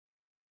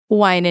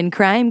Wine and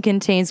Crime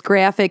contains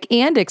graphic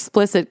and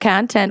explicit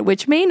content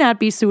which may not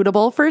be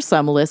suitable for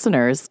some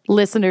listeners.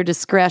 Listener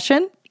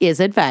discretion is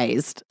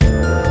advised.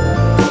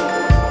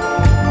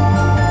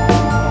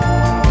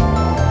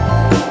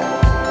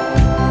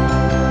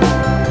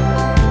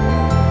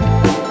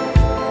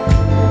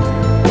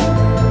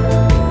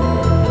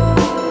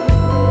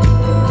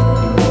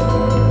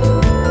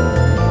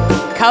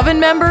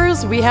 Coven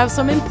members, we have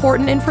some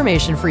important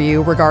information for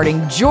you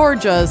regarding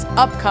Georgia's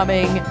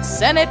upcoming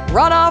Senate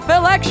runoff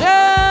election!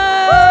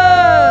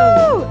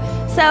 Woo!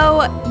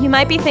 So you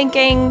might be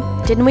thinking,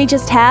 didn't we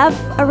just have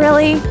a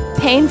really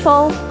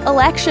painful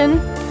election?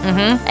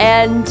 Mm-hmm.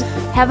 And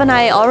haven't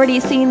I already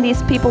seen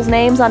these people's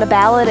names on a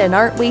ballot and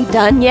aren't we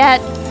done yet?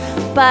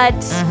 But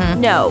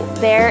no,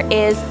 there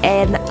is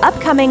an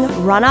upcoming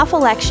runoff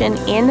election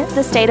in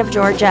the state of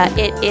Georgia.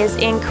 It is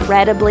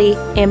incredibly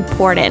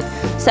important.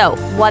 So,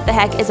 what the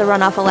heck is a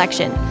runoff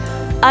election?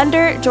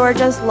 Under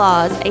Georgia's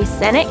laws, a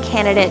Senate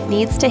candidate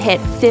needs to hit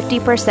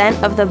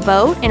 50% of the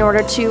vote in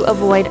order to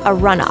avoid a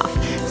runoff.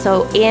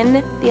 So, in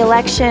the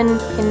election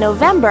in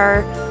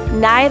November,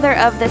 neither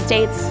of the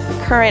state's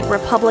current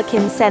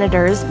Republican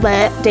senators,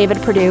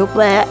 David Perdue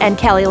and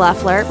Kelly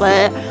Loeffler,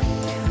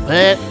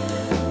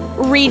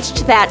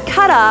 reached that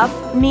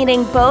cutoff,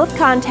 meaning both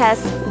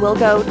contests will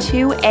go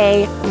to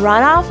a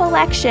runoff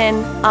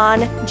election on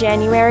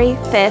January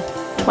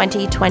 5th,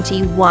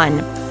 2021.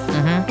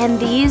 And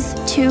these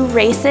two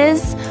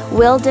races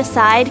will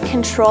decide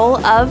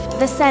control of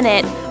the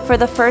Senate for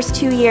the first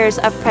 2 years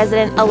of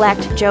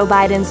President-elect Joe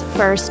Biden's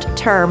first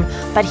term.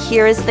 But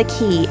here's the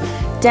key.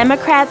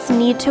 Democrats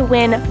need to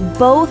win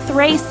both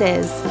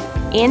races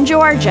in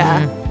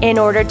Georgia in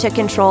order to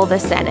control the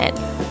Senate.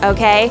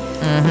 Okay?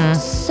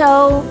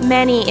 So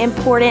many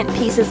important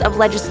pieces of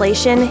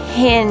legislation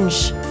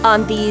hinge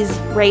on these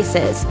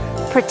races.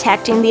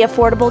 Protecting the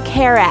Affordable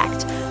Care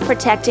Act,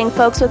 protecting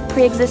folks with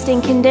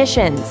pre-existing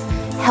conditions,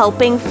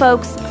 helping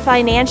folks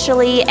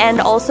financially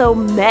and also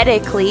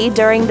medically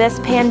during this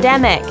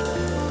pandemic,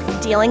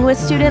 dealing with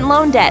student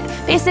loan debt.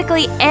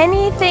 Basically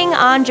anything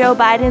on Joe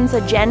Biden's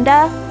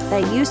agenda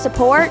that you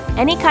support,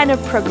 any kind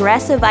of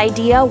progressive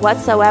idea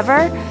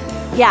whatsoever,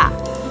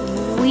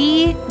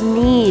 we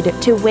need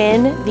to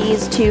win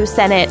these two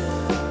Senate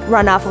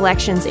runoff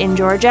elections in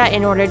Georgia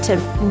in order to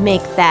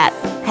make that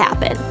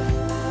happen.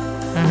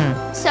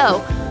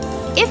 So,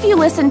 if you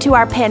listened to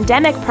our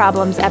pandemic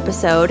problems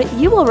episode,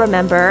 you will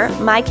remember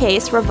my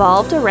case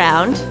revolved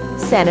around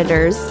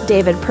Senators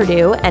David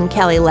Perdue and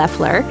Kelly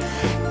Loeffler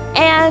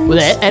and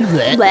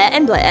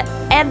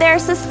their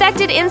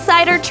suspected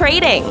insider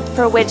trading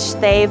for which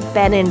they've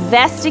been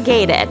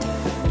investigated.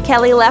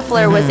 Kelly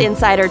Loeffler was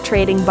insider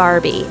trading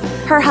Barbie.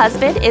 Her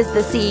husband is the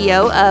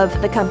CEO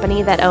of the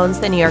company that owns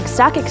the New York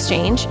Stock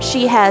Exchange.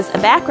 She has a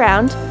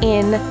background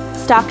in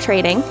stock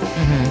trading.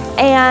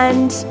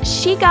 And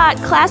she got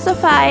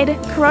classified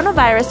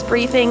coronavirus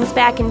briefings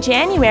back in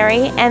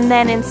January, and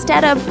then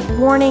instead of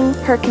warning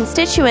her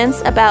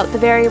constituents about the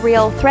very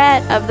real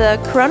threat of the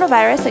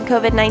coronavirus and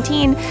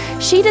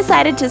COVID-19, she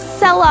decided to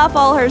sell off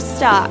all her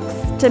stocks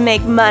to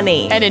make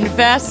money. And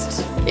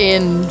invest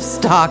in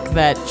stock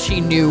that she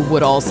knew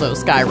would also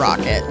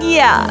skyrocket.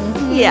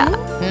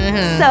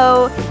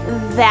 So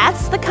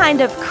that's the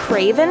kind of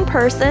craven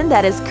person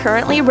that is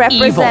currently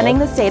representing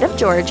the state of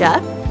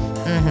Georgia.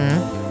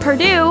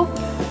 Perdue,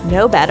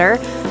 no better.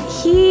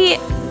 He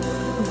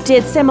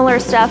did similar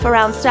stuff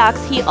around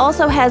stocks. He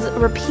also has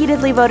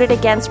repeatedly voted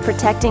against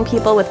protecting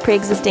people with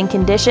pre-existing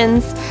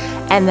conditions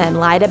and then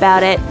lied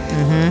about it.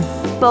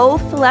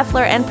 Both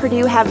Loeffler and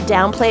Perdue have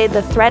downplayed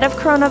the threat of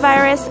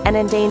coronavirus and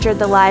endangered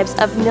the lives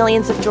of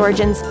millions of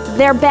Georgians.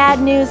 They're bad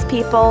news,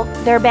 people.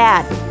 They're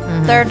bad.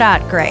 They're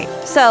not great.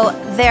 So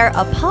their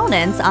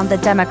opponents on the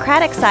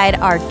Democratic side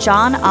are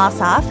Jon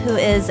Ossoff, who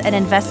is an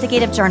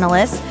investigative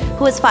journalist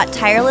who has fought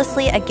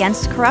tirelessly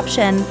against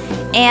corruption,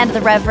 and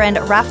the Reverend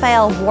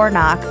Raphael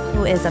Warnock,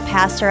 who is a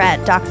pastor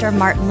at Dr.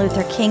 Martin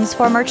Luther King's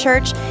former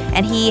church,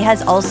 and he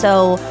has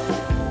also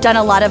done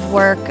a lot of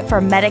work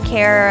for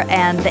Medicare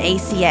and the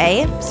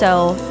ACA,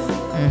 so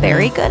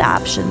very good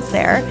options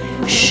there.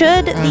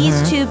 Should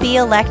these two be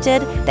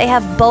elected, they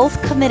have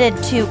both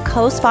committed to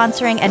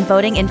co-sponsoring and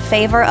voting in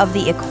favor of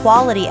the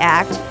Equality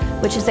Act,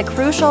 which is a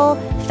crucial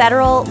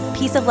federal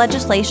piece of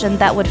legislation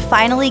that would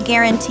finally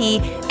guarantee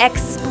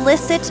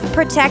explicit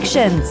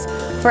protections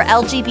for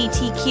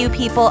LGBTQ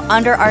people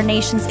under our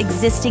nation's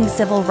existing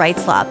civil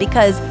rights law,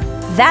 because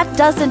that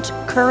doesn't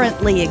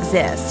currently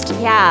exist.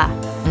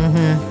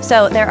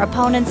 So their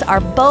opponents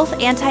are both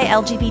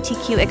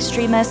anti-LGBTQ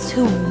extremists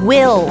who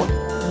will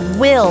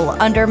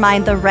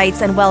undermine the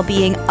rights and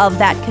well-being of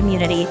that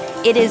community.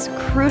 It is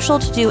crucial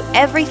to do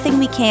everything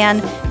we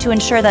can to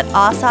ensure that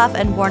Ossoff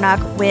and Warnock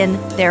win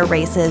their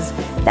races.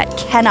 That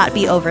cannot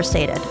be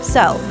overstated.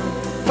 So,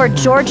 for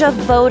Georgia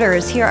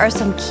voters, here are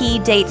some key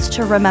dates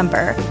to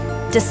remember.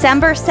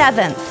 December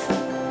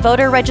 7th,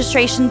 voter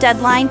registration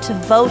deadline to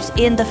vote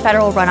in the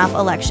federal runoff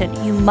election.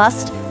 You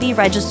must be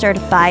registered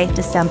by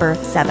December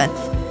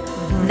 7th.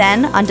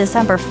 Then, on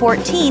December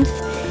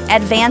 14th,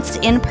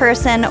 Advanced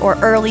in-person or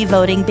early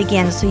voting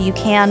begins, so you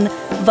can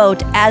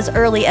vote as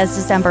early as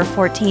December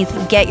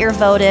 14th. Get your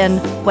vote in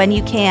when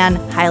you can.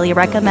 Highly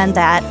recommend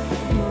that.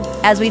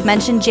 As we've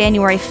mentioned,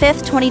 January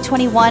 5th,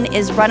 2021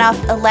 is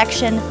runoff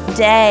election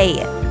day.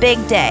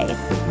 Big day.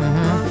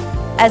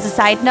 As a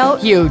side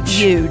note,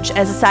 huge.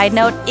 As a side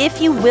note,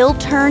 if you will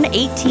turn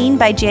 18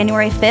 by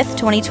January 5th,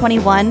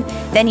 2021,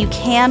 then you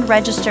can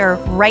register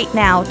right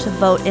now to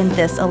vote in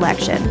this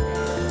election.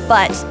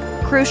 But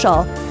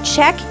crucial,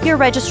 check your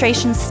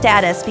registration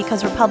status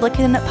because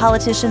Republican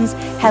politicians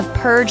have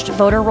purged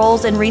voter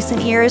rolls in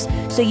recent years,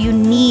 so you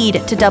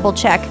need to double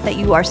check that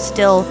you are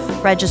still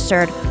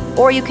registered.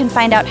 Or you can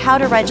find out how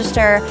to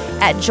register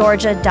at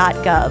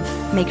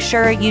georgia.gov. Make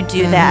sure you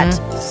do that.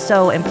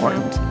 So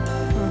important.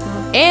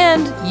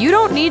 And you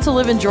don't need to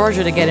live in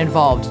Georgia to get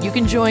involved. You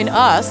can join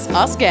us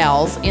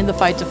gals, in the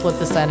fight to flip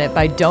the Senate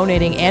by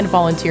donating and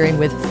volunteering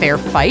with Fair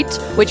Fight,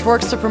 which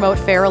works to promote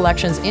fair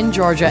elections in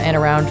Georgia and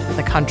around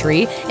the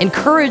country,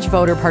 encourage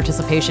voter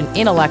participation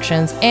in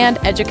elections, and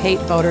educate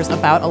voters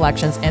about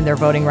elections and their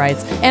voting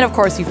rights. And of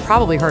course, you've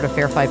probably heard of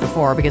Fair Fight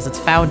before because it's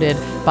founded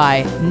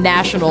by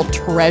national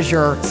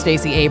treasure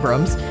Stacey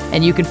Abrams.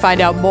 And you can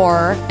find out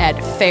more at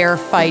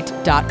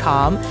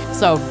fairfight.com.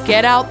 So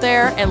get out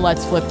there and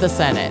let's flip the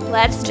Senate.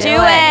 Let's do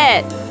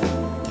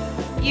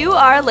it. You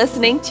are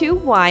listening to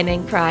Wine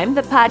and Crime,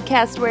 the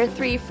podcast where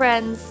three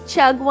friends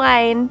chug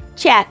wine,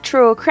 chat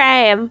true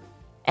crime,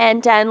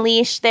 and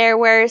unleash their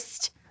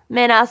worst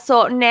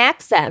Minnesotan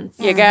accents.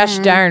 You gosh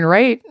darn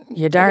right.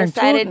 You darn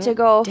decided to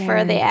go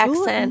for the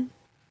accent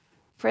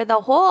for the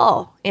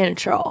whole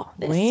intro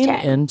this Lean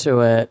time.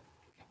 into it.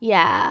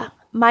 Yeah.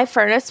 My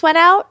furnace went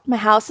out. My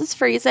house is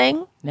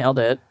freezing. Nailed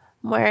it.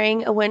 I'm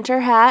wearing a winter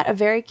hat, a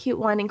very cute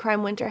Wine and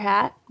Crime winter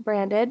hat,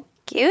 branded.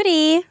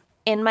 Cutie.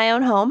 In my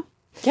own home.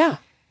 Yeah.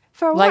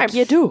 For warmth. Like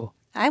you do.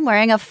 I'm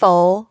wearing a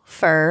faux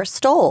fur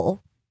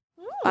stole.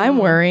 I'm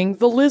wearing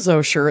the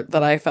Lizzo shirt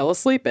that I fell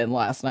asleep in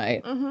last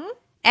night.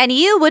 And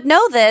you would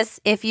know this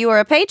if you were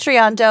a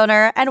Patreon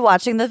donor and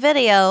watching the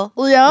video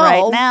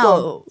right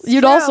now.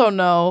 You'd also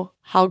know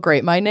how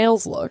great my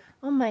nails look.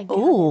 Oh my God.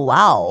 Ooh,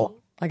 wow.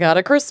 I got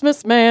a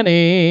Christmas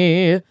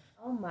mani.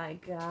 Oh my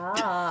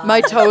God.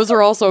 My toes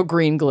are also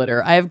green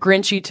glitter. I have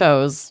Grinchy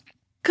toes.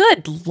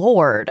 Good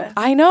Lord.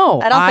 I know.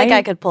 I don't think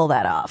I could pull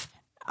that off.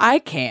 I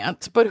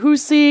can't, but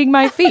who's seeing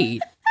my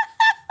feet?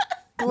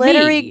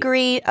 Glittery Me.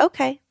 green.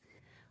 Okay.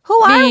 Who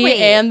are Me we?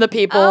 and the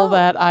people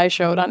that I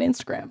showed on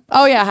Instagram.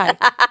 Oh, yeah, hi.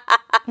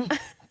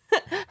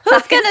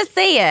 Who's going to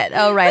see it?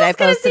 Oh, right. I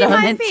posted see on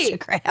my feet?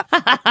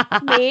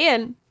 Instagram. Me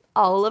and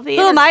all of the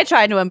Who am I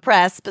trying to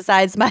impress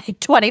besides my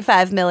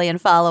 25 million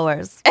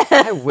followers?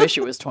 I wish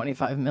it was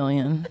 25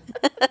 million.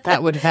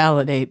 That would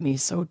validate me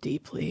so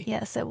deeply.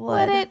 Yes, it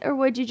Would would. it, or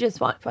would you just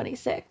want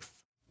 26?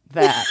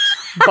 That.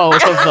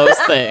 Both of those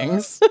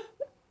things.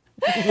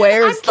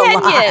 Where's the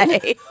Kenyan.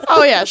 lie?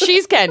 Oh, yeah,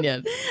 she's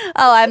Kenyan.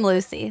 Oh, I'm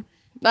Lucy.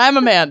 I'm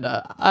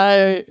Amanda.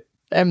 I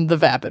am the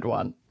vapid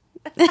one.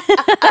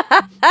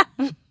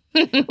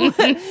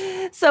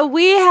 So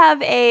we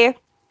have a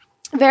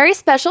very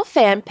special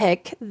fan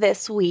pick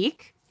this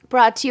week,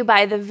 brought to you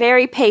by the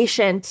very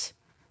patient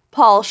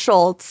Paul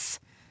Schultz.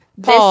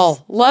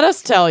 Paul, let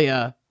us tell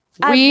you,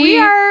 we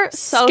are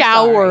so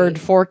scoured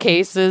sorry. for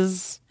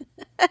cases,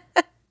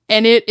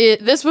 and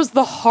this was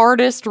the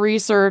hardest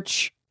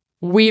research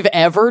we've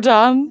ever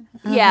done.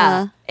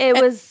 Yeah,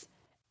 it was.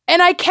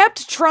 And I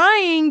kept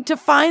trying to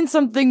find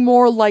something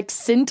more like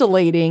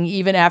scintillating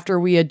even after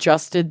we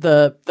adjusted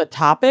the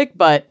topic,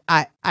 but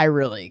I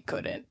really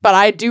couldn't. But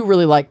I do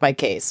really like my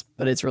case,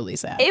 but it's really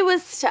sad. It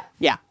was tough.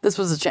 Yeah, this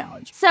was a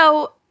challenge.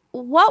 So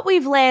what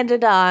we've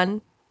landed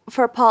on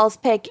for Paul's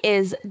pick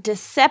is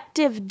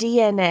deceptive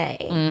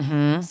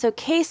DNA. So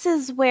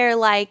cases where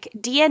like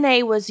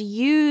DNA was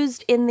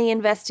used in the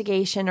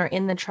investigation or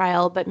in the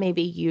trial, but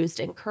maybe used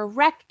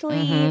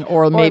incorrectly,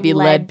 Or maybe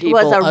led people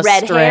was a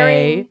red astray.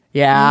 herring.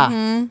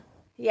 Yeah.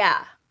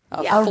 Yeah.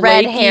 A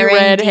red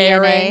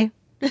herring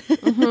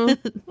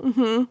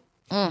DNA.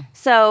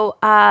 So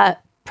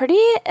pretty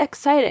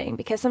exciting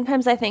because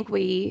sometimes I think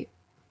we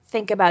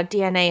think about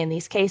DNA in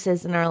these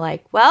cases and are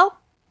like, well,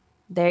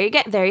 there you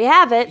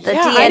have it. The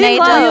Yeah, I DNA didn't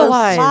does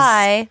realize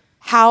lie.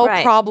 how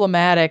Right.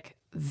 problematic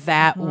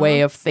that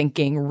way of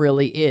thinking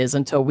really is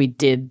until we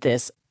did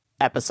this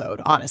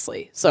episode,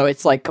 honestly. So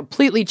it's like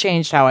completely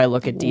changed how I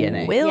look at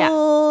DNA.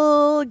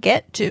 We'll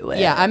get to it.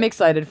 Yeah, I'm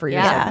excited for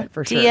your segment,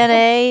 for sure.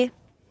 DNA.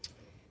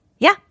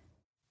 Yeah.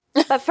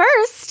 But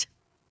first,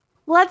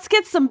 let's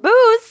get some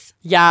booze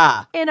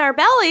Yeah. in our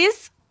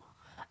bellies.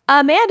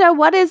 Amanda,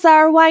 what is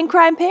our wine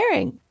crime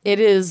pairing? It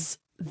is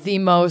the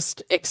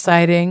most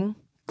exciting,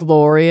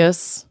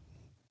 glorious,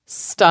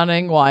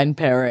 stunning wine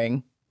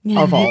pairing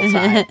of all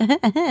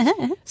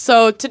time.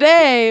 So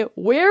today,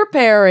 we're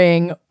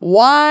pairing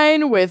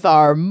wine with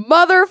our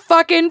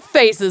motherfucking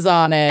faces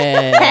on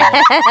it.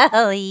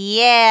 Oh,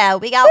 yeah.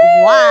 We got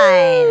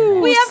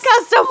wine. We have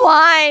custom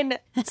wine.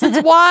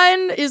 Since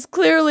wine is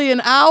clearly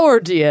in our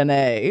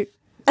DNA,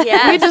 we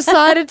Yes.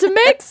 decided to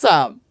make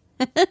some.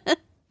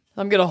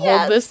 I'm going to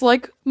hold this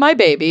like my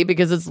baby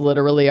because it's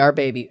literally our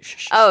baby.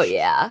 Shh. Oh,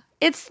 yeah.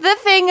 It's the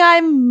thing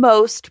I'm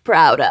most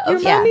proud of.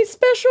 You're mommy's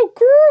special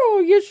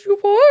girl. Yes, you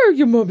are.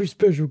 You're mommy's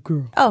special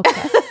girl.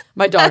 Okay.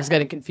 My dog's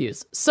getting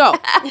confused. So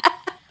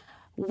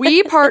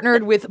we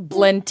partnered with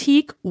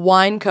Blentique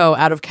Wine Co.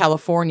 out of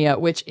California,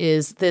 which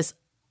is this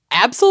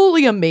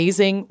absolutely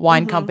amazing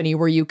wine company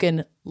where you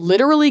can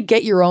literally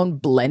get your own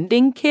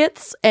blending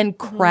kits and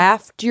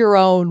craft your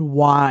own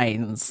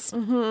wines.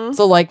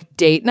 So like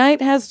date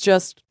night has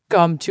just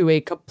come to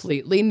a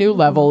completely new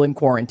level in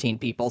quarantine,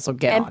 people. So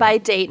get And on by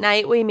it. date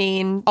night, we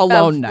mean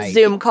Alone a night.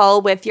 Zoom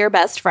call with your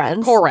best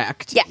friends.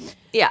 Correct. Yeah.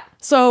 Yeah.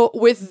 So,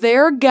 with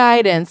their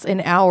guidance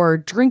and our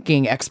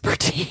drinking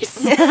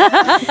expertise,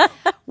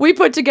 we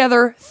put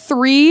together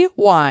 3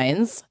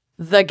 wines.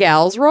 The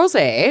Gals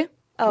Rosé,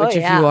 which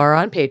if you are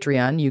on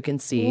Patreon, you can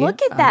see.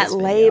 Look at on that this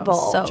video.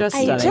 label. So Just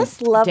I stunning.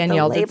 just love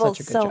Danielle the did label such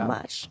a good so job.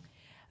 much.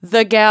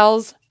 The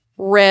Gals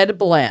Red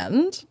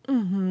Blend,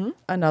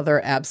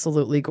 another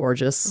absolutely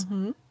gorgeous,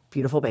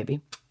 beautiful baby.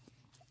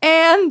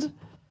 And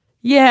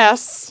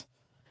yes,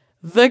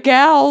 the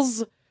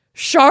Gals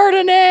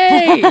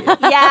Chardonnay.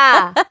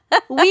 Yeah.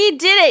 We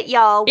did it,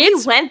 y'all. We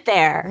It's went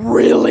there.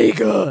 Really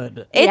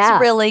good. It's Yeah.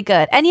 really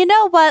good. And you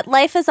know what?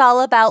 Life is all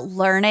about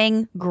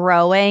learning,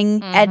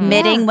 growing,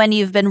 admitting when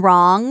you've been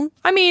wrong.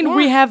 I mean,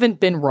 we haven't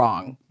been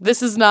wrong.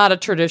 This is not a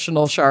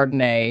traditional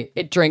Chardonnay.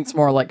 It drinks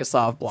more like a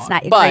Sauv Blanc. It's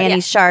not your but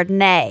granny's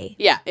Chardonnay.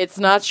 yeah, it's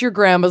not your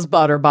grandma's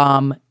butter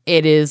bomb.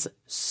 It is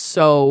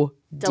so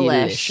Delish.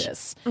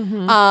 delicious.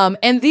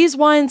 And these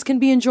wines can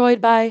be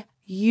enjoyed by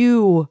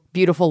you,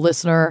 beautiful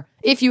listener,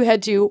 if you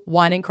head to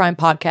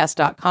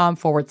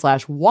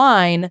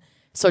wineandcrimepodcast.com/wine.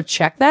 So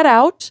check that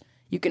out.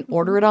 You can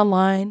order it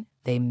online.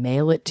 They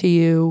mail it to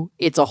you.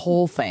 It's a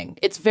whole thing.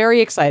 It's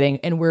very exciting,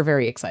 and we're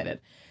very excited.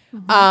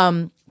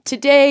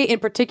 Today, in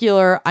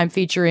particular, I'm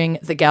featuring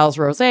the Gals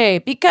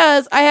Rosé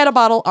because I had a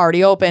bottle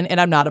already open,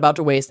 and I'm not about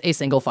to waste a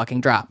single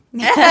fucking drop.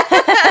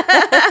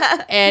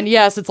 And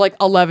yes, it's like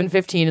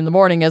 11:15 in the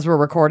morning as we're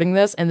recording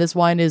this, and this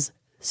wine is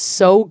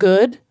so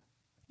good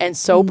and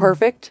so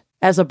perfect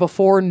as a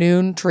before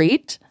noon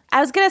treat. I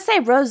was going to say,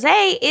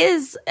 rosé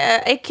is,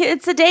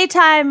 it's a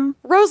daytime.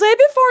 Rosé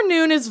before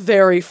noon is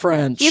very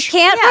French. You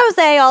can't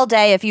rosé all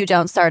day if you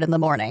don't start in the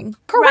morning.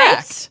 Correct.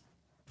 Right.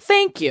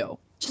 Thank you.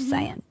 Just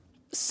saying.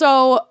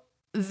 So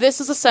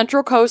this is a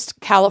Central Coast,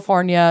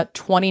 California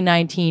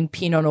 2019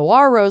 Pinot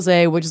Noir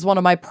Rosé, which is one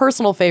of my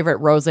personal favorite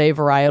rosé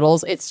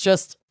varietals. It's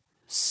just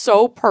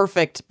so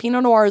perfect.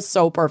 Pinot Noir is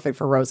so perfect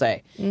for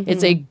rosé.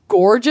 It's a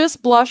gorgeous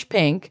blush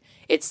pink.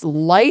 It's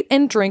light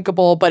and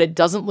drinkable, but it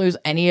doesn't lose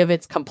any of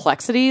its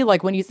complexity.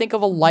 Like when you think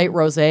of a light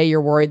rosé, you're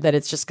worried that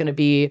it's just going to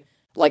be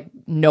like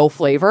no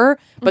flavor.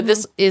 But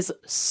this is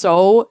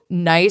so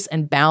nice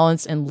and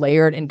balanced and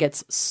layered and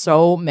gets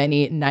so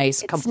many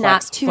nice, It's complex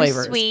not too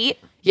flavors. sweet.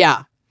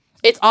 Yeah.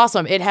 It's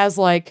awesome. It has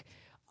like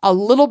a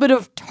little bit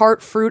of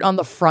tart fruit on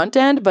the front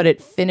end, but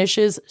it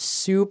finishes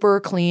super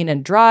clean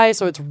and dry.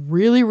 So it's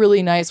really,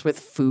 really nice with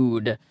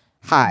food.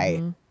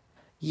 Hi.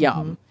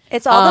 Yum.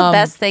 It's all the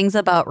best things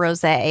about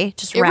rosé,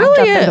 just It wrapped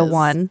really up into is.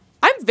 one.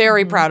 I'm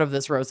very proud of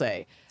this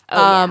rosé.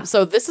 yeah.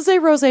 So this is a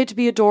rosé to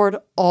be adored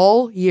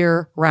all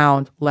year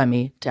round, let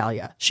me tell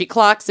you. She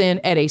clocks in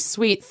at a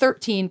sweet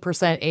 13%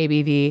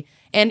 ABV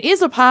and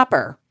is a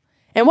popper.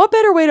 And what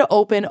better way to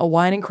open a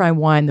wine and crime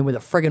wine than with a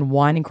friggin'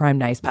 wine and crime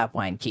nice pop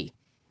wine key,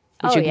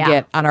 which you can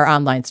get on our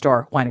online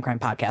store,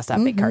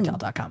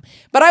 wineandcrimepodcast.bigcartel.com.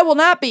 But I will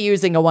not be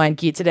using a wine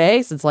key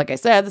today since, like I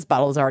said, this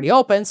bottle is already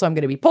open, so I'm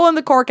going to be pulling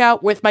the cork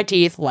out with my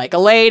teeth like a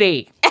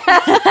lady.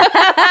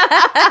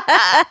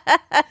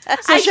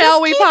 So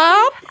shall we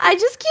pop? I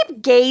just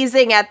keep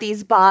gazing at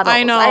these bottles.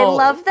 I know. I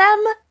love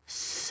them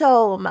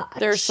so much.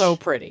 They're so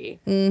pretty.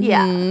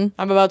 Yeah.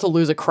 I'm about to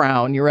lose a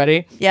crown. You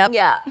ready? Yep.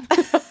 Yeah.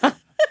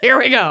 Here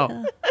we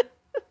go.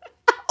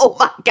 Oh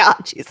my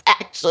God, she's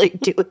actually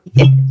doing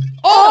it.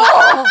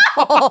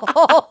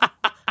 Oh!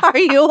 Are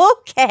you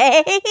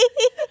okay?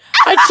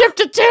 I chipped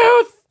a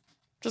tooth.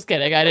 Just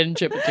kidding. I didn't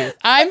chip a tooth.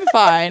 I'm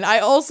fine. I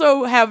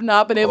also have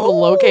not been able to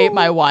locate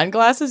my wine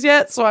glasses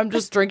yet, so I'm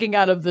just drinking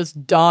out of this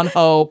Don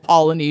Ho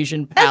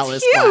Polynesian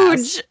Palace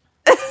glass. Huge.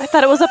 I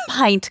thought it was a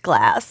pint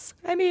glass.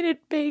 I mean,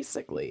 it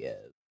basically is.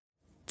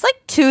 It's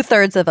like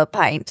 2/3 of a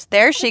pint.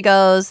 There she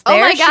goes. There Oh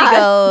my she God.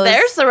 goes.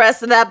 There's the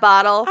rest of that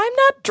bottle. I'm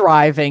not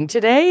driving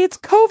today. It's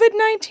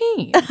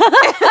COVID-19.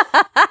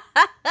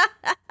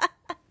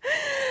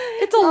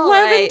 It's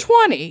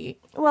 11:20.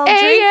 Well, AM.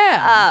 drink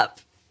up.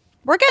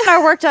 We're getting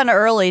our work done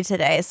early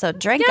today, so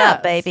drink Yes.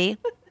 up, baby.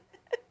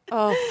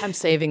 Oh, I'm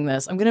saving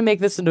this. I'm gonna make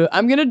this into.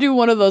 I'm gonna do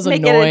one of those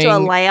Make it annoying into a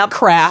lamp.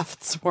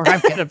 crafts where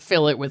I'm gonna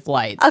fill it with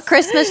lights. A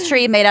Christmas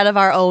tree made out of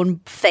our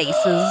own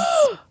faces.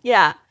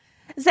 Yeah.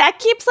 Zach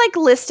keeps like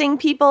listing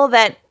people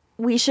that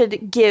we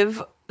should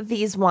give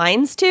these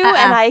wines to,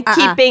 and I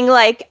keep being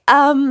like,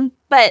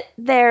 but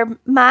they're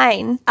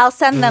mine. I'll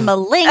send them a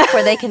link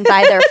where they can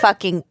buy their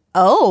fucking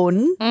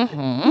own.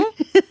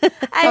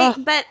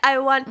 But I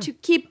want to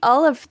keep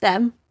all of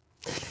them.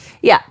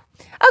 Yeah.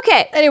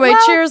 Okay. Anyway,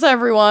 well, cheers,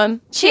 everyone.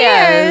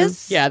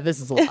 Cheers. Yeah, this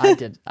is.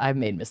 I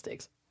made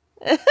mistakes.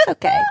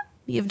 Okay.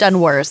 You've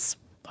done worse.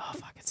 Oh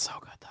fuck, it's so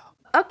good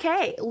though.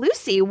 Okay,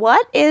 Lucy,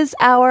 what is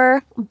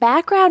our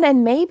background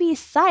and maybe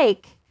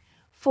psych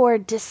for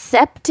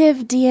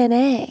deceptive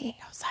DNA?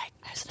 No psych.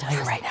 I just tell you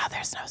right now,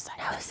 there's no psych.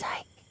 No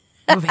psych.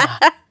 Moving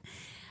on.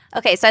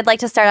 Okay, so I'd like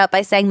to start out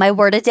by saying my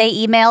word a day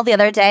email the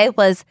other day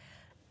was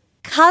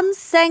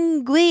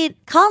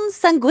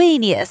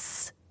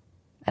consanguineous.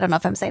 I don't know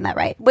if I'm saying that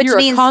right. Which You're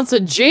means a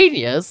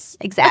consanguineous.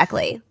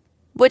 exactly.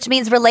 Which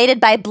means related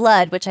by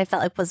blood, which I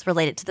felt like was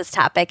related to this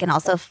topic and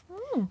also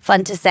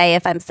fun to say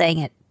if I'm saying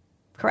it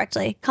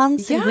correctly.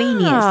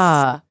 Consanguineous.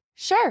 Yeah.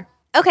 Sure.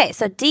 Okay,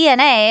 so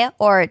DNA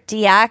or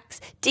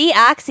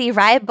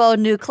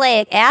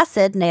deoxyribonucleic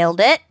acid, nailed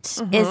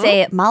it, is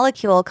a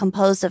molecule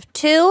composed of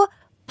two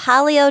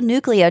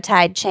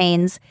polynucleotide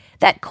chains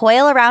that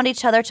coil around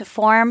each other to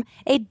form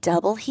a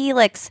double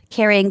helix,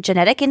 carrying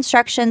genetic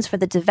instructions for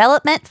the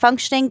development,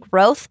 functioning,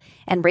 growth,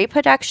 and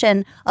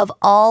reproduction of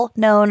all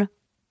known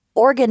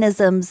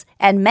organisms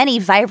and many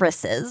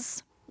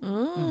viruses.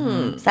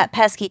 So that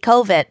pesky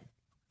COVID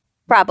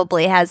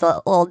probably has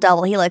a little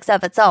double helix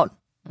of its own.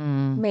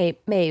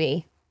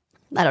 Maybe.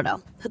 I don't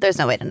know. There's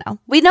no way to know.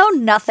 We know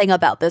nothing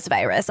about this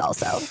virus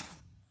also.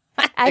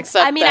 I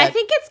mean, I that-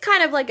 think it's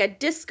kind of like a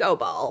disco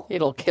ball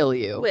It'll kill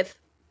you. with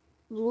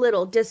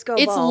little disco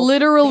It's ball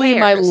literally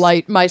hairs.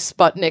 my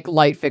Sputnik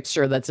light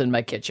fixture that's in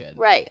my kitchen.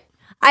 Right.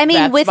 I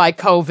mean, That's my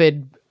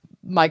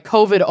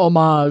COVID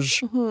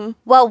homage.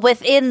 well,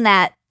 within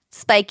that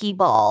spiky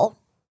ball,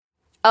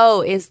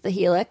 Oh, is the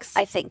helix?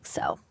 I think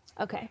so.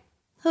 Okay.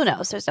 Who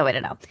knows? There's no way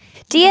to know.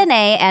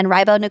 DNA and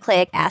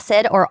ribonucleic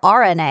acid, or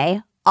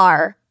RNA,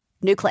 are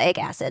nucleic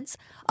acids,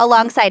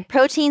 alongside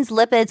proteins,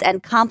 lipids,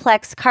 and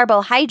complex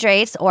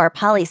carbohydrates, or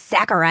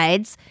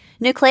polysaccharides.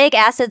 Nucleic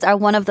acids are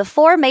one of the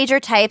four major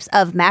types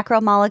of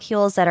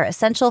macromolecules that are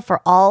essential for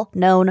all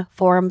known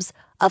forms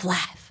of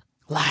life.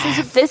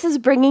 This is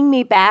bringing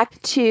me back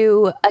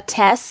to a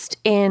test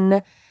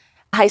in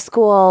high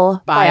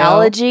school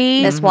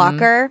biology. Miss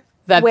Walker,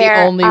 That the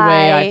where only way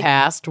I I-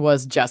 passed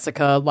was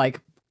Jessica,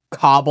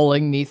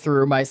 cobbling me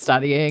through my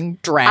studying, I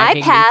dragging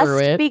me passed through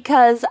it.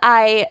 because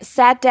I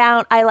sat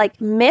down. I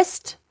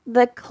missed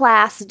the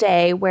class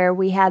day where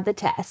we had the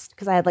test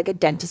because I had a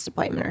dentist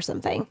appointment or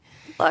something.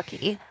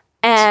 lucky.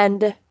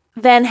 And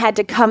then had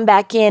to come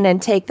back in and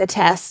take the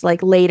test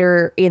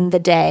later in the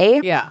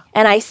day. Yeah.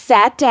 And I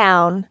sat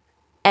down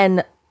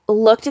and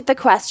looked at the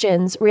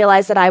questions,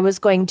 realized that I was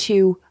going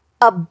to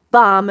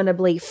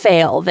abominably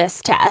fail this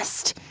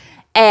test,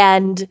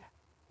 and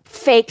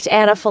faked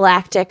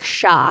anaphylactic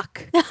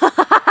shock.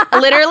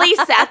 Literally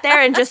sat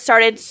there and just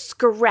started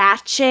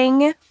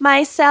scratching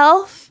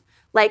myself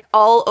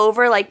all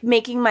over,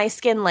 making my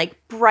skin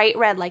bright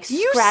red,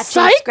 You scratching,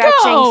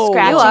 psycho!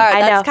 scratching. You are. I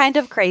know. That's kind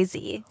of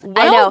crazy. I know.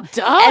 Well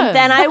done. And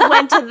then I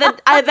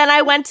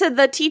went to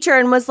the teacher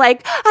and was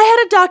like, I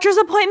had a doctor's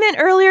appointment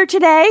earlier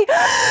today,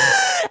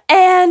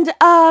 and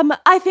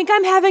I think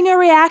I'm having a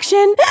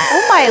reaction.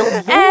 Oh my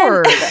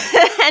lord.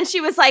 And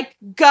she was like,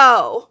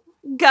 go.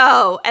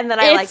 And then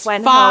I It's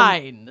went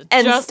fine. home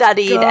and Just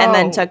studied and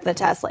then go. took the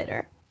test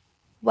later.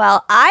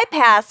 Well, I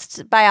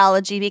passed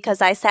biology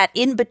because I sat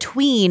in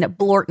between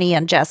Blortney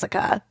and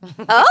Jessica.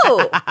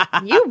 Oh,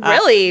 you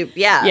really,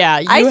 yeah. Yeah,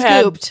 you I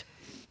had scooped.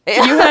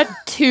 you had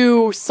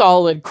two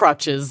solid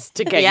crutches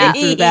to get Yeah.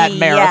 you through that Yeah.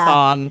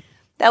 marathon.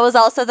 That was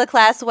also the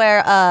class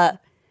where,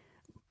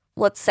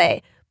 let's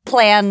say,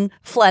 Plan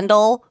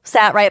Flendel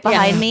sat right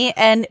behind me,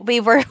 and we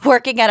were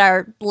working at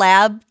our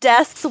lab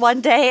desks one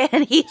day,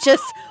 and he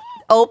just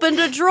opened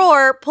a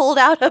drawer, pulled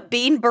out a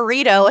bean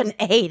burrito, and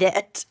ate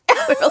it.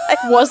 We were like,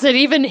 Was it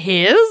even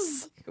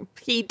his?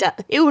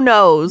 Who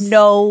knows?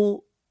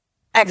 no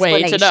Way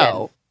explanation. to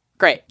know.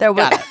 Great. There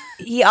was, Got it.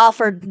 he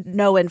offered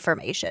no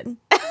information.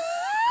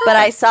 But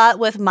I saw it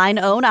with mine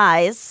own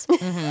eyes.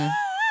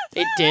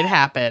 It did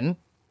happen.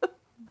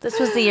 This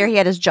was the year he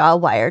had his jaw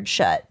wired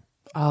shut.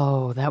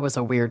 Oh, that was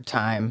a weird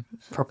time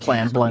for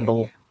Plan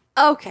Blendle.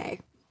 Okay.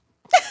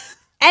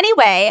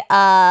 Anyway,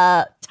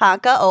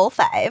 Tonka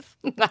 05.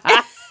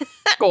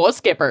 Go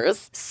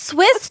Skippers.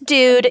 Swiss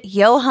dude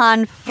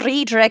Johann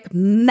Friedrich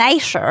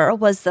Meischer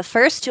was the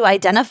first to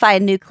identify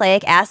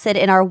nucleic acid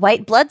in our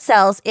white blood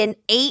cells in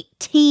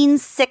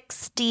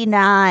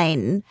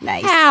 1869.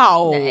 Nice.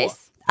 How?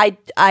 Nice.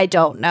 I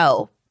don't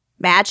know.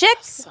 Magic?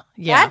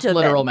 Yeah, Had to have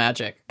literal been.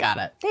 magic. Got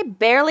it. They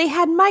barely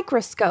had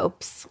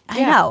microscopes.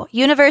 I know.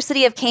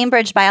 University of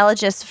Cambridge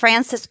biologists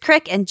Francis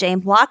Crick and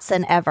James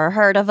Watson, ever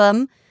heard of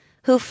them,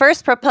 who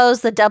first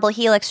proposed the double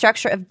helix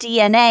structure of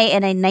DNA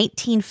in a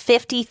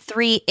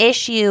 1953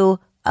 issue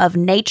of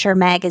Nature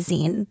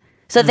magazine.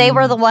 So they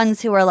were the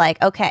ones who were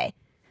like, okay,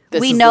 This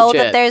we is know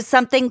legit. that there's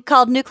something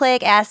called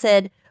nucleic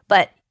acid,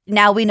 but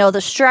now we know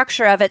the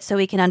structure of it so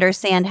we can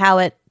understand how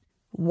it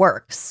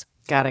works.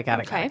 Got it.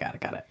 Okay. Got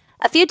it.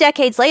 A few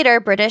decades later,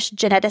 British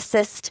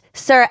geneticist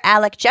Sir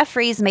Alec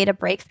Jeffreys made a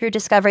breakthrough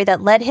discovery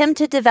that led him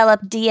to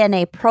develop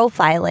DNA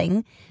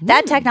profiling.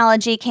 That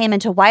technology came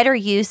into wider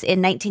use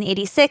in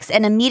 1986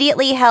 and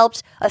immediately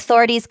helped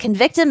authorities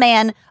convict a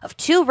man of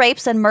 2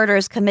 rapes and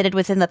murders committed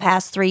within the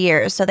past 3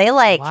 years. So they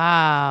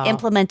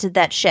implemented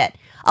that shit.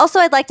 Also,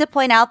 I'd like to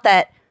point out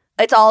that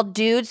it's all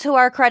dudes who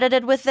are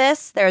credited with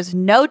this. There's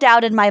no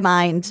doubt in my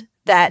mind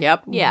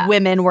that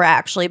women were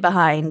actually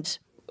behind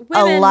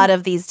a lot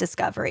of these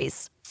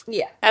discoveries.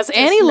 Yeah. As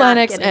Annie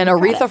Lennox and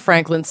Aretha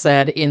Franklin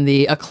said in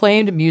the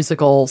acclaimed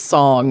musical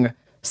song,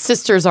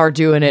 Sisters Are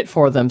Doing It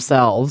For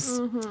Themselves,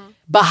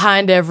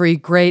 behind every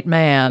great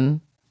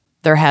man,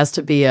 there has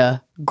to be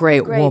a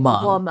great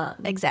woman.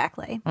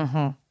 Exactly.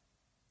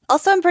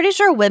 Also, I'm pretty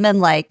sure women,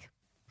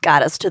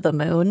 got us to the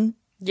moon.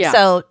 Yeah.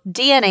 So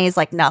DNA is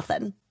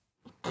nothing.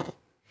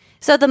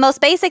 So the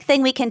most basic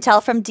thing we can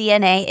tell from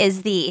DNA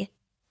is the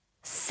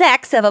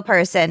sex of a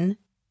person,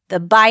 the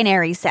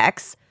binary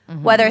sex,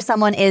 whether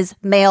someone is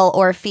male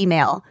or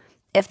female.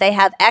 If they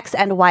have X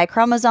and Y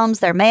chromosomes,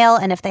 they're male,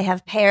 and if they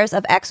have pairs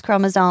of X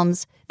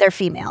chromosomes, they're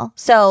female.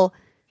 So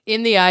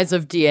in the eyes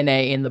of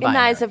DNA, in the binary.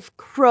 In the eyes of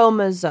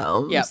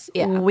chromosomes.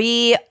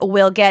 We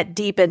will get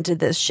deep into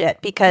this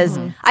shit because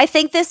I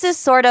think this is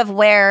sort of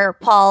where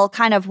Paul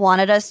kind of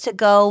wanted us to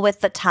go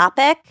with the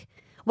topic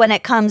when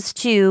it comes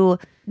to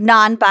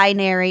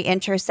non-binary,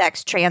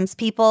 intersex trans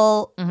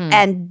people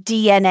and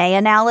DNA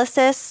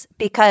analysis,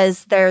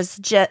 because there's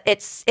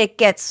it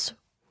gets,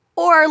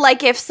 or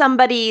if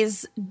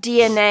somebody's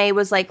DNA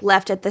was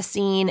left at the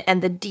scene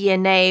and the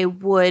DNA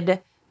would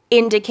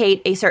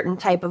indicate a certain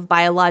type of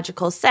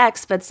biological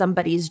sex, but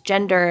somebody's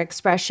gender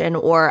expression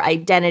or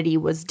identity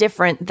was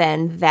different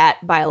than that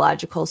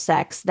biological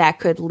sex, that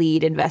could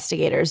lead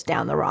investigators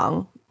down the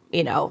wrong,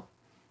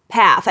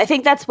 path. I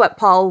think that's what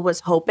Paul was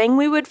hoping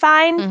we would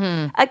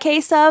find a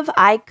case of.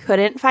 I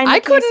couldn't find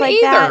a case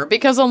like that.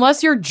 Because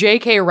unless you're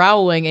J.K.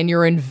 Rowling and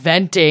you're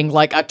inventing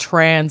a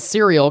trans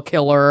serial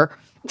killer.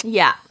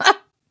 Yeah.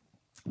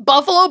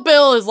 Buffalo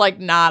Bill is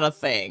not a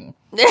thing.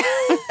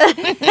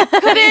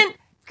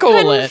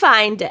 Couldn't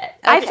find it. Okay.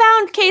 I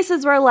found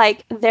cases where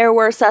there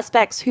were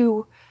suspects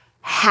who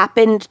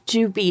happened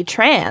to be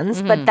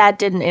trans, but that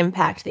didn't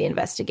impact the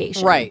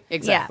investigation. Right,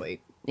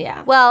 exactly.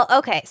 Yeah. Well,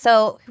 okay,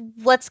 so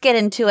let's get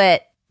into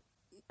it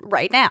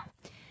right now.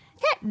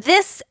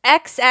 This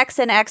XX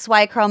and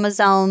XY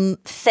chromosome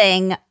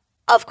thing,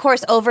 of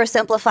course,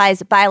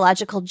 oversimplifies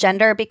biological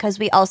gender because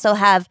we also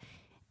have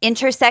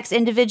intersex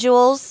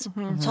individuals.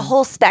 It's a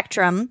whole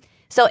spectrum.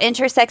 So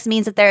intersex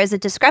means that there is a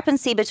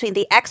discrepancy between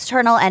the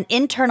external and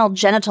internal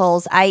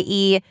genitals,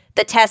 i.e.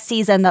 the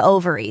testes and the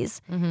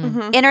ovaries.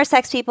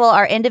 Intersex people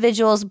are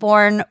individuals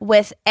born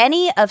with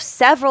any of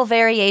several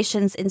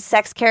variations in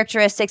sex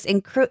characteristics,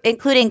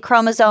 including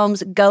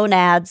chromosomes,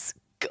 gonads.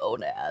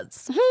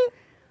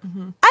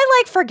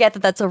 I forget that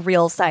that's a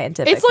real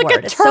scientific word. It's a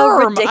term. It's so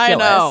ridiculous. I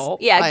know.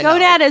 Yeah,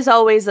 gonad is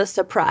always a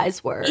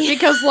surprise word.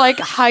 Because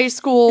high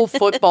school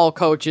football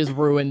coaches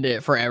ruined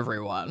it for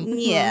everyone.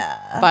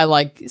 Yeah.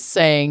 By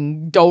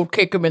saying, don't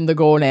kick them in the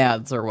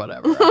gonads or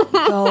whatever.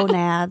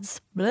 Gonads.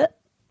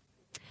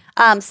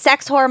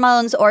 Sex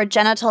hormones or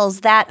genitals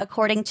that,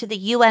 according to the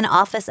UN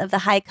Office of the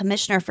High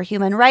Commissioner for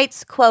Human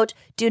Rights, quote,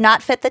 do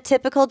not fit the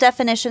typical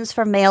definitions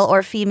for male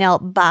or female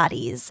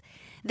bodies.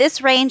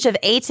 This range of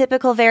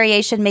atypical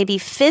variation may be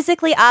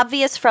physically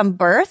obvious from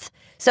birth,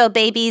 so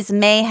babies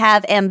may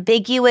have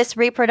ambiguous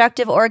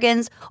reproductive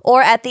organs,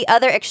 or at the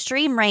other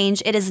extreme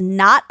range, it is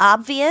not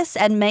obvious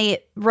and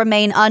may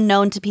remain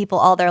unknown to people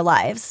all their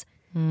lives.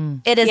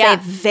 It is a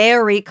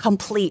very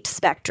complete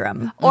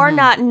spectrum. Or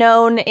not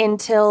known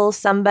until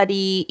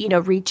somebody,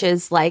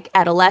 reaches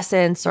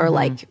adolescence or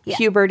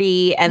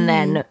puberty, and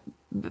then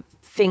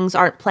things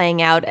aren't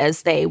playing out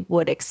as they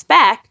would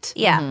expect.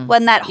 Yeah.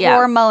 When that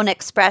hormone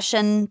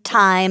expression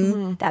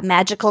time, that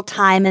magical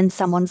time in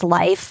someone's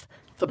life.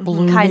 The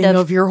blooming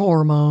of your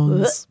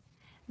hormones.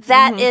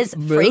 That is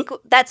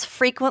that's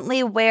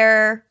frequently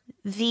where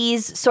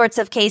these sorts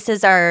of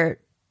cases are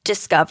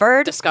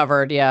discovered.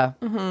 Yeah.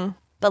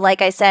 But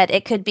like I said,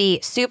 it could be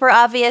super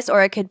obvious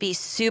or it could be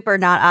super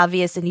not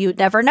obvious, and you'd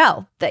never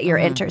know that you're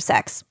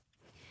intersex.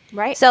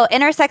 Right. So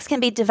intersex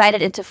can be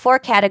divided into 4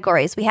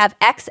 categories. We have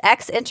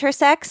XX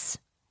intersex,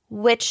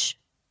 which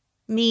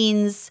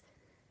means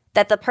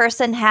that the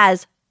person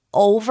has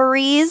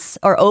ovaries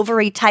or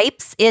ovary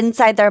types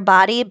inside their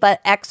body,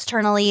 but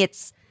externally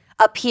it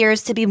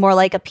appears to be more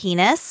like a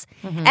penis.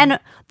 And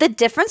the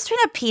difference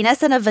between a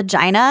penis and a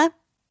vagina,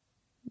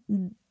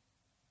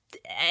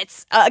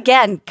 it's,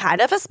 again, kind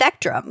of a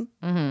spectrum.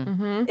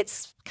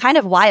 It's kind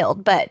of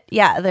wild, but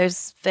yeah,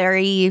 there's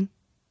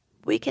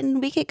we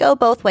could go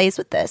both ways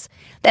with this.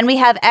 Then we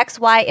have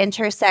XY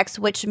intersex,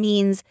 which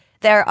means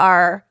there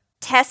are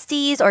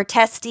testes or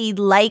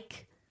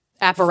testy-like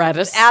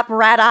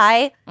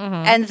apparati,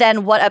 and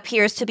then what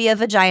appears to be a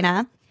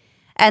vagina.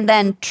 And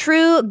then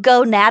true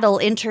gonadal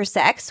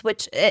intersex,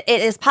 which it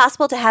is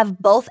possible to have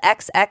both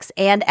XX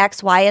and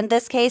XY in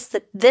this case.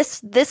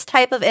 This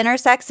type of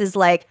intersex is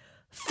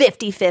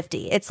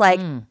 50-50. It's like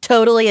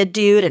totally a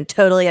dude and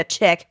totally a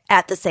chick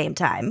at the same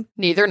time.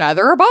 Neither,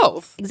 or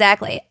both.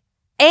 Exactly.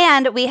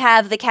 And we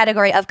have the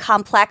category of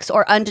complex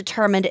or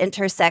undetermined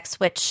intersex,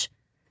 which,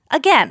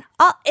 again,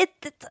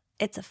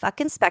 it's a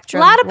fucking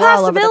spectrum. A lot of We're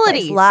all over the place.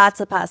 possibilities. Lots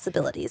of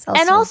possibilities.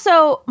 And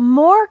also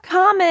more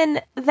common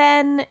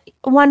than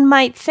one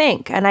might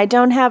think. And I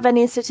don't have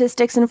any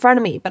statistics in front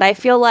of me, but I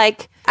feel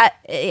like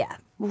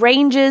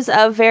ranges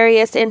of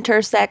various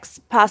intersex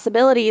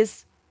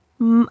possibilities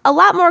a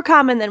lot more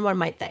common than one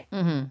might think.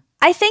 Mm-hmm.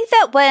 I think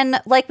that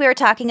when, like we were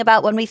talking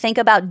about, when we think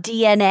about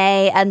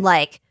DNA and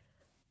like,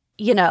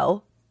 you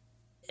know,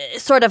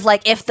 sort of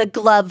like if the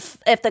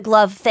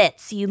glove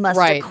fits, you must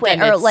acquit,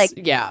 or like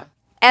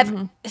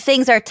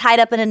things are tied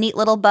up in a neat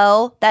little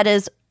bow. That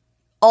is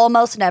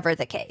almost never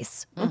the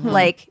case. Mm-hmm.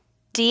 Like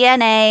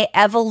DNA,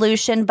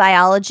 evolution,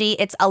 biology,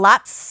 it's a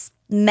lot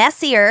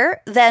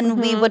messier than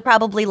we would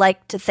probably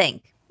like to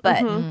think,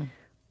 but.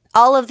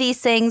 All of these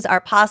things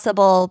are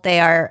possible. They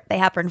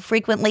happen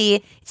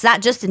frequently. It's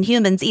not just in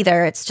humans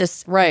either. It's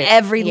just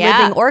every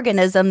living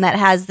organism that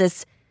has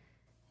this,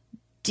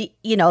 the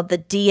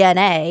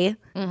DNA.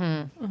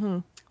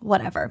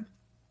 Whatever.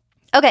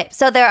 Okay,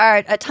 so there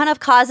are a ton of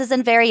causes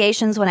and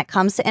variations when it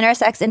comes to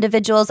intersex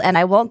individuals, and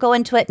I won't go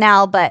into it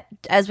now, but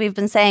as we've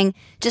been saying,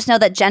 just know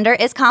that gender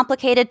is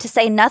complicated, to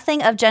say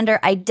nothing of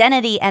gender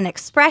identity and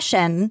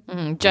expression.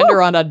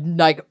 Gender on a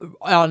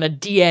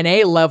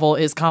DNA level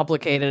is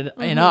complicated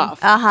enough.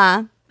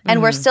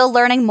 And we're still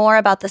learning more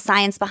about the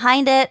science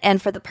behind it,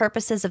 and for the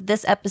purposes of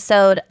this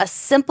episode,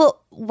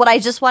 what I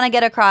just want to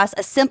get across,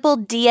 a simple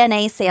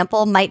DNA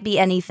sample might be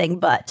anything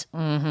but.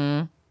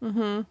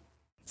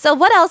 So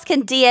what else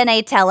can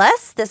DNA tell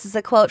us? This is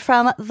a quote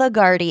from The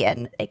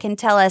Guardian. It can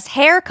tell us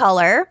hair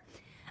color.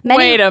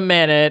 Wait a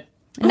minute.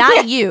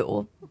 Not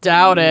you.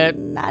 Doubt it.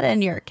 Not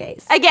in your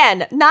case.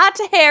 Again, not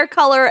hair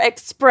color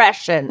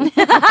expression.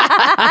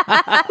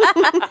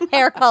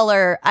 Hair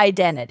color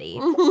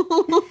identity.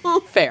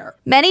 Fair.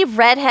 Many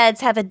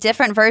redheads have a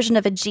different version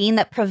of a gene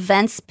that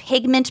prevents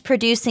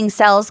pigment-producing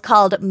cells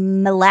called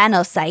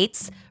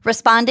melanocytes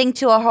responding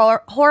to a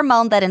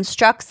hormone that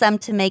instructs them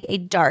to make a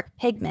dark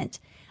pigment.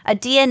 A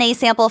DNA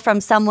sample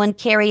from someone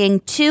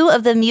carrying 2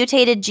 of the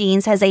mutated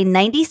genes has a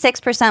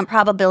 96%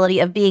 probability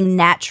of being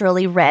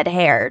naturally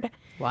red-haired.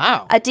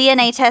 Wow. A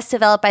DNA test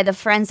developed by the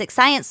Forensic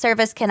Science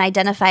Service can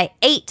identify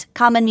 8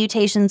 common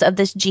mutations of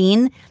this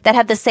gene that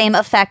have the same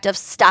effect of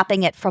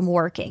stopping it from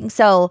working.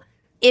 So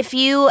if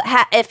you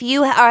have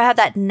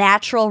that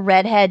natural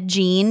redhead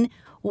gene,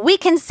 we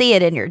can see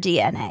it in your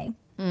DNA.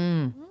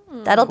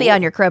 That'll be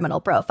on your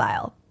criminal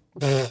profile.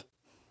 The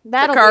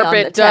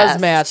carpet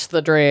does match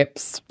the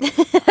drapes.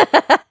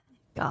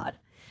 God.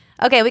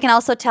 Okay, we can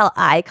also tell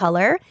eye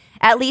color.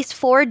 At least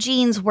 4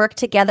 genes work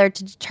together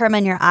to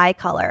determine your eye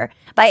color.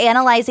 By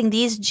analyzing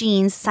these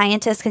genes,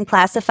 scientists can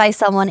classify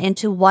someone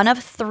into one of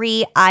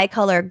 3 eye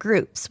color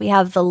groups. We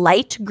have the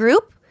light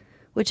group,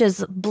 which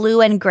is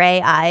blue and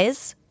gray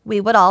eyes. We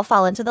would all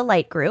fall into the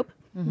light group.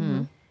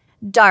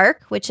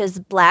 Dark, which is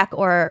black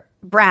or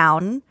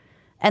brown.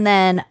 And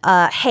then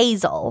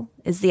hazel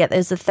is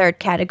the third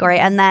category,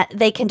 and that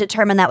they can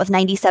determine that with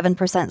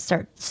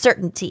 97%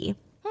 certainty.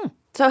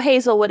 So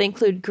hazel would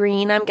include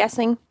green, I'm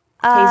guessing?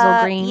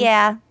 Hazel green.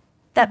 Yeah.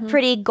 That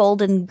pretty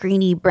golden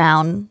greeny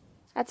brown.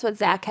 That's what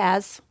Zach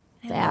has.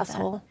 The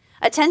asshole.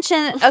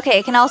 Attention. Okay,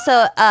 it can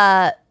also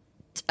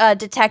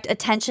detect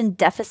attention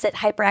deficit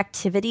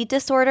hyperactivity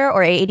disorder,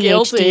 or ADHD.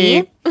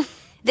 Guilty.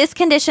 This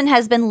condition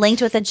has been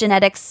linked with a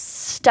genetic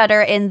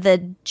stutter in the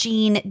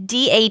gene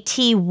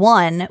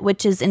DAT1,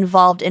 which is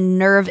involved in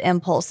nerve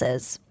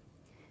impulses.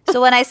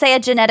 So when I say a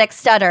genetic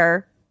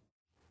stutter,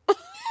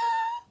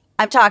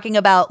 I'm talking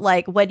about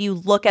like when you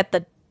look at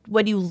that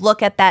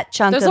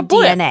chunk of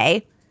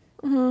DNA.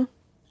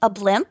 A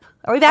blimp?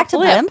 Are we back to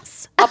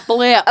blimps? A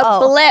blimp.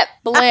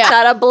 Blimp.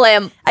 Not a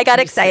blimp. I got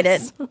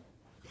excited.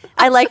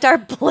 I liked our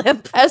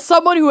blimp. As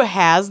someone who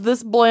has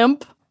this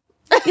blimp,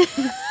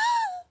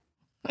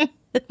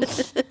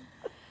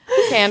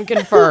 can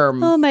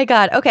confirm. Oh my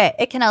God. Okay.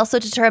 It can also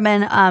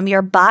determine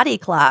your body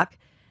clock.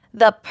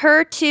 The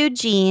PER2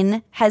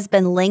 gene has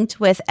been linked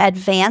with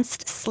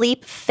advanced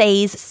sleep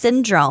phase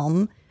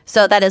syndrome.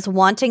 So that is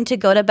wanting to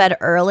go to bed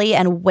early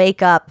and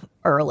wake up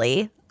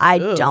early. I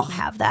don't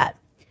have that.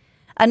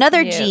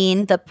 Another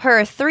gene, the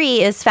PER3,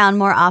 is found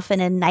more often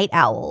in night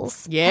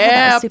owls.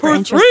 Yeah, super PER3.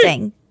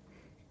 interesting.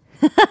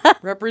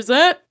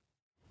 Represent.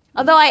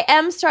 Although I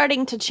am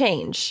starting to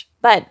change,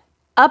 but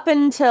up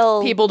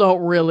until... People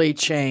don't really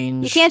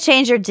change. You can't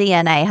change your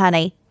DNA,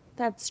 honey.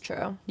 That's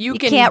true. You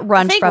can't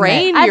run from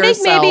it. I think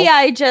maybe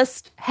I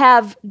just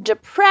have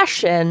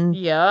depression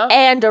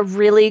and a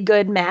really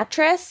good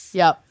mattress.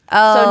 Yep. So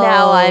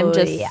now I'm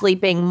just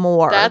sleeping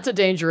more. That's a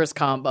dangerous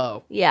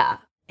combo. Yeah.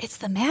 It's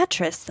the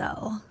mattress,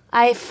 though.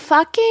 I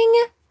fucking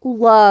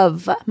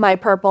love my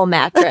purple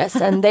mattress,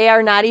 and they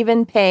are not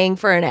even paying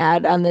for an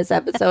ad on this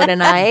episode,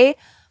 and I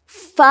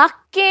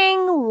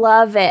fucking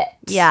love it.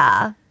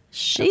 Yeah.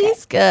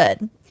 She's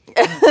good.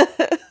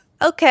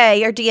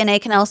 Okay, your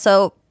DNA can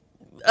also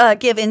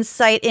give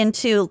insight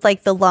into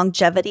like the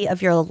longevity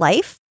of your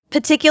life.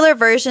 Particular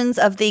versions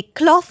of the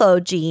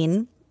Klotho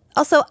gene.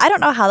 Also, I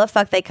don't know how the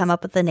fuck they come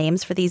up with the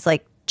names for these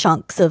like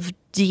chunks of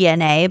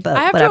DNA, but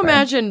I have whatever. to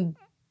imagine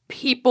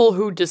people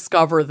who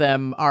discover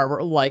them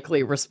are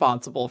likely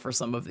responsible for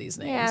some of these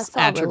names. Yeah, it's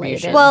all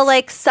attributions. related. Well,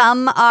 like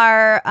some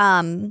are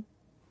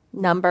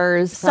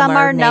numbers. some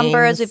are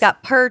numbers. names. We've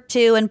got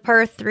PER2 and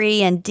PER3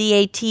 and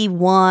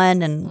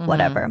DAT1 and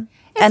whatever.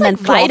 It's and like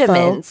then Klotho.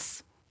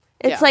 vitamins.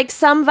 It's Yeah. like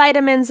some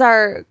vitamins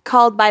are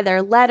called by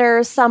their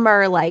letters. Some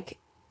are like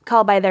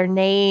called by their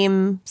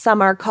name.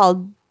 Some are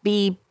called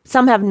B.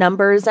 Some have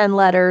numbers and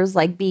letters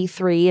like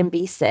B3 and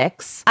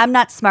B6. I'm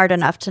not smart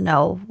enough to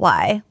know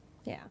why.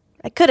 Yeah.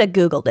 I could have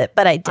Googled it,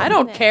 but I didn't. I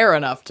don't care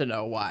enough to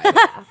know why.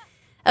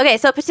 Okay,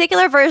 so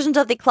particular versions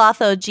of the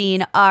Klotho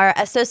gene are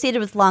associated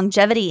with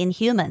longevity in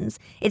humans.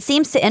 It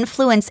seems to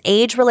influence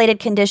age-related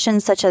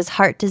conditions such as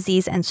heart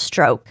disease and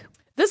stroke.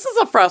 This is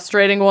a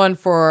frustrating one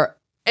for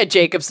a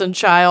Jacobson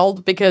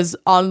child because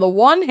on the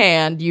one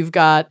hand, you've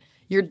got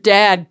your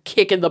dad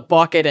kicking the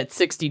bucket at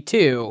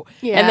 62.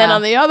 Yeah. And then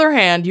on the other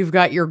hand, you've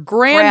got your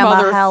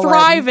grandmother Grandma Helen.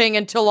 thriving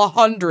until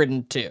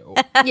 102.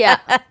 Yeah.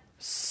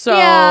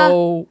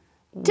 So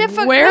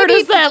where maybe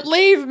does that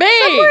leave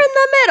me? somewhere in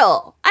the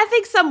middle. I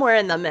think somewhere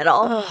in the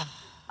middle.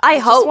 I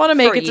just hope want to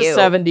make for it to you.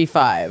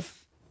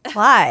 75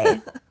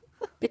 Why?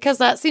 because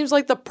that seems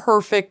like the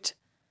perfect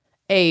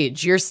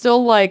age. You're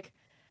still like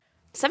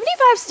 75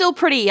 is still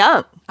pretty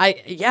young.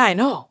 I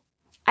know.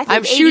 I think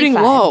I'm shooting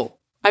 85. low.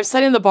 I'm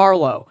setting the bar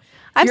low.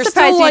 I'm You're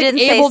surprised still, you like, didn't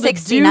say able to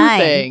 69.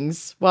 do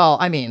things. Well,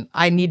 I mean,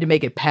 I need to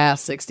make it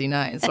past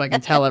 69 so I can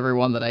tell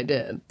everyone that I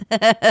did.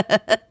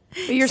 But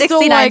you're 69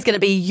 still is like going to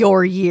be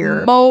your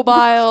year. mobile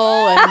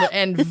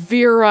and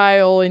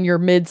virile in your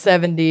mid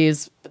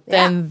 70s. But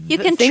then You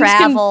can things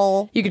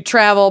travel. you can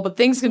travel, but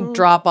things can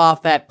drop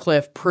off that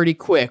cliff pretty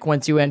quick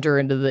once you enter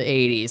into the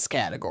 80s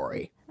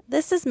category.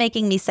 This is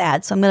making me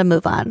sad, so I'm going to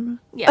move on.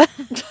 Yeah.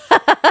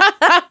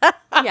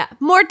 Yeah.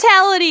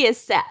 Mortality is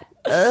sad.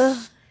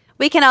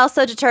 We can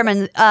also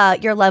determine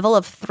your level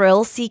of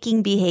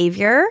thrill-seeking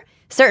behavior.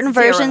 Certain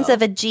versions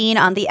of a gene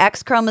on the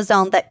X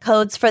chromosome that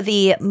codes for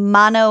the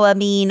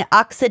monoamine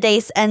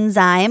oxidase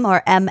enzyme,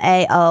 or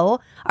MAO,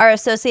 are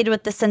associated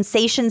with the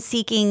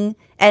sensation-seeking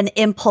and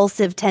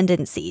impulsive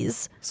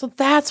tendencies. So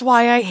that's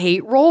why I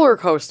hate roller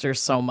coasters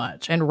so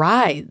much and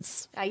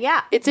rides.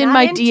 Yeah. It's in not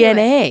my into it.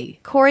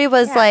 DNA. Corey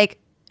was like,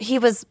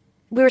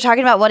 we were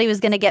talking about what he was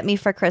going to get me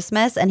for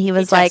Christmas, and he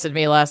was He like, texted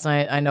me last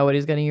night. I know what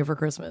he's getting you for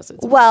Christmas.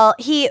 It's well,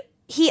 he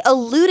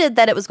alluded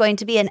that it was going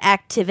to be an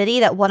activity,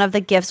 that one of the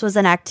gifts was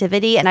an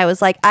activity. And I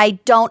was like, I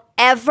don't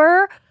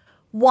ever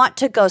want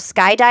to go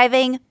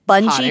skydiving,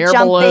 bungee hot air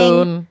jumping.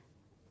 balloon.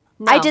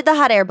 I did the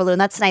hot air balloon.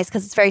 That's nice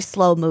because it's very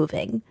slow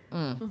moving.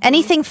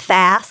 Anything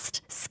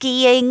fast,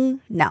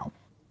 skiing, no.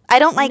 I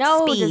don't like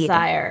no speed.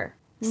 desire.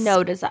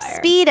 No desire.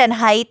 Speed and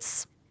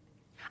heights.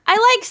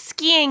 I like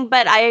skiing,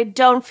 but I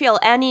don't feel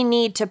any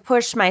need to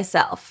push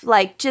myself.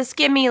 Like, just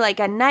give me like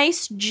a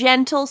nice,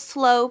 gentle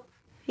slope.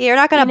 You're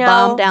not going to You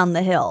know- bomb down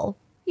the hill.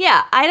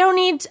 Yeah, I don't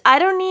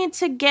need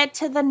to get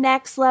to the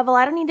next level.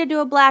 I don't need to do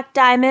a black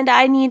diamond.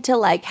 I need to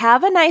like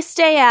have a nice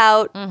day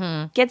out,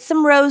 get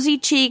some rosy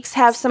cheeks,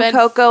 have some Spend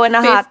cocoa in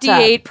a hot tub.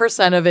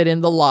 58% of it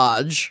in the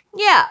lodge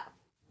Yeah.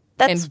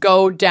 That's and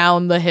go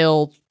down the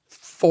hill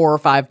 4 or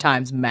 5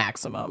 times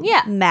maximum.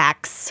 Yeah.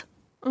 max.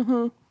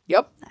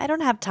 Yep. I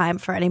don't have time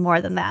for any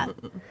more than that.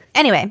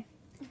 Anyway,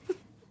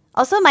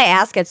 also my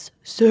ass gets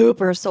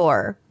super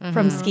sore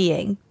from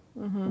skiing.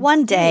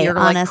 One day, You're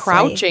honestly. like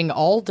crouching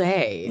all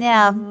day.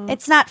 Yeah,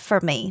 it's not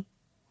for me.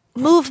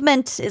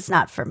 Movement is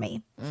not for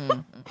me.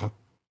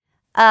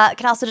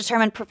 Can also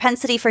determine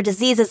propensity for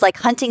diseases like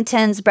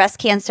Huntington's, breast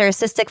cancer,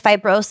 cystic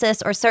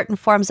fibrosis, or certain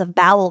forms of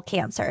bowel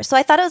cancer. So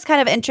I thought it was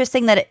kind of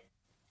interesting that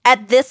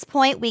at this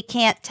point we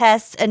can't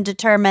test and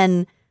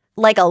determine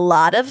like a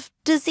lot of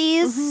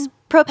disease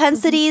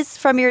propensities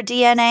from your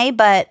DNA,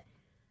 but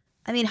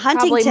I mean,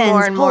 Probably Huntington's,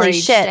 more and more holy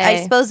each shit. I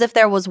day. suppose if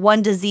there was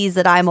one disease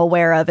that I'm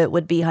aware of, it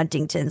would be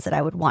Huntington's that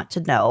I would want to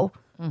know.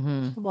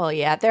 Well,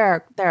 yeah,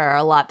 there are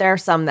a lot. There are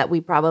some that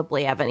we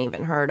probably haven't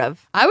even heard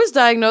of. I was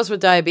diagnosed with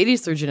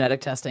diabetes through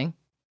genetic testing.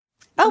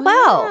 Oh,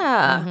 wow.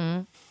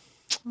 Yeah.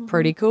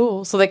 Pretty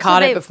cool. So they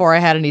caught it they- before I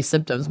had any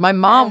symptoms. My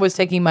mom was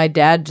taking my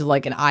dad to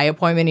like an eye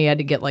appointment. He had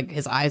to get like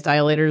his eyes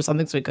dilated or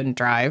something so he couldn't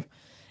drive.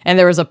 And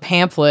there was a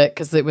pamphlet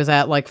because it was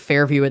at like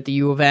Fairview at the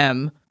U of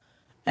M.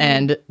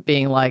 And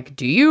being like,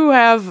 do you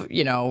have,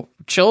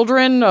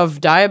 children of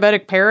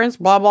diabetic parents?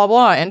 Blah, blah,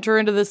 blah. Enter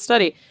into this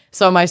study.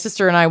 So my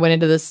sister and I went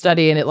into this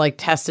study and it like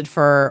tested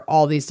for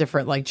all these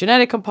different like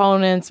genetic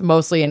components,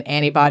 mostly an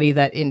antibody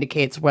that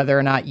indicates whether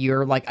or not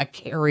you're like a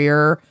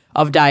carrier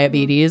of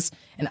diabetes.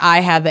 And I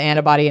had the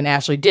antibody and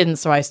Ashley didn't.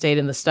 So I stayed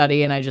in the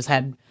study and I just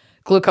had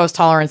glucose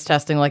tolerance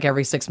testing like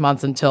every 6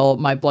 months until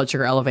my blood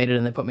sugar elevated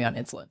and they put me on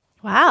insulin.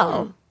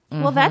 Wow.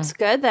 Well, that's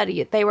good that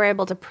they were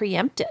able to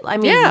preempt it. I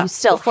mean, Yeah, you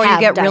still Before you have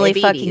get really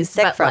diabetes, fucking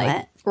sick but, from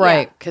like, it.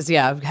 Right. Because,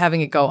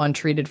 having it go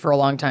untreated for a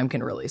long time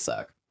can really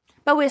suck.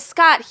 But with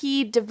Scott,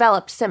 he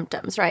developed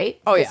symptoms, right?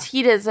 Oh, yeah. 'Cause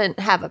he doesn't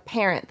have a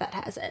parent that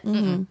has it.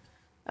 Mm-hmm.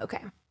 Okay.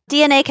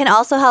 DNA can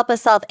also help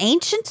us solve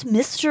ancient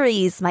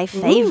mysteries, my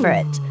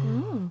favorite.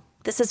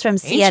 This is from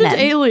CNN. Ancient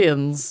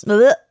aliens.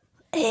 Ugh.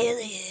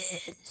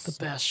 Aliens. The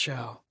best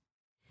show.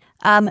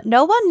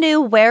 No one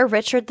knew where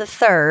Richard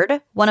III,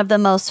 one of the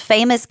most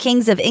famous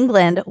kings of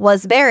England,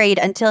 was buried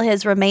until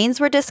his remains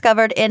were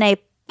discovered in a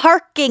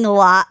parking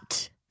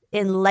lot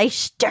in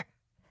Leicester.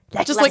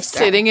 Just like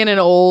sitting in an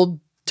old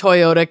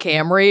Toyota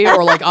Camry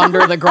or like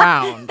under the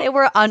ground. They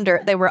were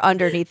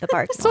underneath the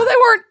parking So lot. they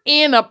weren't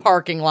in a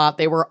parking lot.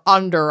 They were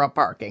under a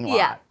parking lot.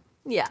 Yeah.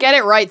 Yeah. Get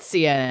it right,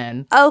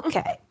 CNN.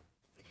 Okay.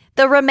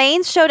 The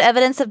remains showed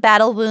evidence of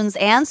battle wounds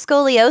and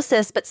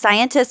scoliosis, but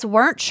scientists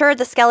weren't sure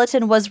the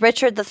skeleton was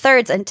Richard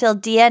III's until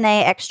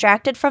DNA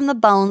extracted from the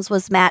bones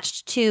was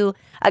matched to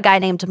a guy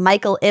named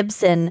Michael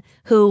Ibsen,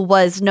 who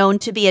was known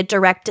to be a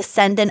direct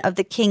descendant of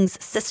the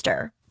king's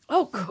sister.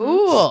 Oh,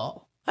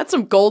 cool. That's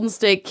some Golden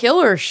State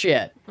Killer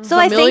shit. So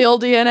I Familial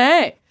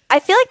DNA. I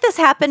feel like this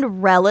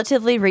happened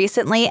relatively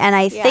recently, and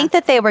I think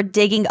that they were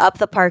digging up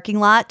the parking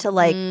lot to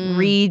like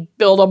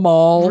Build a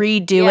mall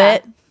redo Yeah.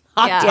 it.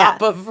 on Yeah.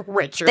 top of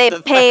Richard They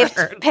III.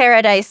 paved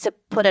paradise to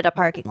put it a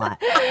parking lot.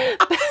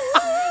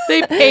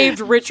 They paved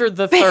Richard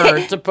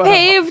III to put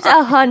Paved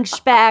a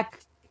hunchback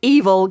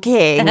evil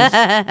king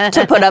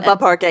to put up a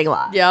parking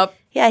lot. Yep.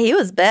 Yeah, he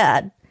was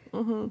bad.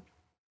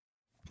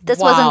 This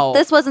Wow.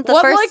 wasn't the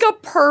what, first. like a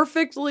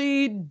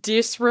perfectly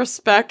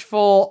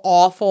disrespectful,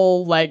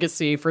 awful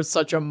legacy for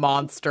such a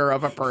monster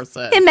of a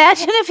person.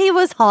 Imagine if he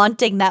was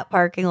haunting that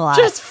parking lot.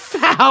 Just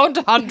found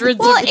hundreds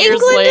Well, of years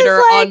England is, later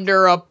like,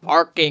 under a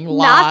parking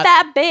lot. Not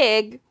that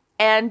big,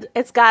 and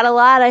it's got a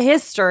lot of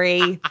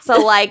history.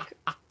 So, like,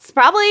 it's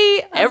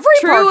probably Every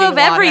true parking of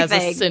lot everything.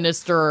 has a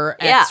sinister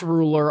Yeah.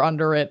 ex-ruler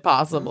under it,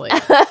 possibly.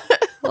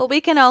 Well,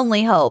 we can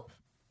only hope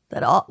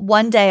that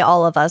one day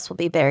all of us will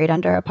be buried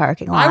under a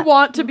parking lot. I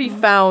want to be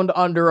found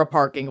under a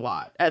parking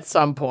lot at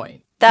some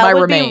point. that My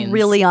would remains. be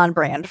really on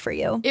brand for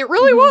you. It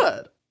really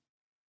would.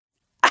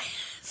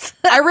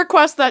 I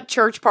request that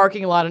church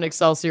parking lot in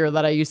Excelsior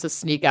that I used to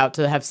sneak out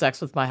to have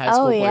sex with my high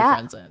school yeah.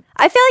 boyfriends in.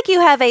 I feel like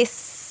you have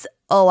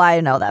I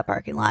know that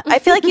parking lot. I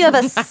feel like you have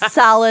a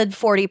solid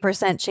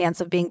 40% chance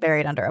of being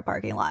buried under a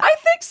parking lot. I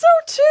think so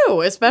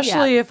too,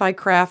 especially if I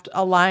craft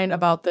a line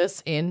about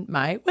this in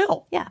my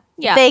will. Yeah.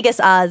 Yeah. Vegas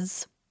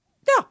odds.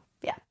 Yeah.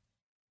 Yeah.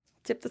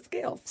 Tip the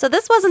scales. So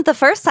this wasn't the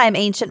first time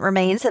ancient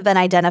remains have been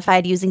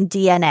identified using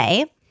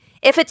DNA.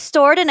 If it's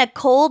stored in a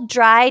cold,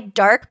 dry,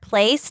 dark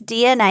place,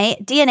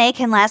 DNA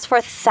can last for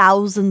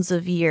thousands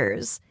of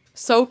years.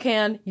 So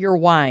can your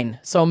wine.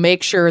 So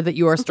make sure that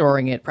you are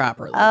storing it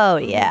properly. Oh,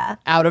 yeah.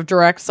 Out of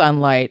direct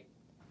sunlight,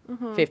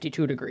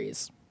 52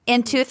 degrees.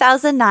 In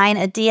 2009,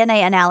 a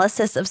DNA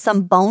analysis of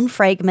some bone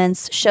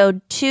fragments showed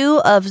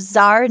two of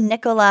Tsar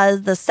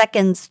Nicholas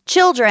II's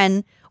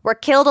children were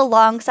killed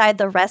alongside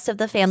the rest of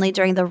the family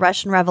during the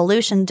Russian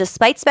Revolution,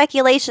 despite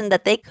speculation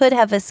that they could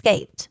have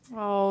escaped.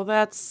 Oh,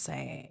 that's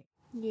sad.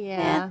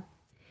 Yeah.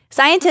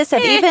 Scientists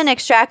have even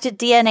extracted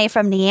DNA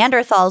from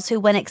Neanderthals who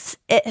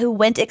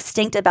went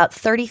extinct about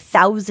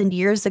 30,000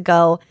 years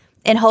ago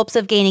in hopes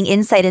of gaining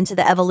insight into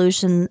the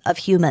evolution of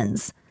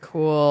humans.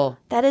 Cool.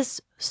 That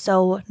is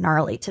so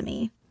gnarly to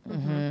me.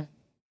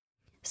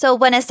 So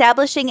when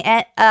establishing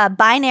a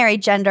binary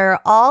gender,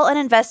 all an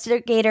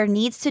investigator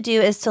needs to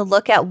do is to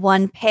look at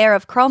one pair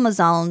of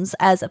chromosomes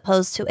as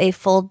opposed to a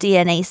full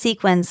DNA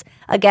sequence.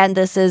 Again,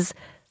 this is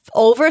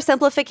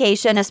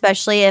oversimplification,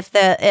 especially if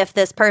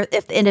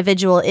the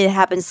individual it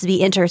happens to be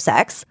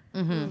intersex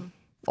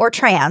or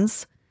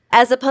trans,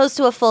 as opposed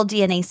to a full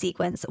DNA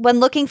sequence. When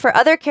looking for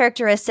other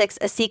characteristics,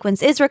 a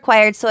sequence is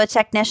required, so a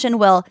technician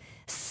will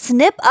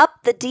snip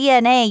up the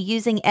DNA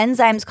using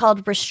enzymes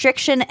called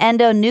restriction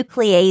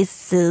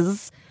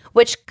endonucleases,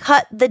 which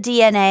cut the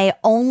DNA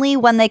only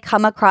when they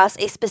come across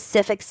a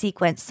specific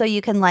sequence. So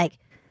you can like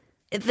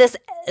this.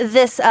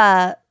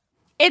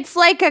 It's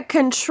like a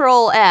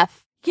control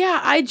F.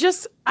 Yeah, I It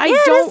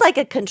don't is like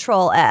a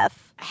control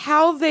F.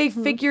 how they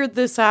figured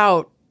this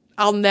out.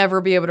 I'll never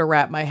be able to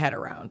wrap my head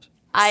around.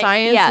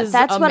 Science is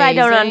that's what I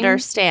don't amazing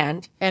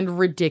understand. and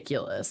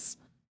ridiculous.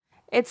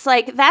 It's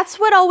like, that's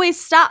what always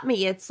stopped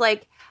me. It's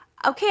like,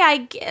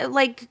 okay,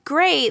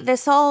 great.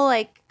 This all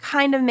like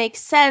kind of makes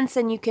sense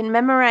and you can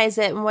memorize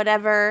it and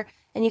whatever,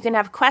 and you can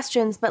have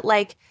questions, but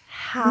like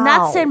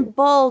nuts and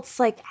bolts,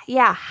 like,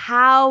 yeah,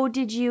 how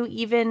did you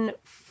even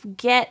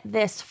get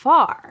this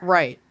far?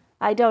 Right.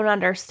 I don't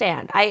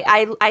understand.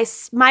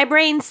 My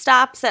brain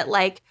stops at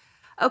like,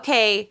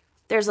 okay,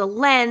 there's a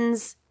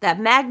lens that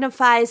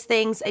magnifies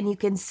things and you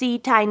can see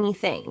tiny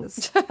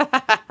things.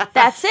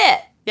 That's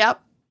it.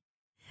 Yep.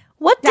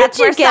 What That's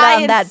did you where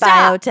get on that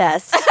science bio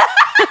stops. test?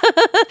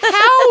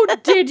 How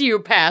did you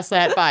pass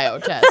that bio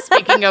test?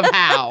 Speaking of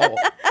how.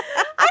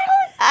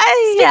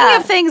 Speaking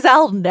of things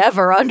I'll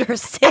never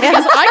understand.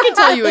 Because I can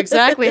tell you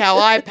exactly how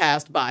I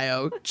passed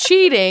bio.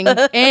 Cheating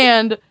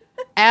and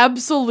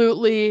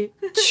absolutely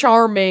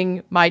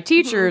charming my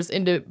teachers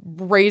into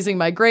raising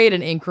my grade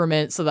in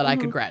increments so that I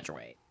could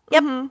graduate.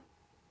 Yep.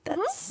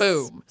 That's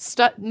Boom.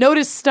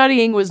 Notice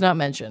studying was not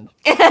mentioned.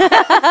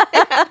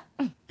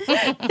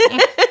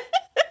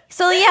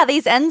 So yeah,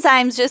 these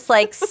enzymes just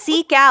like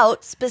seek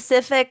out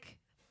specific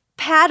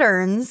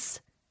patterns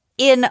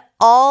in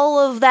all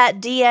of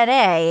that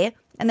DNA,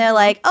 and they're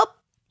like, oh,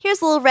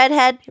 here's a little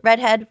redhead,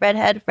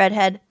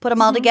 put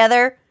them all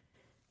together.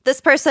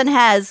 This person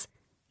has,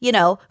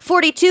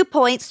 42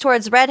 points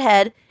towards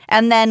redhead,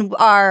 and then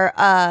our,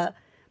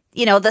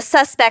 the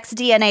suspect's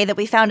DNA that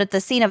we found at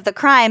the scene of the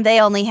crime, they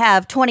only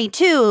have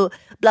 22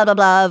 blah, blah,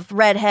 blah of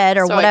redhead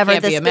or So it whatever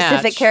can't the be a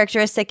specific match.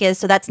 characteristic is,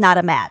 so that's not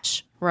a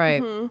match.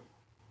 Right.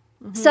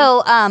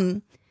 So,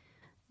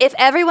 if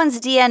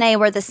everyone's DNA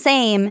were the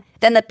same,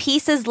 then the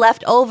pieces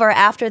left over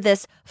after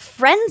this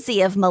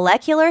frenzy of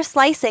molecular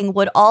slicing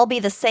would all be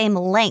the same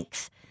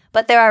length.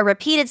 But there are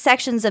repeated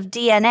sections of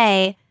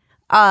DNA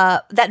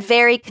that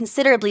vary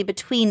considerably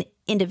between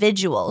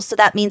individuals. So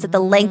that means that the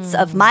lengths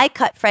of my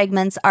cut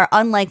fragments are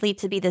unlikely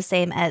to be the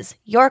same as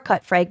your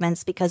cut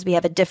fragments because we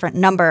have a different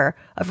number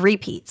of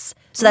repeats.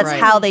 So that's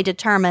how they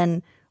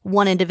determine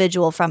one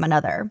individual from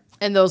another.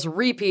 And those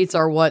repeats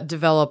are what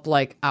develop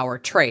like our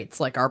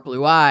traits, like our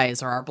blue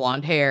eyes or our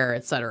blonde hair,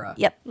 etc.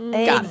 Yep,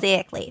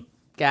 exactly.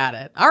 Got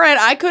it. All right,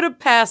 I could have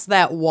passed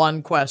that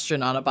one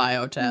question on a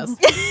bio test.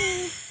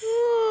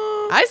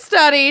 I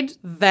studied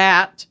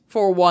that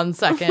for 1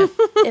 second.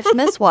 If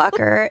Miss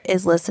Walker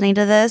is listening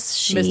to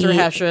this, Mr.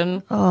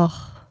 Hessian.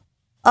 Oh,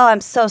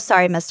 I'm so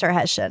sorry, Mr.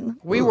 Hessian.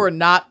 We were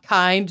not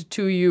kind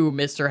to you,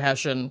 Mr.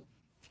 Hessian.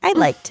 I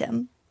liked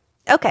him.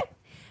 Okay.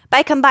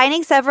 By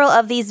combining several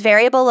of these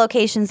variable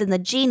locations in the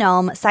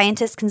genome,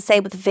 scientists can say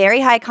with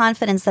very high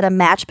confidence that a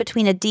match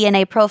between a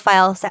DNA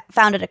profile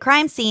found at a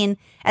crime scene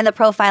and the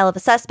profile of a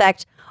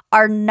suspect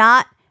are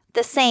not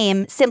the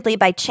same simply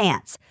by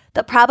chance.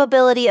 The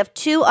probability of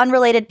two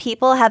unrelated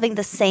people having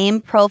the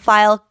same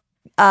profile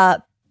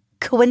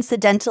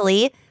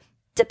coincidentally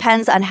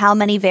depends on how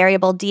many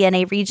variable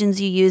DNA regions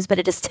you use, but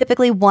it is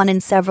typically 1 in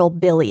several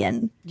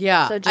billion.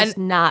 Yeah. So just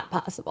not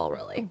possible,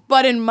 really.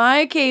 But in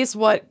my case,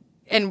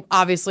 and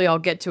obviously I'll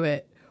get to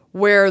it,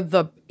 where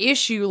the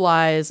issue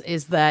lies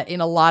is that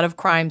in a lot of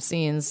crime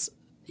scenes,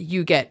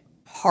 you get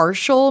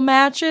partial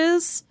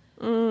matches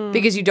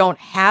because you don't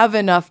have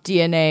enough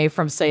DNA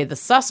from, say, the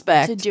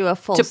suspect To do a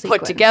full to sequence.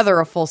 put together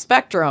a full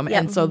spectrum.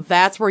 And so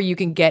that's where you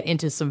can get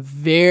into some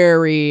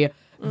very,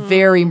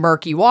 very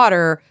murky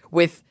water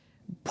with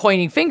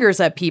pointing fingers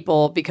at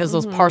people because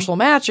those partial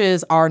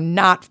matches are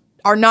not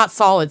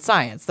solid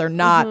science. They're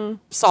not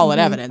solid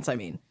evidence, I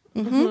mean.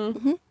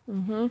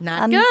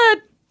 Not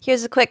good.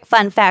 Here's a quick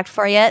fun fact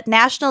for you.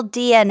 National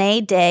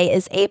DNA Day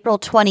is April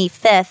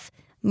 25th,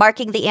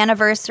 marking the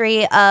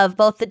anniversary of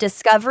both the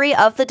discovery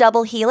of the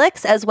double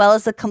helix as well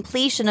as the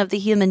completion of the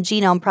Human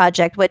Genome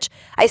Project, which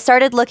I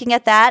started looking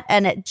at that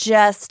and it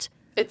just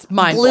It's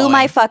mind blew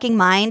my fucking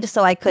mind,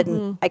 so I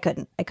couldn't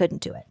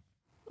do it.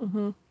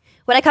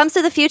 When it comes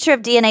to the future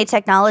of DNA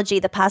technology,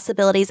 the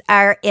possibilities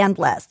are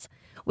endless.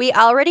 We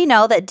already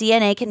know that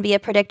DNA can be a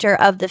predictor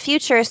of the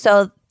future,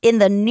 so in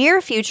the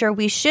near future,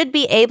 we should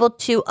be able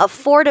to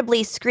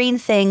affordably screen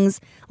things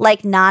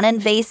like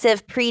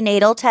non-invasive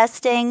prenatal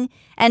testing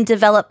and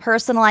develop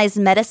personalized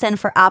medicine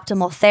for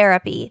optimal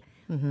therapy.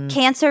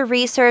 Cancer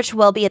research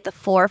will be at the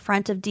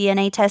forefront of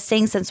DNA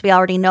testing since we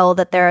already know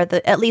that there are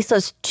at least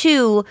those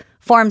two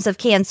forms of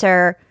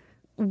cancer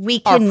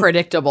are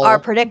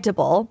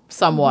predictable.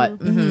 Somewhat.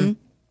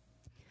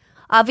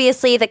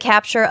 Obviously, the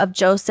capture of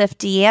Joseph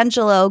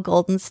DeAngelo,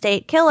 Golden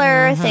State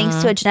Killer,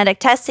 thanks to a genetic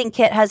testing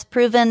kit, has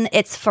proven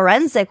its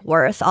forensic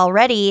worth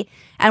already,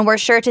 and we're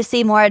sure to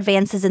see more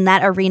advances in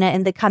that arena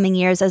in the coming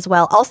years as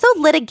well. Also,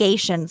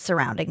 litigation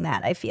surrounding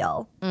that, I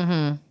feel.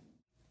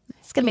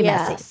 It's going to be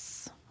messy.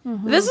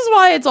 This is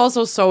why it's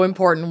also so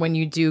important when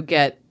you do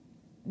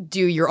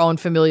your own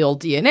familial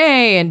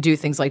DNA and do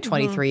things like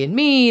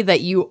 23andMe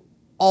that you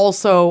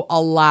also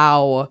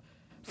allow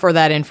for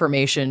that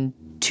information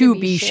to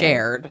be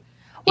shared.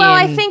 Well,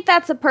 I think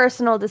that's a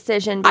personal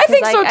decision. I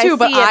think so too,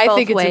 but see it I both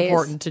think it's ways.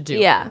 important to do.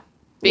 Yeah.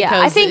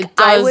 Because I think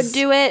I would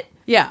do it.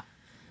 Yeah.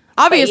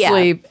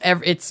 Obviously,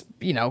 it's,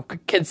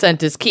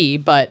 consent is key,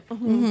 but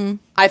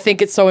I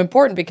think it's so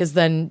important because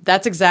then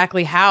that's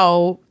exactly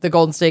how the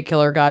Golden State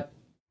Killer got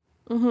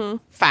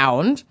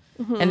found.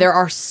 And there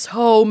are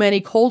so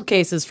many cold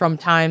cases from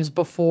times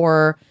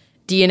before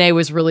DNA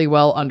was really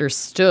well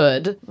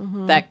understood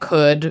that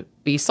could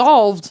be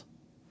solved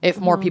if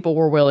more people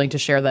were willing to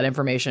share that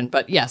information.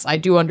 But yes, I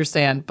do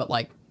understand, but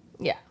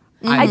yeah.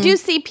 I do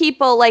see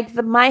people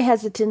my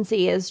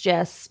hesitancy is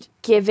just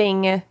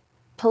giving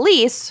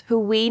police who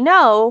we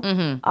know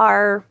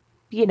are,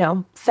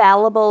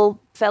 fallible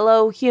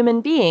fellow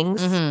human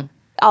beings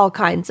all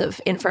kinds of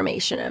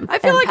information. I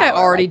feel like I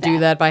already do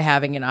that by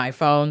having an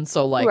iPhone.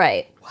 So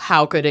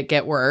how could it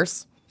get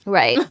worse?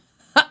 Right.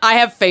 I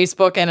have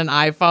Facebook and an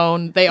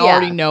iPhone. They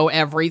already know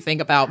everything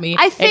about me,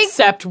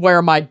 except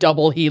where my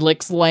double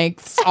helix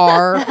lengths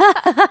are.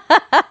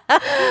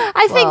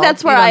 I think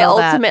that's where I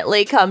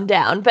ultimately come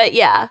down. But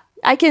yeah,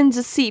 I can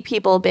just see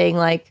people being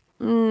like,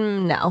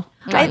 no,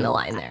 drawing the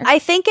line there. I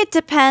think it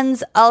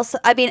depends also.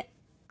 I mean,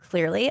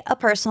 clearly a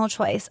personal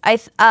choice.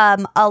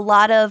 A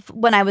lot of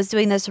when I was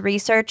doing this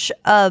research,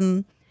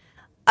 a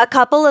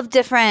couple of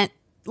different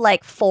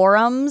like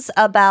forums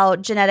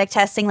about genetic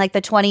testing, like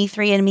the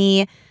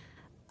 23andMe,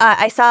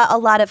 I saw a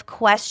lot of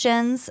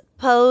questions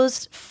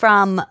posed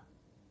from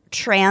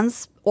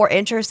trans or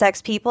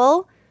intersex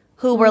people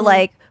who were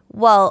like,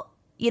 well,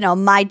 you know,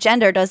 my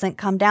gender doesn't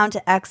come down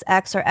to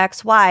XX or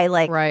XY.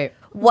 Like,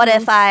 what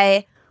if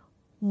I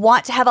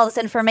want to have all this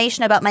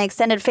information about my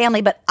extended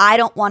family, but I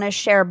don't want to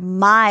share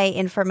my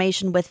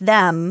information with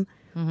them?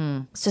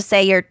 So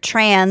say you're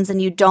trans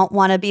and you don't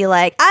want to be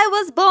like, I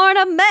was born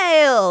a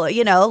male,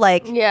 you know,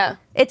 like,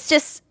 it's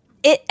just,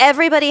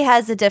 everybody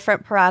has a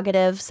different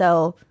prerogative.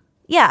 So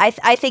yeah,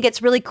 I think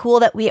it's really cool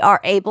that we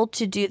are able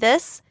to do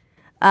this.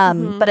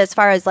 But as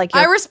far as like,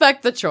 I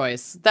respect the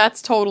choice.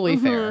 That's totally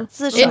fair.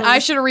 I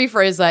should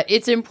rephrase that.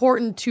 It's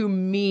important to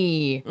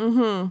me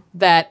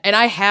that, and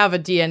I have a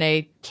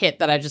DNA kit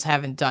that I just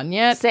haven't done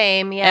yet.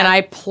 Same, yeah. And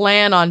I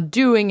plan on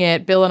doing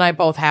it. Bill and I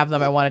both have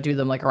them. I want to do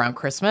them like around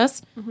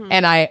Christmas.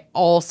 And I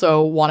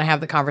also want to have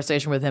the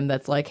conversation with him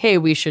that's like, hey,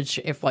 we should,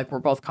 if like we're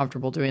both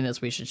comfortable doing this,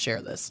 we should share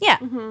this. Yeah.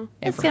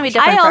 It's going to be different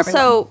I for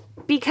also,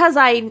 everyone.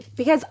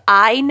 because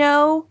I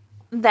know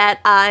that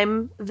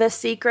I'm the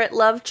secret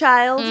love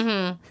child.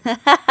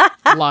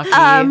 Lucky.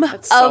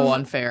 That's so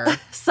unfair.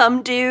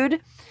 Some dude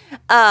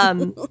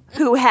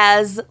who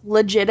has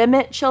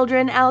legitimate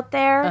children out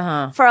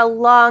there. For a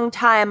long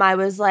time, I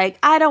was like,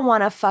 I don't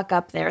want to fuck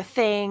up their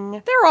thing.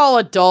 They're all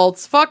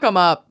adults. Fuck them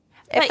up.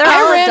 If they're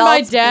all ran my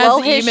adults, dad's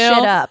blow his email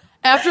shit up.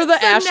 After the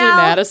Ashley now,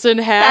 Madison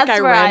hack. that's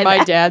I where ran I'm my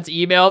at. dad's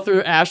email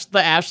through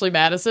the Ashley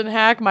Madison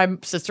hack. My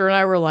sister and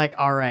I were like,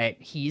 all right,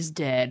 he's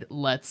dead.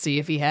 Let's see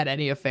if he had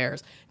any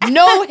affairs.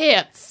 No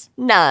hits.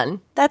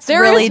 None. That's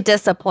There really is-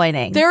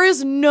 disappointing. There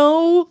is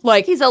no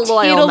like He's a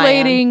loyal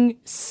titillating,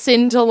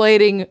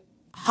 scintillating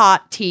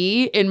hot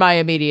tea in my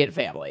immediate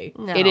family.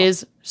 No. It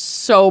is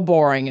so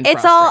boring and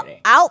It's all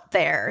frustrating. out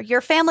there. Your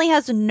family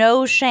has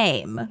no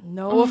shame.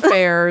 No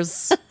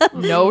affairs,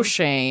 no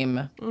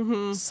shame.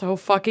 So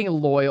fucking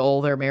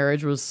loyal. Their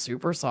marriage was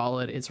super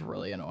solid. It's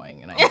really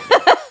annoying. And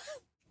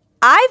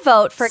I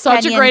vote for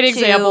such Kenyon a great to-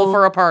 example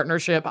for a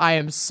partnership. I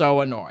am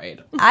so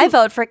annoyed. I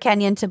vote for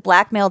Kenyon to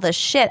blackmail the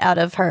shit out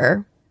of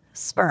her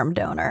sperm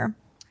donor.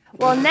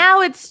 Well,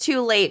 now it's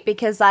too late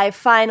because I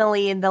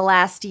finally, in the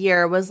last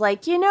year, was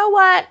like, you know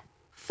what?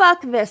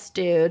 Fuck this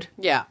dude.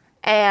 Yeah.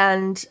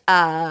 And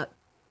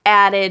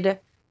added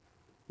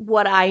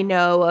what I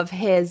know of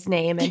his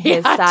name and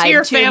his Yeah, to side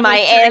your to family my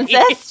tree.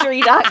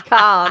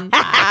 Ancestry.com.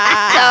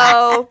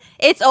 So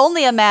It's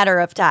only a matter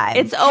of time.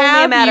 it's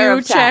only a matter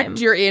of time. Have you checked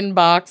your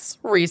inbox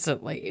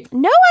recently?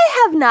 No,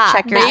 I have not.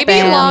 Check your Maybe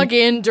spam. log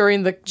in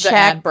during the Check.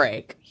 ad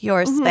break.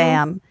 Your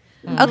spam.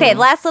 Okay,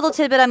 last little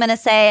tidbit I'm going to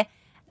say.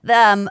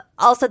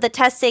 Also, the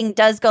testing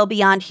does go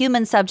beyond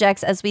human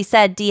subjects. As we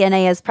said,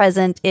 DNA is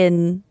present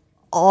in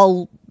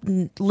all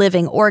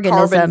living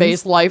organisms.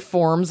 Carbon-based life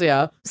forms,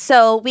 yeah.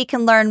 So we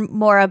can learn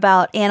more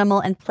about animal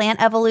and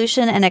plant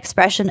evolution and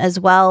expression as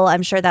well.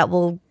 I'm sure that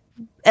will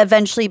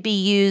eventually be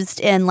used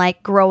in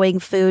like growing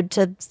food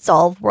to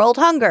solve world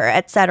hunger,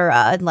 etc.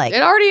 And like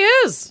It already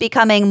is.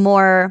 becoming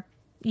more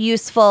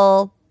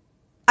useful.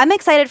 I'm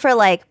excited for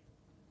like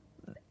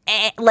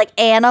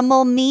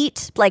animal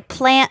meat, like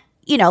plant,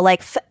 you know,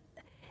 like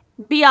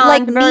Beyond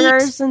like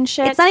burgers meat. and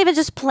shit. It's not even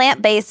just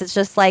plant based. It's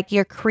just like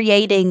you're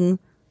creating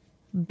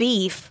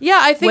beef. Yeah,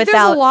 I think there's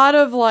without a lot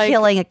of like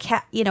killing a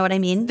cat. You know what I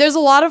mean? there's a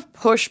lot of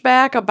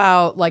pushback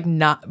about like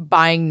not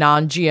buying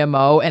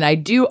non-GMO, and I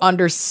do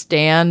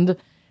understand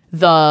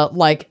the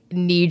like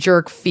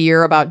knee-jerk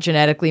fear about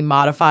genetically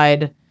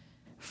modified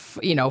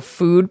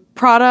food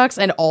products,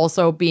 and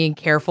also being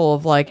careful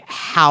of like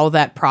how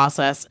that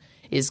process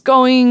is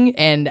going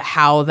and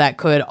how that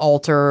could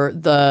alter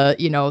the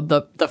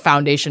the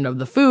foundation of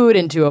the food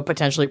into a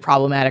potentially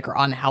problematic or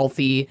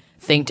unhealthy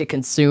thing to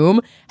consume.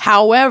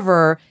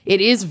 However, it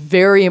is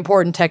very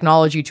important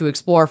technology to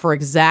explore for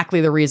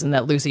exactly the reason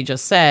that Lucy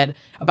just said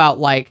about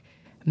like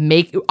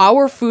make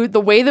our food. The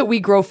way that we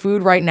grow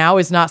food right now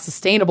is not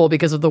sustainable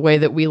because of the way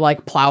that we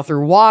like plow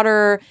through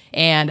water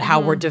and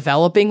how we're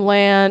developing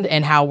land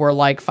and how we're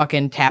like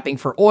fucking tapping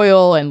for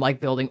oil and like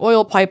building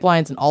oil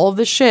pipelines and all of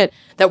this shit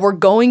that we're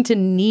going to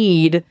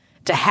need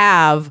to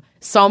have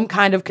some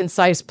kind of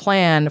concise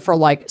plan for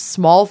like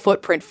small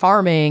footprint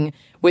farming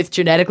with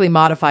genetically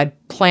modified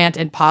plant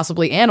and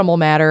possibly animal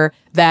matter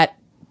that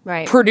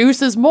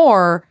produces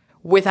more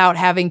without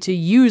having to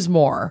use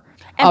more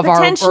and of our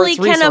potentially Earth's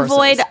can resources.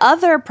 avoid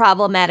other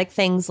problematic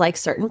things like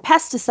certain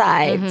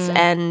pesticides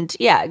and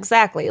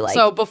exactly, like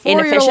So before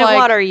you're inefficient like,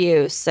 water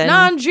use and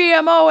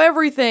non-GMO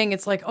everything,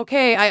 it's like,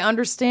 okay, I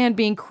understand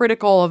being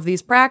critical of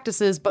these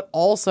practices, but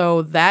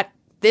also that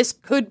this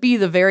could be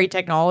the very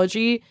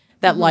technology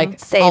that like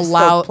Saves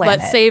the planet.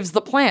 that saves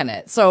the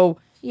planet. So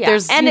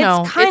there's and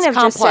it's kind of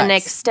complex. just an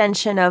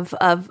extension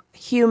of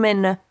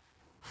human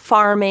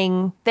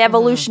farming, the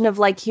evolution of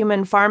like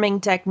human farming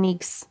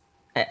techniques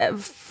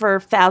for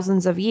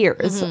thousands of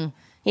years.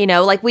 You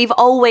know, like we've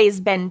always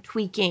been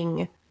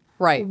tweaking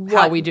Right,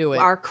 how we do it.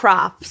 Our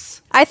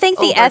crops. I think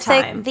the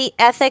time.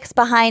 ethics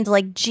behind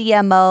like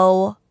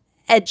GMO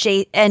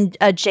and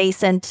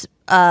adjacent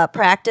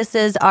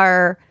practices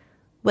are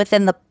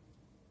within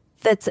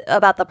that's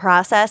about the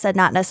process and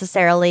not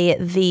necessarily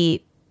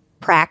the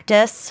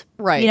practice.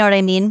 Right. You know what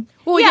I mean?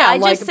 Well, yeah, I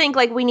like, just think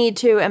like we need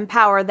to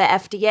empower the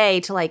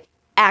FDA to like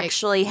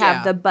actually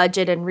have the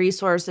budget and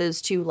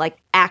resources to like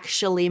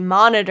actually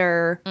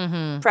monitor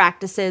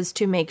practices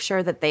to make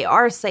sure that they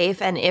are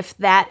safe. And if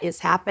that is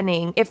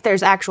happening, if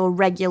there's actual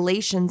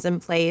regulations in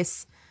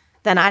place,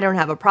 then I don't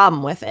have a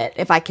problem with it.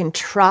 If I can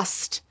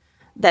trust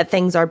that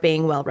things are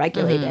being well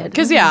regulated.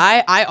 Because,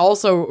 I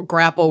also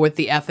grapple with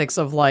the ethics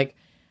of like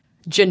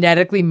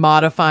genetically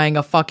modifying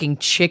a fucking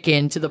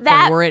chicken to the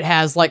point where it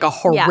has like a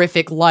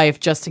horrific life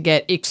just to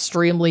get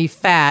extremely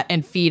fat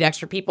and feed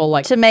extra people,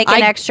 like to make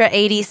an extra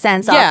 80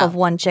 cents off of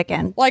one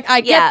chicken. Like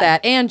I get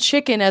that. And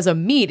chicken as a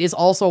meat is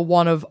also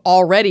one of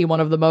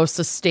the most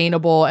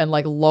sustainable and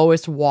like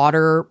lowest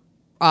water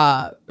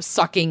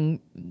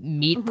sucking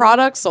meat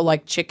products. So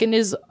like chicken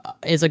is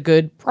a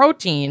good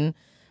protein,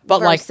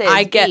 but like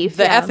I get beef,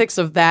 the ethics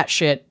of that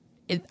shit.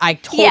 I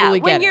totally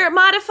get it. When you're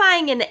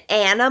modifying an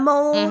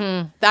animal,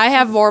 I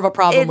have more of a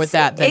problem with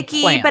that than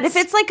icky, plants. But if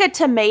it's like a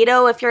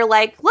tomato, if you're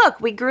like,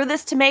 look, we grew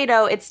this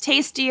tomato, it's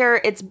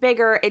tastier, it's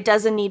bigger, it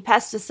doesn't need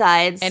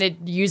pesticides, and it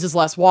uses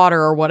less water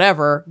or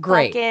whatever,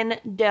 great.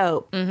 Fucking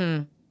dope.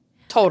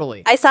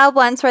 Totally. I saw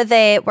once where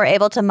they were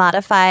able to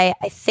modify,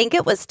 I think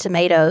it was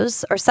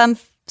tomatoes or some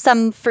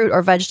fruit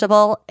or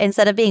vegetable.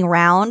 Instead of being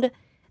round,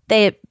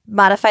 they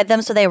modified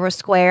them so they were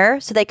square,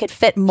 so they could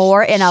fit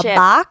more in a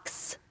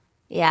box.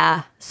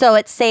 Yeah. So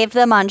it saved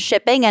them on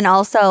shipping and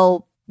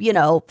also, you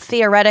know,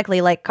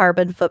 theoretically like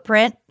carbon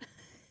footprint.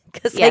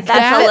 Because they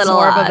that's fit a little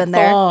more of them in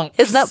there. Thanks.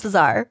 Isn't that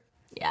bizarre?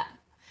 Yeah.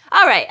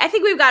 All right. I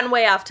think we've gotten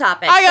way off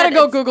topic. I gotta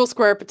go Google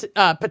square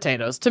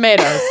potatoes,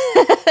 tomatoes,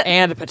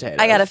 and potatoes.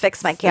 I gotta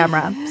fix my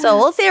camera. So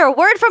we'll see a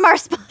word from our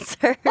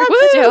sponsor.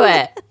 Let's do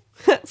it.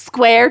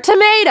 Square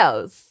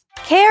tomatoes.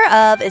 Care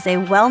of is a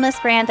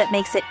wellness brand that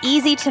makes it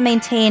easy to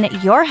maintain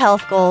your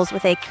health goals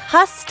with a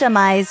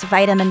customized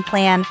vitamin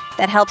plan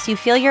that helps you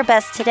feel your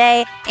best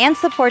today and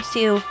supports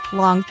you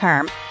long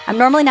term. I'm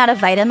normally not a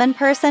vitamin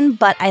person,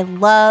 but I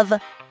love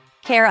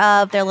Care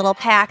of, their little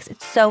packs.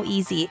 It's so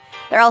easy.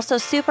 They're also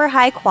super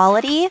high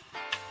quality.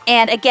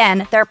 And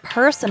again, they're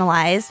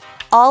personalized.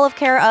 All of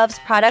Care of's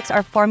products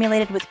are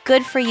formulated with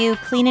good for you,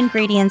 clean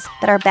ingredients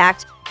that are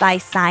backed by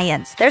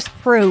science. There's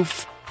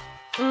proof.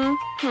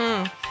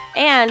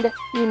 And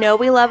you know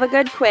we love a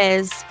good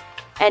quiz.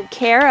 And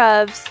Care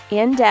of's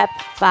in-depth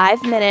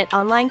 5-minute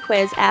online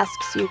quiz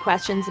asks you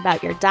questions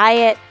about your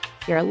diet,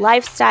 your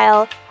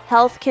lifestyle,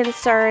 health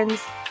concerns.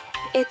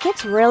 It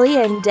gets really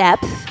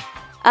in-depth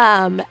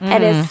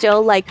and is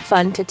still like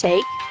fun to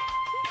take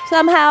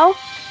somehow.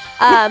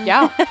 And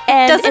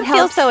doesn't it feel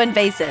helps, so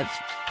invasive.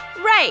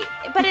 Right,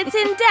 but it's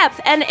in-depth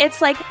and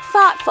it's like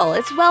thoughtful.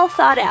 It's well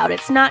thought out.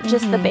 It's not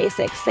just the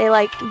basics. They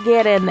like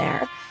get in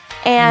there.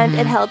 And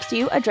it helps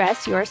you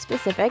address your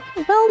specific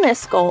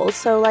wellness goals.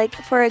 So, like,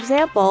 for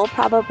example,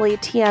 probably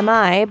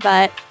TMI,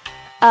 but,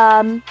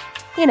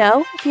 you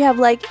know, if you have,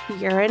 like,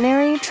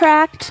 urinary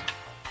tract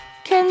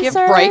concerns. You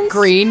have bright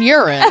green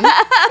urine,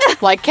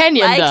 like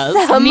Kenyon does.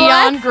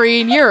 Neon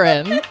green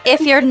urine.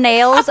 If your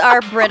nails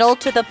are brittle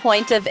to the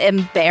point of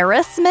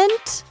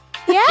embarrassment.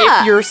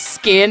 If your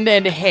skin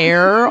and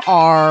hair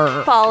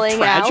are falling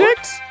tragic.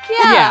 out.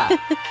 Yeah.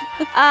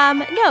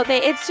 No,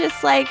 it's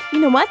just like, you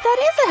know what? That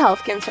is a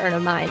health concern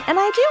of mine, and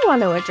I do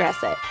want to address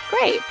it.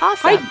 Great.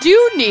 Awesome. I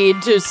do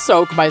need to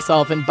soak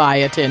myself in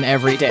biotin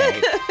every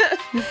day.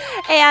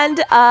 And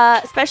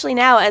especially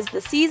now as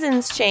the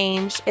seasons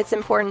change, it's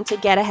important to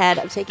get ahead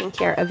of taking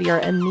care of your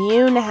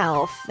immune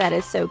health. That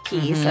is so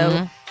key.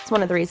 So it's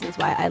one of the reasons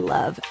why I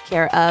love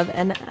Care of,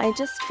 and I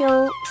just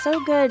feel so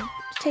good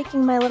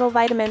taking my little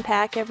vitamin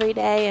pack every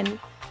day and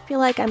feel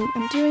like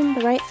I'm doing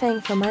the right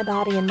thing for my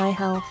body and my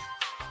health.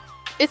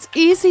 It's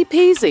easy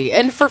peasy.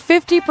 And for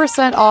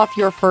 50% off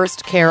your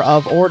first Care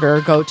of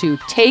order, go to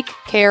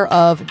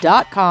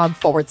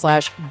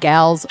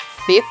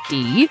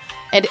takecareof.com/gals50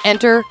 and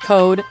enter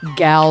code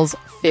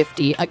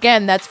GALS50.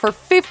 Again, that's for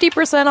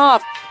 50%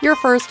 off your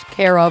first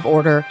Care of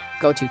order.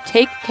 Go to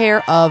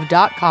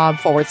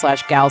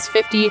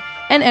takecareof.com/gals50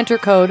 and enter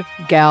code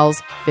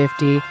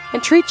GALS50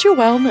 and treat your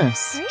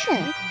wellness.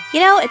 You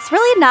know, it's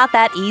really not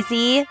that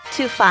easy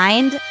to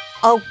find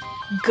a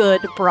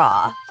good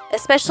bra,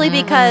 especially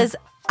because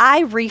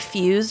I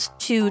refuse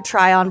to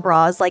try on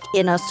bras like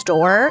in a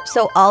store.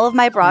 So all of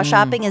my bra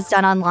shopping is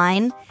done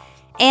online,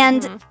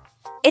 and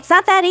it's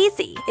not that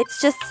easy.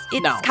 It's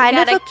kind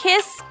of a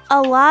kiss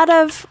a lot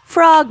of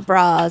frog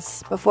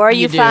bras before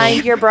you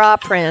find your bra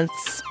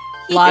prints.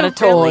 A lot of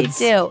toads.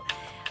 Really do.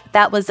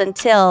 That was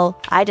until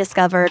I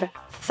discovered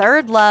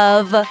Third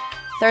Love.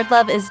 Third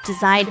Love is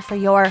designed for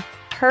your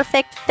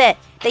perfect fit.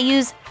 They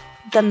use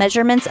the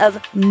measurements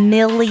of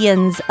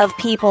millions of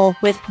people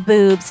with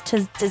boobs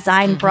to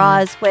design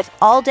bras with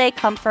all-day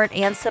comfort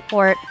and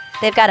support.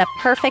 They've got a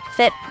perfect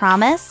fit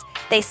promise.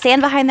 They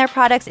stand behind their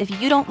products.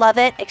 If you don't love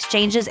it,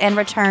 exchanges and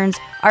returns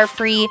are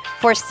free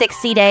for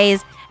 60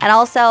 days. And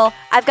also,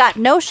 I've got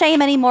no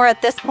shame anymore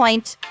at this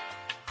point.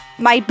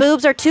 My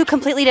boobs are two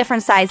completely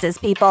different sizes,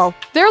 people.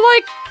 They're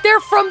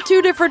from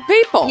two different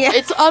people. Yeah.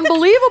 It's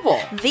unbelievable.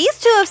 These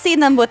two have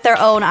seen them with their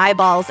own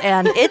eyeballs,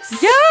 and it's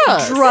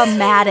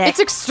dramatic. It's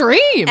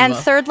extreme. And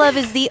Third Love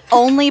is the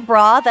only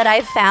bra that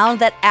I've found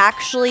that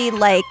actually,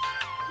 like,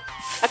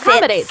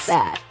 Accommodates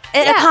that.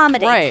 It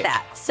accommodates right.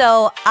 that.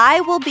 So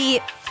I will be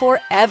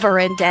forever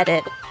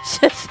indebted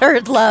to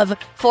Third Love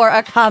for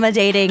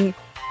accommodating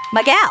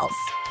my gals.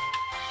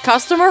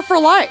 Customer for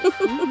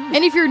life.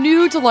 And if you're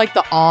new to like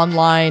the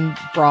online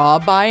bra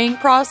buying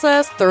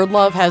process, Third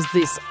Love has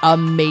this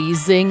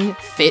amazing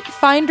fit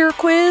finder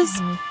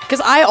quiz. Because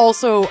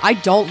I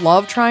don't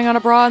love trying on a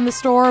bra in the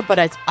store,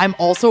 but I'm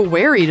also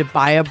wary to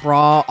buy a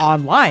bra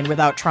online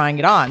without trying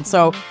it on.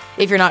 So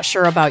if you're not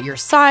sure about your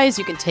size,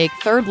 you can take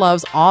Third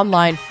Love's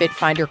online fit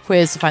finder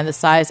quiz to find the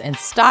size and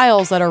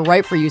styles that are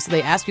right for you. So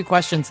they ask you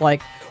questions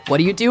like, what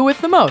do you do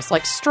with the most?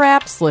 Like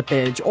strap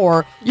slippage,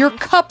 or your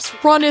cups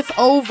runneth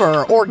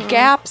over, or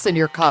gaps in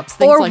your cups,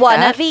 things Or like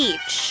one that. of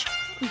each.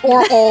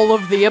 Or all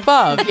of the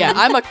above. Yeah,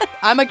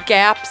 I'm a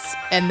gaps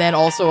and then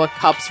also a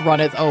cups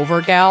runneth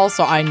over gal,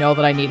 so I know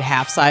that I need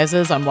half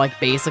sizes. I'm like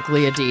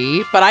basically a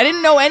D, but I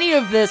didn't know any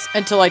of this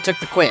until I took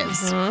the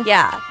quiz.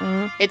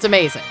 Yeah. It's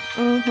amazing.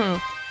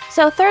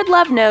 So Third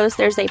Love knows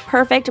there's a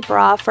perfect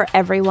bra for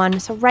everyone.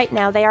 So right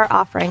now they are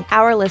offering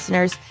our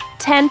listeners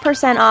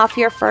 10% off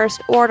your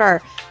first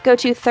order. Go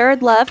to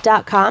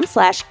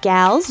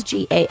thirdlove.com/gals,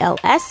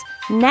 G-A-L-S,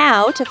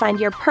 now to find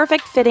your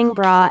perfect fitting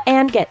bra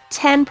and get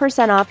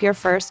 10% off your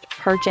first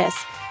purchase.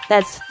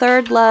 That's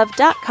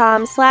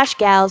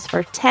thirdlove.com/gals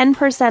for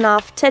 10%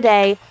 off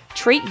today.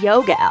 Treat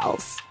yo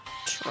gals.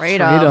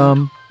 Trade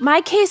 'em.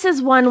 My case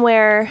is one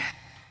where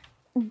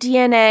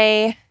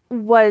DNA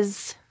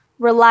was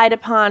relied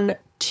upon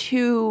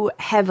too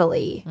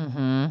heavily.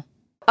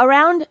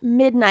 Around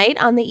midnight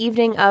on the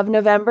evening of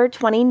November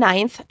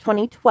 29th,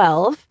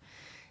 2012,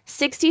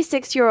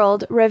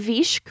 66-year-old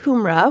Ravish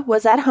Kumra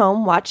was at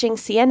home watching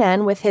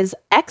CNN with his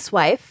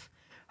ex-wife,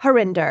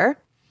 Harinder.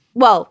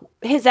 Well,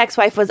 his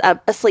ex-wife was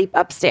asleep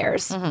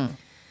upstairs.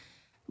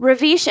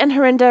 Ravish and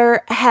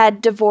Harinder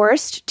had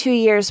divorced 2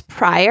 years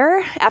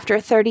prior after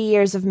 30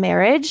 years of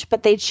marriage,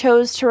 but they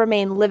chose to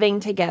remain living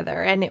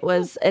together, and it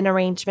was an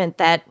arrangement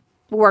that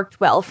worked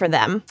well for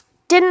them.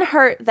 Didn't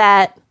hurt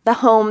that the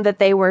home that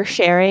they were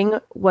sharing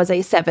was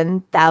a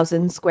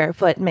 7,000 square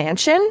foot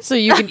mansion. So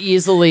you can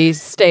easily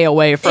stay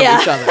away from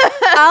each other.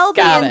 I'll be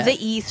Got in it.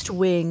 the East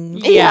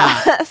Wing.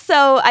 Yeah.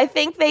 So I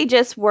think they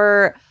just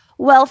were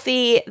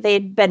wealthy.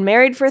 They'd been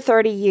married for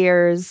 30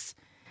 years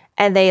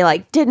and they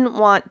didn't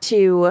want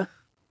to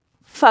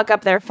fuck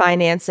up their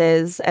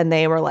finances. And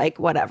they were like,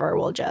 whatever,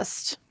 we'll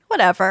just.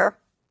 Whatever.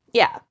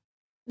 Yeah.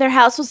 Their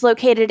house was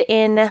located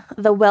in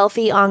the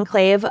wealthy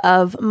enclave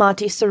of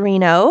Monte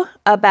Sereno,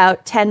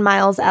 about 10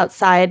 miles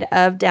outside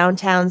of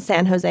downtown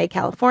San Jose,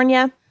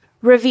 California.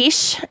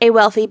 Ravish, a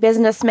wealthy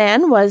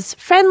businessman, was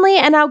friendly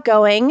and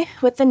outgoing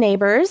with the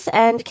neighbors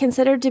and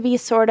considered to be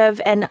sort of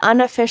an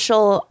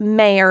unofficial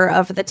mayor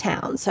of the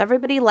town. So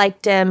everybody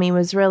liked him. He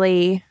was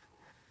really,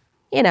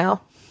 man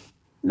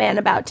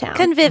about town.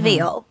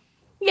 Convivial.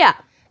 Yeah.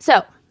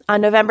 So on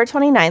November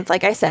 29th,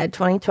 like I said,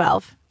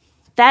 2012,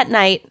 that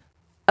night,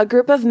 a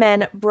group of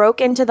men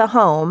broke into the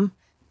home,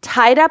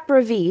 tied up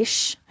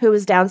Ravish, who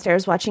was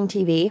downstairs watching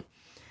TV,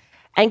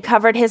 and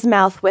covered his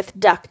mouth with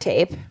duct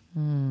tape.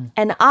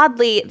 And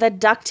oddly, the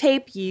duct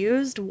tape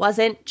used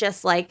wasn't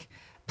just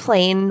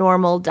plain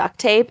normal duct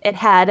tape. It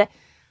had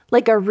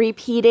a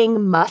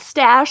repeating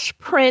mustache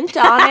print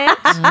on it.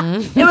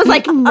 It was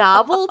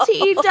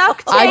novelty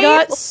duct tape. I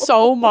got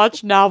so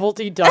much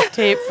novelty duct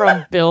tape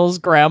from Bill's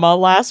grandma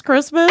last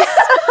Christmas.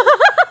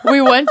 We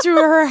went to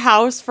her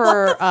house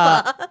for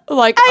a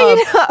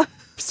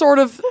sort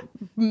of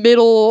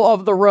middle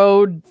of the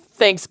road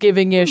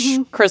Thanksgiving-ish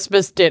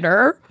Christmas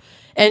dinner.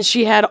 And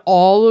she had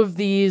all of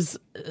these.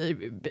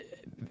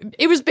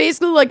 It was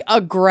basically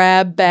a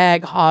grab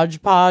bag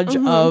hodgepodge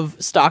of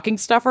stocking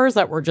stuffers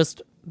that were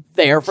just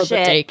there for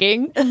the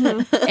taking.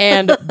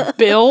 And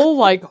Bill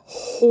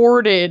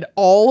hoarded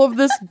all of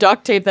this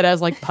duct tape that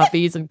has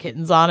puppies and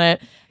kittens on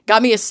it.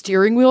 Got me a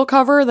steering wheel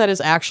cover that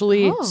is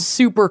actually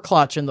super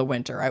clutch in the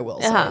winter, I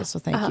will say. So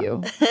thank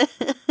you.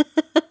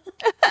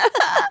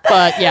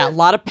 But yeah, a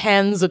lot of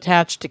pens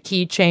attached to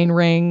keychain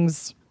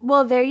rings.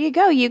 Well, there you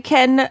go. You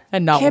can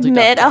novelty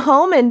commit duct a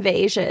home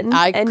invasion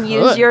and could.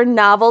 use your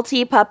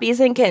novelty puppies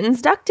and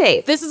kittens duct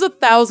tape. This is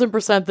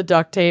 1,000% the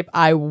duct tape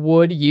I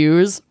would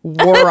use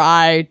were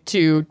I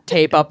to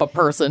tape up a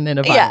person in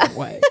a violent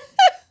way.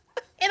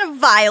 In a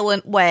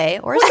violent way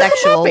or a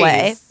sexual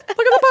way. Look at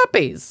the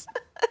puppies.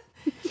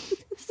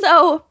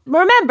 So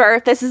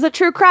remember, this is a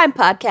true crime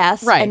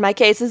podcast, Right. and my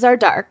cases are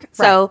dark.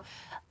 So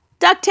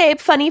duct tape,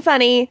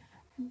 funny,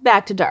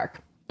 back to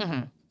dark.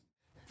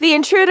 The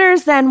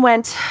intruders then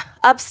went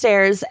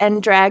upstairs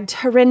and dragged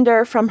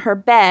Harinder from her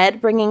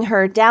bed, bringing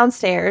her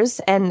downstairs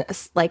and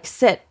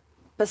sit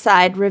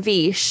beside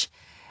Ravish.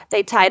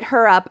 They tied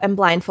her up and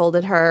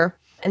blindfolded her,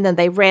 and then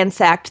they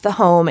ransacked the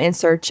home in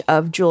search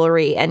of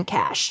jewelry and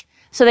cash.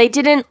 So they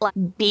didn't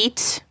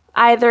beat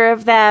either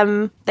of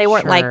them. They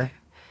weren't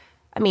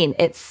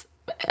it's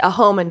a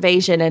home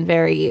invasion and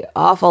very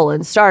awful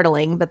and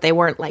startling, but they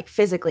weren't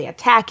physically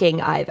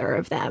attacking either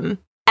of them.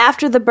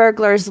 After the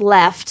burglars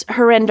left,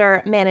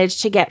 Harinder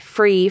managed to get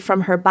free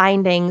from her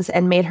bindings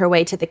and made her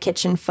way to the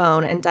kitchen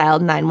phone and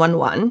dialed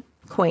 911,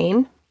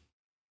 Queen.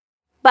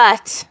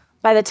 But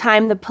by the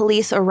time the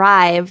police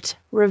arrived,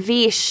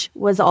 Ravish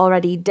was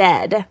already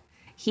dead.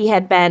 He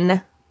had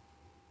been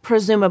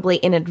presumably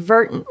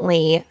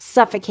inadvertently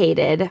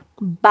suffocated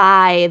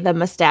by the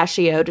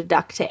mustachioed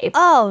duct tape.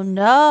 Oh,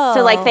 no.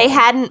 So, they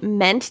hadn't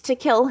meant to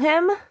kill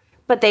him,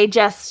 but they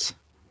just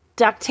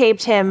duct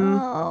taped him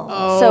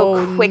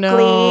so quickly.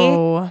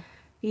 No.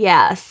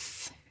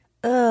 Yes.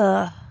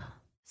 Ugh.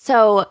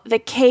 So, the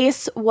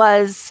case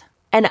was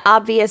an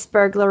obvious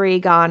burglary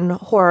gone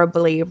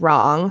horribly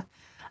wrong.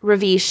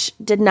 Ravish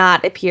did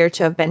not appear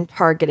to have been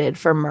targeted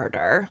for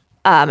murder.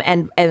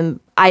 And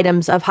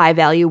items of high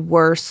value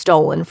were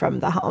stolen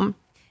from the home.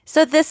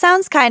 So this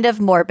sounds kind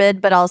of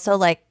morbid, but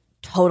also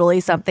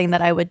totally something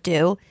that I would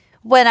do.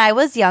 When I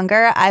was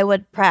younger, I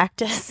would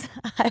practice.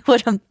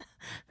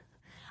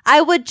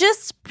 I would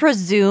just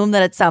presume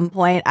that at some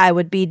point I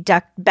would be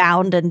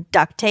bound and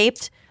duct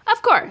taped.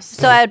 Of course.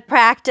 So I would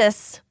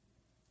practice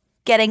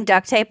getting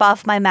duct tape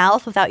off my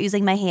mouth without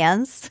using my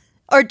hands,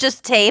 or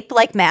just tape,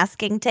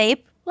 masking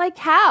tape. Like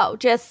how?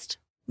 Just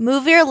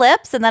move your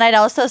lips, and then I'd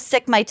also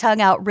stick my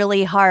tongue out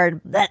really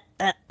hard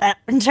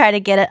and try to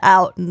get it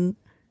out. And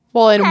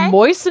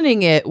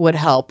moistening it would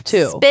help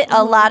too.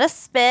 A lot of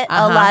spit,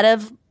 a lot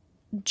of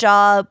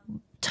jaw,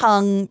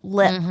 tongue,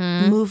 lip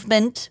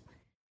movement.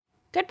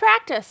 Good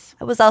practice.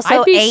 I was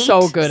also I'd be 8,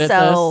 so good at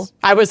this.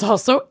 I was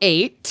also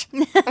 8.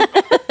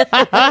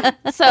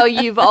 So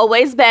you've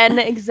always been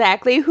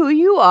exactly who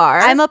you are.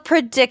 I'm a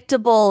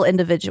predictable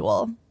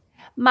individual.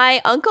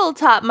 My uncle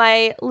taught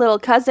my little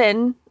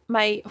cousin,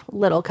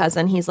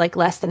 he's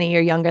less than a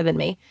year younger than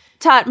me,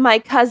 taught my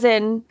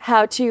cousin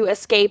how to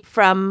escape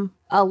from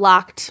a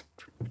locked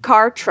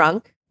car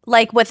trunk.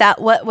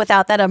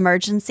 Without that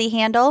emergency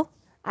handle?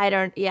 I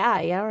don't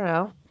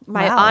know.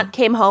 My aunt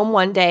came home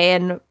one day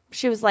and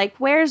she was like,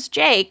 "Where's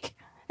Jake?"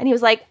 And he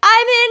was like,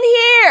 "I'm in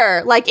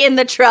here," in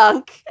the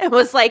trunk. It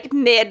was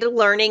mid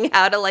learning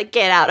how to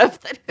get out of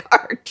the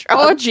car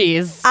trunk. Oh,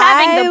 geez.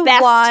 Having the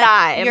best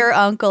time. Your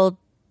uncle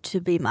to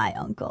be my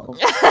uncle.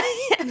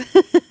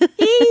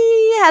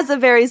 He has a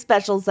very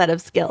special set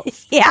of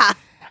skills. Yeah.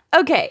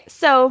 Okay,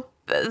 so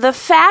the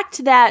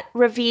fact that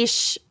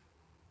Ravish,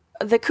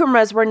 the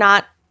Kumras were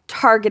not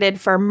targeted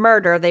for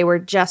murder, they were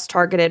just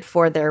targeted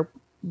for their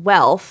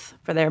wealth,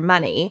 for their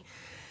money,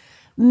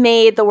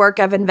 made the work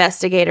of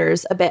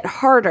investigators a bit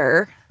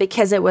harder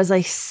because it was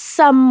a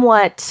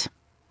somewhat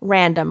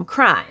random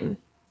crime.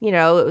 It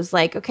was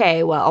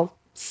okay, well,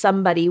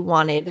 somebody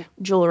wanted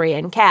jewelry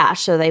and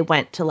cash, so they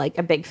went to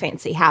a big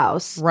fancy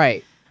house.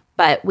 Right.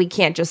 But we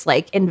can't just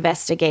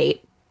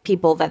investigate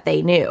people that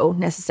they knew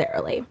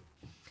necessarily.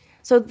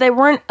 So there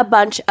weren't a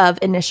bunch of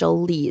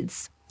initial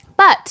leads.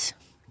 But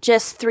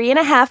just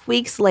 3.5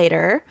 weeks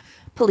later,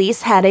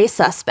 police had a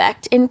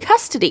suspect in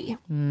custody.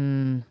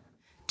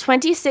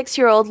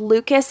 26-year-old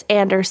Lucas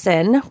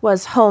Anderson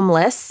was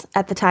homeless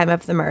at the time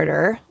of the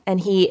murder, and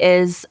he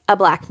is a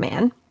black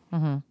man.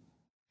 Mm-hmm.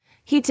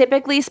 He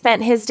typically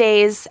spent his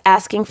days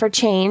asking for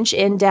change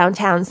in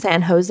downtown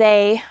San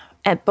Jose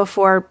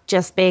before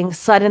just being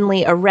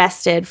suddenly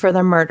arrested for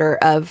the murder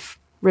of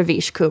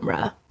Ravish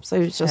Kumra. So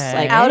he was just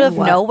out of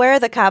nowhere,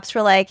 the cops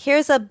were like,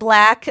 "Here's a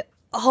black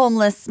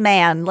homeless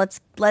man. Let's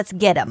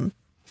get him."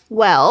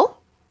 Well,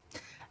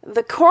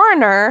 the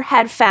coroner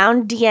had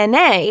found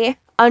DNA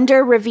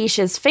under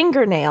Ravish's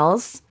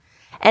fingernails,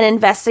 and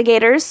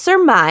investigators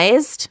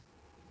surmised,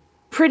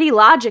 pretty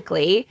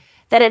logically,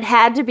 that it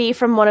had to be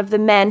from one of the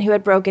men who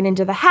had broken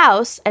into the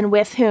house and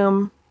with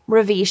whom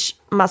Ravish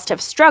must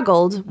have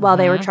struggled while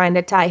they were trying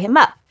to tie him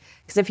up.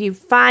 Because if you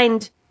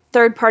find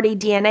third-party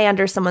DNA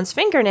under someone's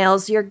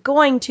fingernails, you're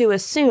going to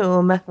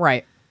assume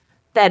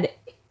that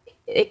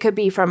it could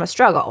be from a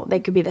struggle. They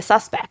could be the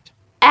suspect.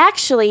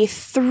 Actually,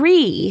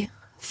 3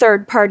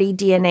 third-party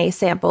DNA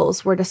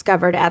samples were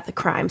discovered at the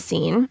crime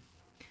scene,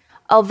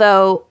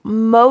 although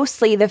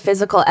mostly the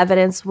physical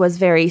evidence was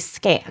very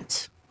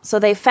scant. So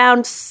they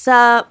found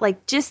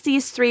just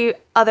these 3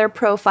 other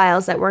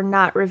profiles that were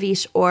not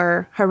Ravish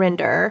or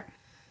Harinder,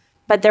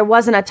 but there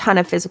wasn't a ton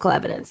of physical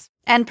evidence.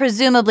 And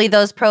presumably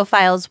those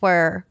profiles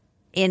were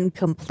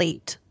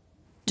incomplete.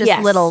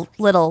 Just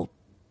little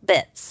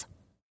bits.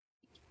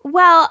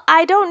 Well,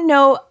 I don't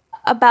know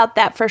about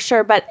that for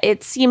sure, but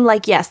it seemed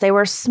like, yes, they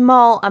were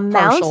small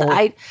amounts.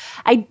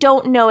 I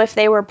don't know if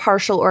they were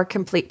partial or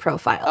complete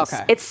profiles.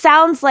 Okay. It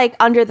sounds like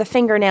under the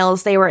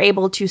fingernails, they were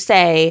able to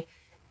say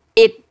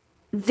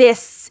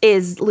this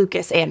is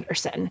Lucas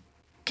Anderson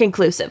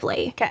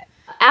conclusively. Okay.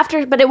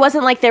 But it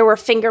wasn't like there were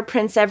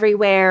fingerprints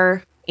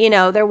everywhere.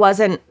 There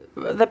wasn't,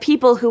 the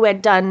people who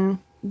had done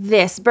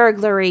this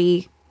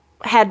burglary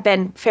had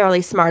been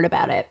fairly smart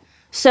about it.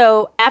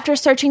 So after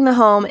searching the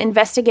home,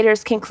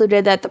 investigators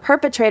concluded that the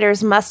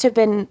perpetrators must have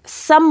been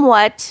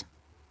somewhat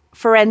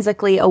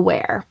forensically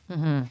aware.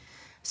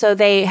 So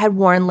they had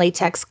worn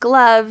latex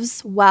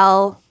gloves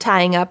while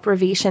tying up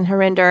Ravish and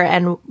Harinder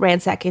and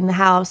ransacking the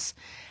house.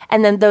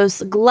 And then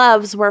those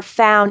gloves were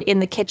found in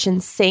the kitchen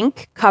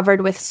sink,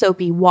 covered with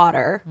soapy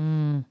water,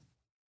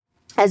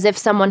 as if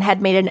someone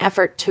had made an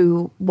effort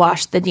to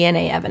wash the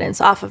DNA evidence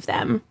off of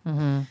them.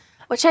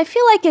 Which I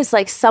feel like is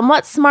like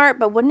somewhat smart,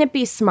 but wouldn't it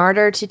be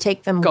smarter to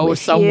take them Go with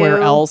somewhere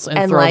you else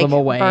and throw like, them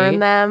away? burn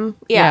them?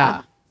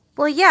 Yeah.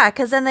 Well, yeah,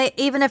 because then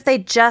even if they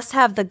just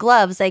have the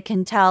gloves, they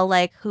can tell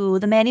like who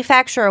the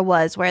manufacturer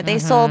was, where they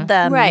sold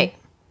them, Right.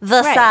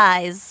 the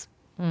size.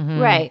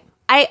 Right.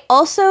 I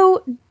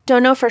also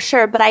don't know for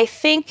sure, but I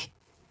think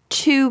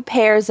 2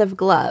 pairs of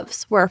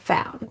gloves were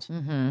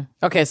found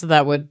Okay, so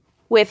that would...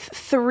 with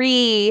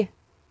 3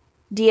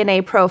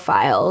 DNA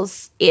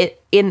profiles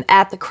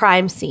at the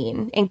crime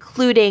scene,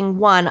 including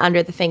one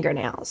under the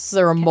fingernails.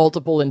 There are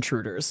multiple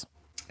intruders.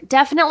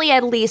 Definitely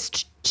at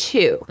least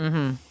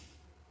 2.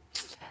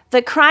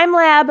 The crime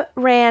lab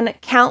ran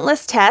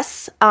countless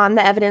tests on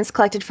the evidence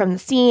collected from the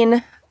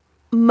scene.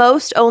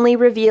 Most only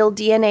revealed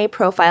DNA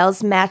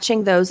profiles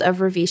matching those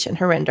of Ravish and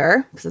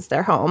Harinder, because it's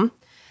their home.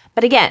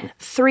 But again,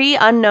 3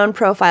 unknown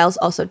profiles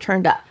also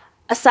turned up.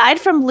 Aside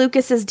from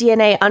Lucas's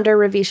DNA under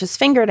Ravish's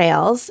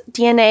fingernails,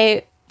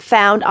 DNA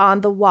found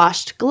on the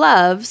washed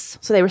gloves,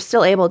 so they were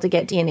still able to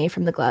get DNA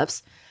from the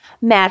gloves,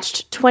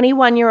 matched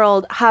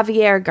 21-year-old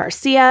Javier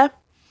Garcia,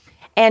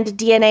 and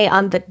DNA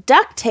on the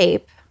duct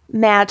tape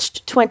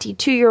matched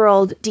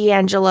 22-year-old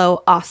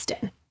D'Angelo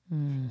Austin.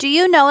 Do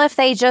you know if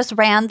they just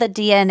ran the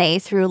DNA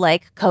through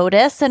like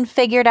CODIS and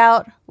figured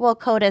out, well,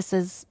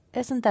 CODIS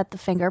isn't that the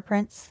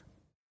fingerprints?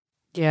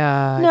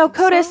 Yeah. No,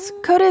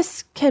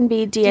 CODIS can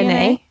be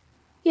DNA.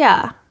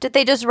 Yeah. Did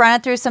they just run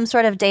it through some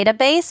sort of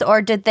database,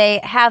 or did they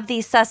have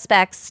these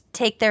suspects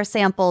take their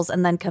samples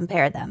and then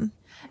compare them?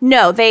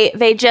 No,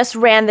 they just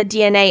ran the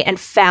DNA and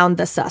found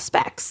the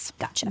suspects.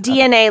 Gotcha.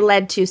 DNA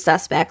led to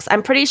suspects.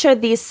 I'm pretty sure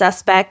these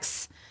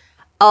suspects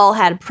all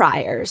had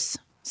priors.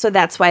 So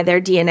that's why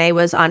their DNA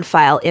was on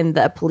file in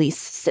the police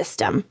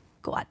system.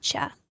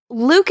 Gotcha.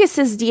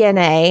 Lucas's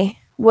DNA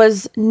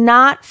was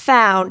not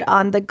found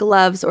on the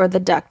gloves or the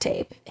duct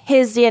tape.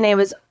 His DNA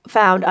was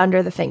found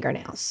under the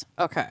fingernails.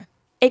 Okay.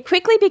 It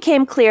quickly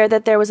became clear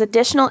that there was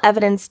additional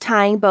evidence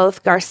tying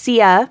both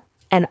Garcia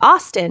and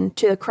Austin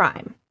to the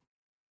crime.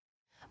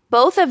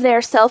 Both of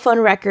their cell phone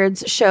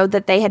records showed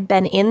that they had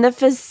been in the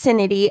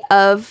vicinity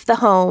of the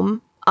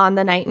home on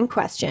the night in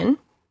question.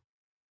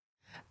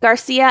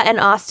 Garcia and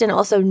Austin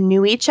also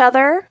knew each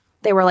other.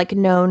 They were like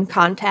known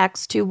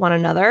contacts to one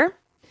another.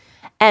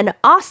 And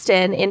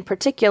Austin, in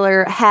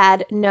particular,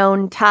 had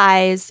known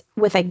ties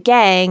with a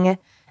gang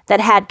that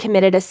had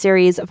committed a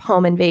series of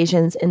home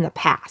invasions in the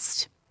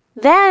past.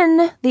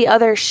 Then the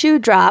other shoe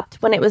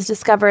dropped when it was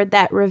discovered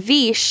that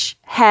Ravish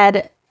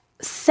had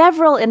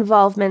several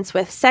involvements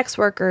with sex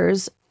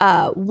workers.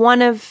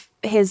 One of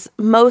his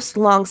most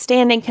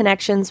long-standing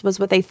connections was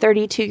with a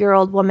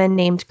 32-year-old woman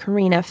named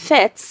Karina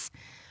Fitz,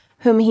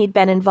 whom he'd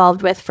been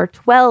involved with for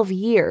 12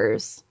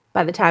 years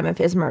by the time of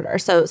his murder.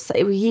 So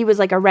he was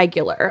like a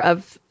regular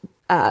of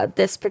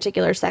this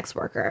particular sex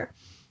worker.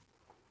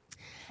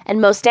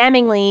 And most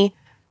damningly,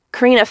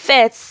 Karina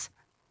Fitz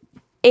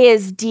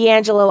is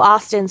D'Angelo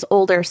Austin's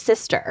older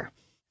sister.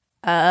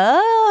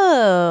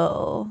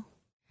 Oh.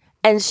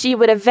 And she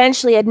would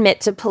eventually admit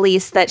to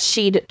police that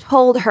she'd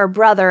told her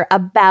brother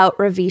about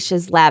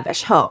Ravish's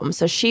lavish home.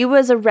 So he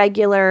was a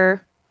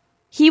regular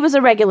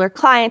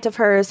client of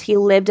hers. He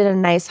lived in a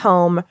nice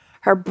home.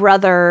 Her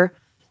brother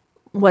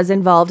was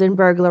involved in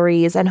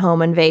burglaries and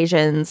home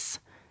invasions.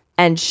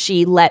 And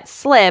she let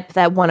slip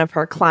that one of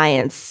her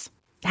clients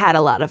had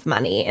a lot of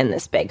money in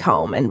this big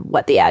home and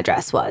what the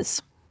address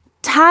was.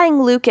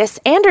 Tying Lucas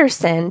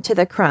Anderson to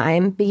the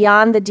crime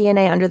beyond the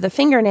DNA under the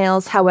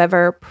fingernails,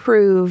 however,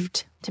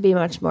 proved to be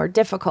much more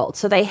difficult.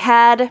 So they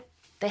had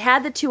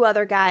the 2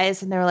 other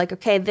guys, and they were like,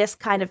 okay, this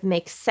kind of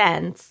makes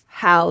sense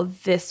how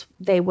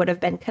they would have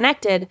been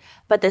connected.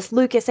 But this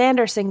Lucas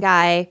Anderson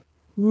guy,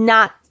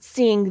 not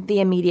seeing the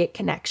immediate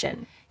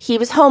connection. He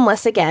was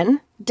homeless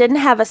again, didn't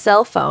have a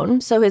cell phone,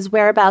 so his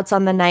whereabouts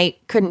on the night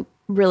couldn't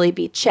really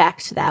be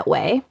checked that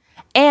way.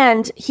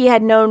 And he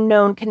had no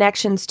known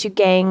connections to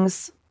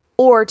gangs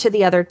or to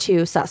the other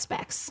 2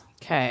 suspects.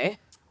 Okay.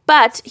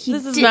 But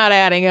this is not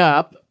adding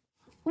up.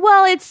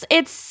 Well, it's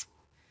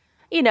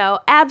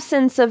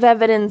absence of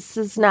evidence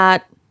is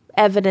not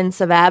evidence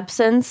of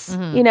absence.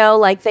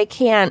 Like they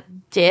can't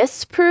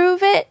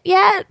disprove it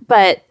yet,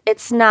 but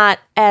it's not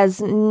as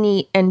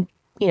neat and,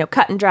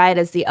 cut and dried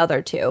as the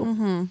other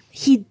 2.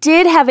 He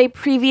did have a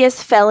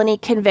previous felony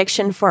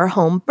conviction for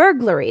home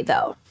burglary,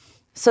 though.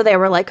 So they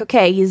were like,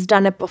 okay, he's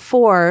done it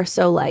before,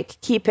 so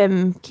like keep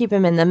him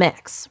in the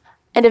mix.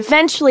 And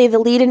eventually, the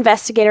lead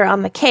investigator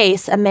on the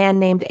case, a man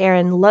named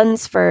Aaron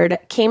Lunsford,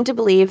 came to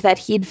believe that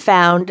he'd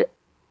found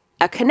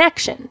a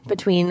connection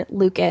between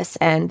Lucas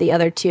and the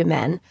other 2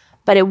 men,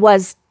 but it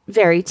was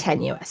very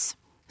tenuous.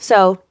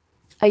 So,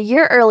 a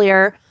year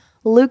earlier,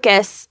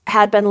 Lucas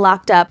had been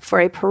locked up for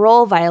a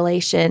parole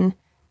violation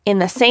in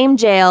the same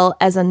jail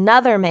as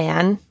another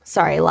man.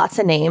 Sorry, lots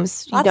of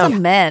names. Lots of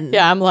men.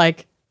 Yeah, I'm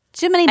like,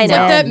 Too many I men. know.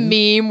 like that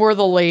meme where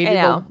the lady, I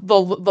know.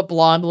 the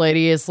blonde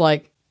lady is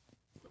like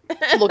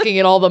looking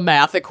at all the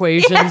math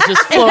equations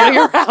just floating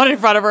around in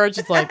front of her.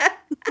 She's like,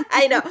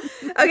 I know.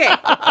 Okay.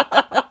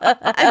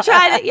 I'm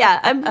trying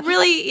to, I'm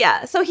really,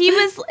 So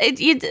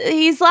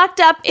he's locked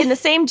up in the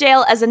same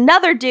jail as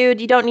another dude,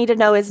 you don't need to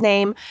know his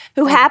name,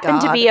 who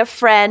happened to be a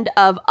friend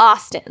of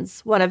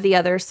Austin's, one of the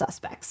other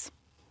suspects.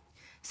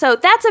 So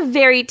that's a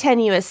very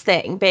tenuous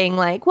thing, being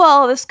like,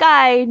 well, this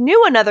guy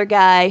knew another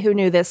guy who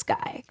knew this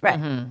guy.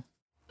 Right.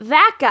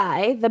 That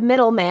guy, the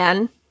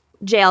middleman,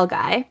 jail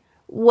guy,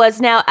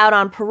 was now out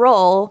on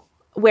parole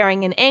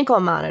wearing an ankle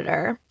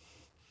monitor.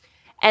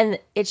 And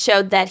it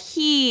showed that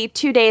he,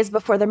 2 days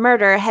before the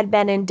murder, had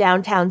been in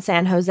downtown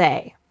San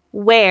Jose,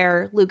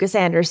 where Lucas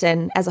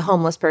Anderson, as a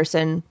homeless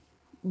person,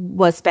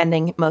 was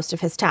spending most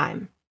of his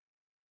time.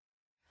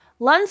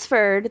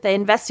 Lunsford, the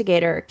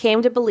investigator,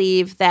 came to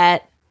believe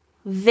that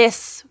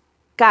this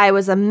guy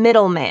was a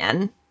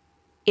middleman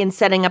in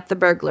setting up the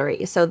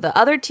burglary. So the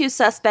other two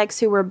suspects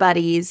who were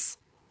buddies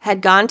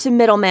had gone to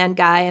middleman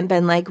guy and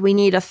been like, we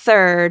need a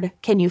third.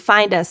 Can you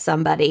find us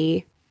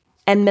somebody?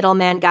 And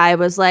middleman guy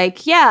was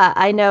like, yeah,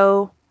 I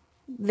know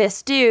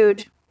this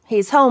dude.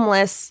 He's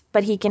homeless,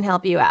 but he can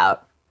help you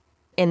out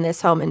in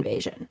this home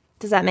invasion.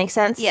 Does that make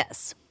sense?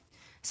 Yes.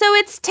 So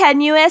it's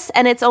tenuous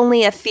and it's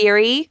only a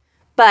theory,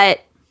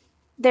 but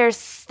there's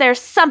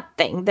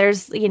something.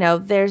 There's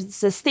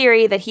this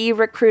theory that he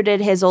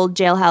recruited his old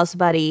jailhouse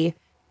buddy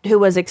who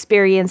was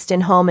experienced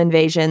in home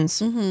invasions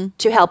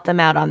to help them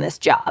out on this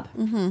job.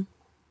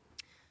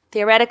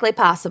 Theoretically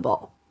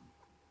possible,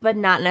 but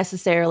not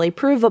necessarily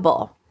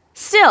provable.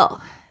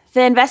 Still,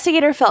 the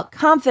investigator felt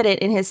confident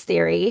in his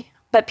theory,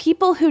 but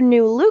people who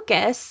knew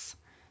Lucas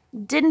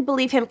didn't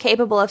believe him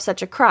capable of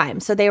such a crime.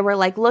 So they were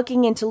like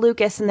looking into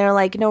Lucas and they're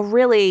like, no,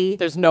 really,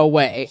 there's no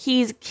way.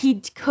 he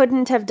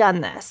couldn't have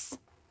done this.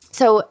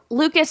 So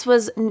Lucas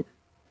was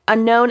a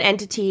known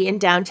entity in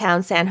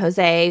downtown San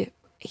Jose.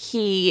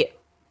 He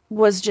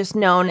was just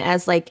known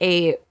as like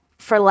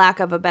for lack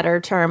of a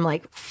better term,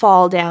 like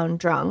fall down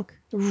drunk.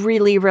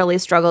 Really, really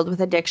struggled with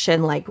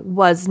addiction, like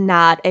was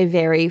not a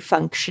very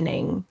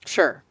functioning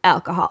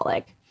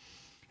alcoholic,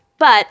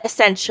 but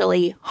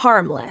essentially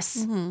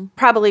harmless.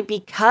 Probably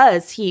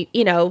because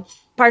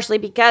partially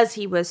because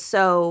he was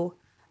so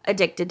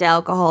addicted to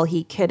alcohol,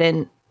 he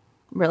couldn't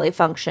really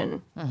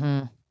function.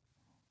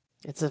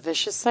 It's a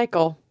vicious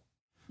cycle.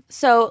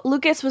 So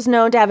Lucas was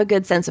known to have a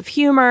good sense of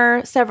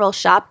humor. Several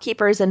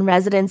shopkeepers and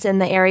residents in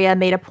the area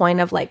made a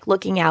point of like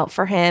looking out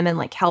for him and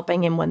like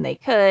helping him when they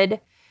could,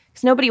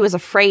 because nobody was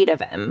afraid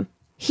of him.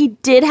 He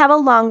did have a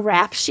long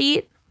rap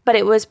sheet, but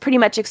it was pretty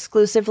much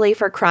exclusively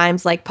for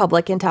crimes like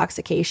public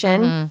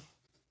intoxication.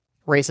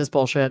 Racist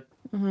bullshit.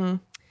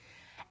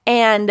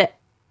 And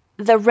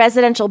the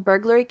residential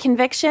burglary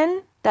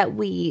conviction that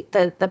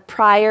the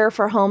prior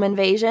for home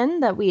invasion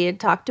that we had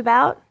talked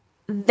about,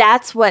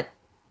 that's what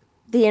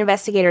the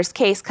investigator's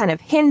case kind of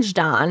hinged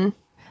on.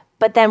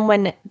 But then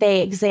when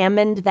they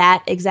examined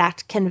that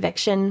exact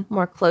conviction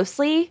more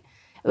closely,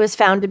 it was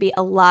found to be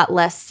a lot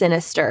less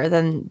sinister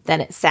than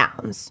it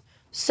sounds.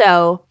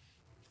 So,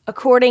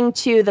 according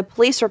to the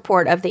police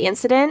report of the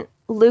incident,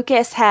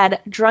 Lucas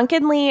had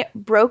drunkenly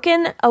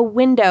broken a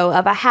window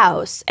of a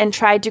house and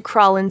tried to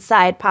crawl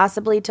inside,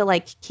 possibly to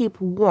like keep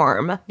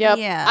warm. Yep.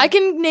 Yeah. I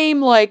can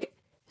name like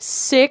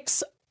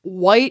 6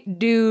 white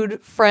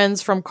dude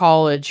friends from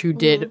college who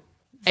did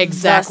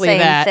exactly same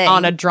that thing.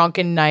 on a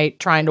drunken night,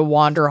 trying to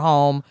wander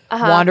home,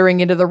 wandering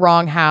into the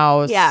wrong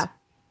house. Yeah.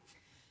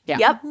 Yeah.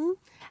 Yep.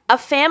 A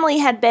family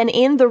had been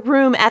in the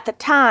room at the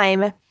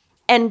time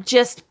and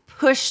just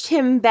pushed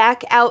him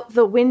back out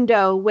the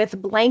window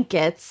with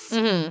blankets.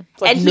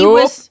 It's like, And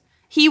nope.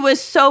 he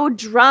was so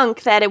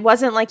drunk that it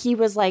wasn't like he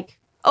was like,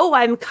 oh,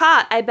 I'm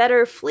caught, I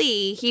better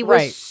flee. He was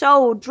Right.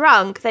 so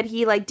drunk that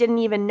he like didn't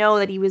even know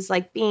that he was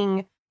like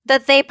being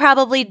That they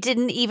probably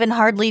didn't even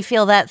hardly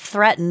feel that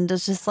threatened.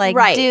 It's just like,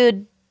 Right.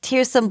 dude,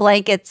 here's some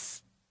blankets.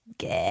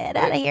 Get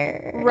out of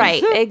here.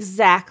 right.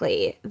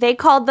 Exactly. They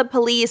called the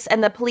police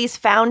and the police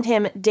found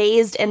him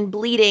dazed and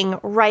bleeding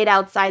right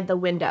outside the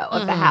window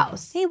of the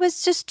house. He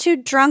was just too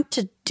drunk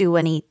to do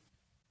anything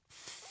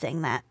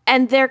that.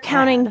 And they're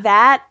counting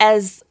that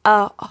as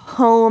a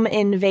home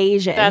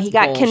invasion. That's he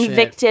got bullshit.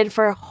 convicted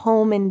for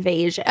home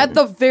invasion. At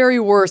the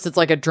very worst, it's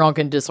like a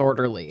drunken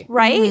disorderly.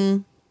 right?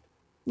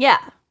 Yeah.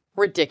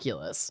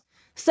 Ridiculous.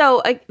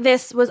 So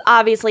this was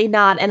obviously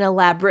not an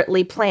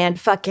elaborately planned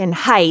fucking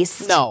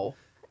heist. No.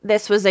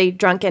 This was a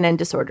drunken and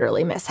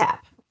disorderly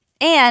mishap.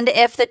 And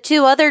if the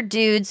 2 other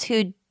dudes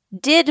who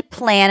did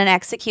plan and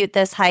execute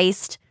this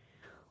heist,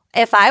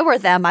 if I were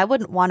them, I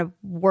wouldn't want to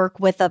work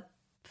with a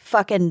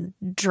fucking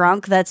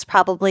drunk that's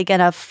probably going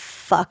to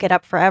fuck it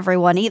up for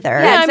everyone either. Yeah.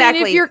 I mean,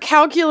 exactly. if you're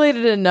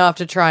calculated enough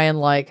to try and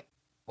like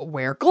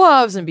wear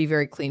gloves and be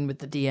very clean with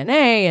the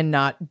DNA and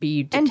not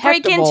be detectable.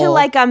 And break into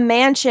like a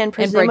mansion,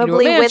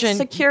 presumably with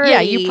security.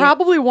 Yeah, you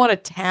probably want to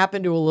tap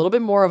into a little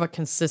bit more of a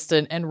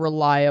consistent and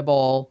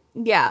reliable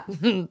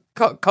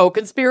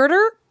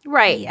co-conspirator.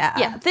 Right. Yeah.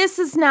 Yeah. This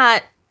is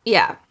not,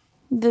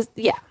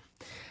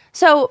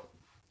 So,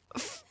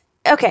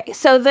 okay.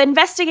 So the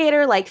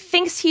investigator like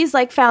thinks he's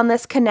like found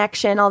this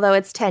connection, although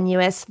it's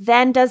tenuous,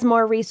 then does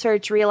more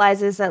research,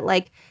 realizes that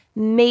like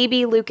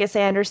maybe Lucas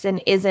Anderson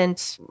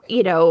isn't,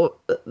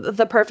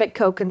 the perfect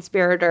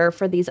co-conspirator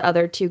for these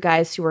other two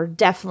guys who are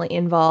definitely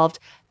involved.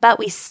 But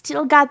we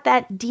still got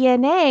that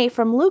DNA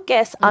from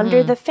Lucas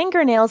under the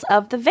fingernails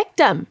of the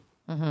victim.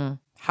 Mm-hmm.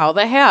 How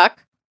the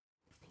heck?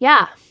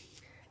 Yeah.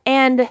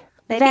 And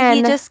maybe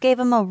he just gave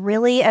him a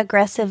really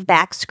aggressive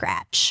back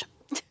scratch.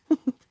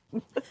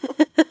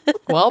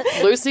 Well,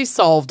 Lucy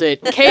solved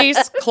it.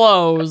 Case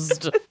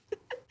closed.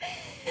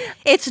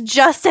 It's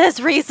just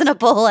as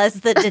reasonable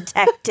as the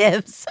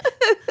detectives'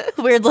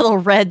 weird little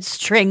red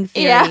string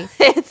theory. Yeah,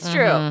 it's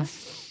true.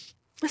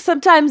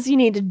 Sometimes you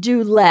need to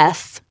do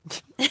less.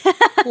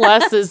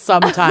 Less is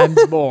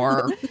sometimes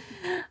more.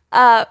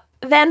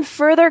 Then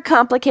further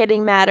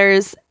complicating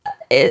matters,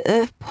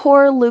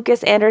 poor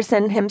Lucas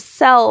Anderson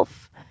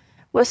himself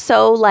was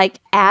so like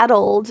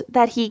addled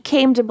that he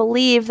came to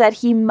believe that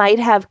he might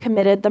have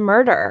committed the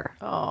murder.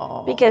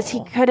 Oh. Because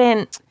he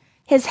couldn't.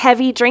 His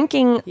heavy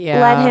drinking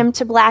led him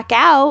to black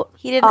out.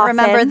 He didn't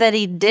remember that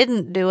he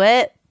didn't do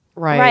it.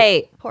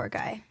 Right. Poor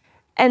guy.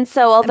 And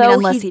so although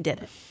unless he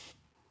did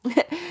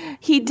it.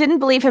 He didn't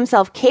believe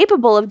himself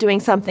capable of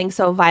doing something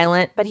so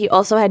violent, but he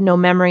also had no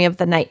memory of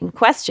the night in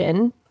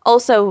question.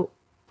 Also,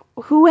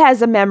 who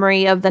has a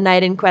memory of the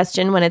night in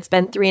question when it's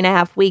been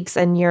 3.5 weeks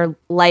and your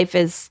life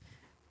is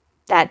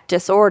that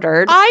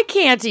disordered? I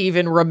can't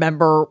even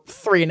remember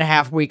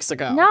 3.5 weeks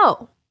ago.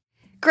 No.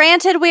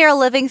 Granted, we are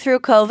living through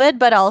COVID,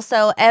 but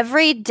also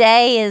every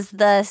day is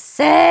the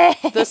same.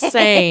 The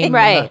same.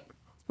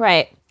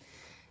 Right.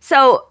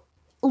 So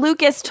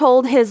Lucas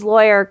told his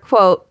lawyer,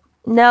 quote,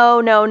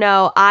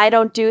 No, I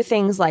don't do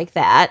things like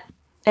that.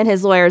 And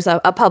his lawyer's a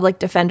public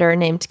defender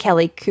named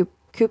Kelly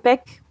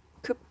Kupik,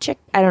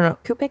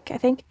 I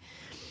think.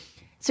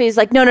 So he's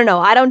like, no,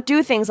 I don't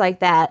do things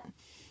like that.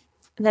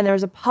 And then there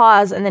was a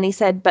pause, and then he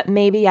said, but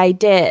maybe I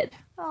did.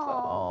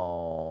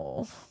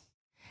 Oh.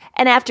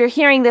 And after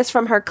hearing this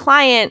from her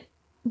client,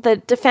 the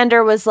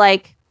defender was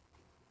like,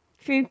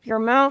 keep your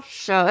mouth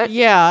shut.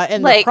 Yeah,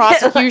 and the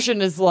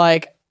prosecution is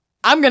like,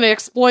 I'm going to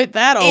exploit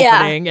that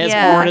opening as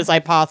hard as I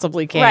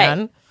possibly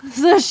can. Right.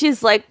 So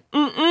she's like,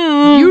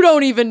 You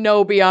don't even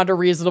know beyond a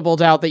reasonable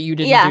doubt that you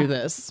didn't do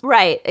this.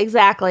 Right,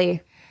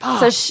 exactly.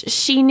 So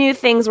she knew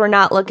things were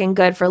not looking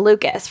good for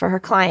Lucas, for her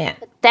client.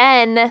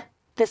 Then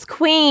this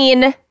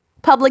queen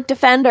public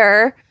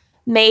defender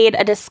made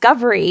a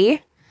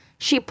discovery.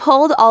 She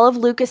pulled all of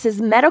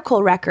Lucas's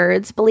medical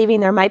records,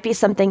 believing there might be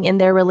something in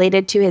there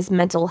related to his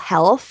mental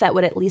health that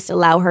would at least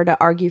allow her to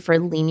argue for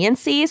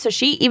leniency. So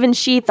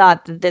she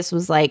thought that this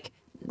was like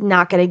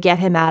not going to get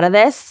him out of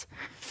this,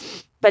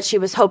 but she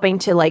was hoping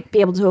to like be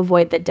able to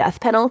avoid the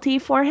death penalty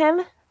for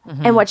him.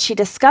 Mm-hmm. And what she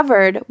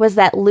discovered was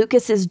that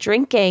Lucas's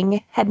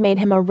drinking had made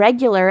him a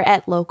regular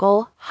at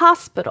local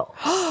hospitals.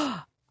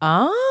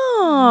 Oh.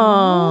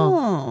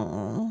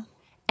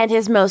 And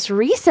his most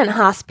recent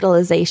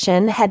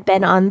hospitalization had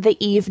been on the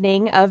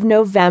evening of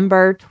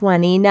November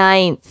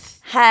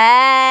 29th.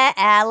 Hey,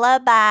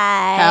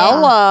 alibi.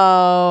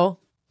 Hello.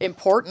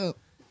 Important.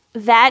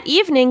 That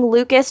evening,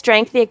 Lucas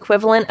drank the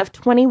equivalent of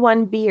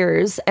 21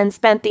 beers and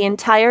spent the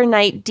entire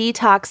night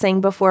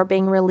detoxing before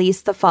being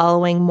released the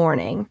following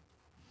morning.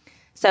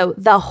 So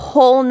the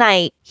whole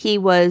night he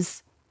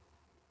was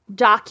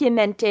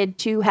documented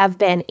to have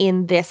been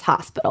in this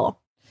hospital.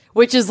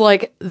 Which is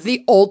like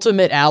the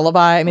ultimate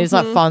alibi. I mean, it's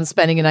not fun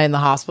spending a night in the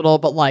hospital,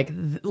 but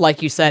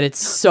like you said, it's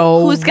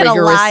so who's going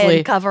to lie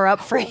and cover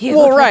up for you?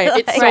 Well, right.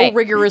 It's so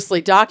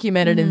rigorously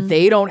documented, and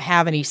they don't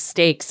have any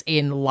stakes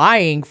in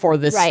lying for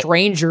this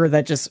stranger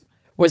that just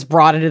was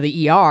brought into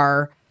the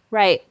ER.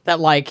 Right.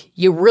 That like,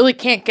 you really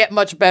can't get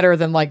much better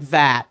than like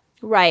that.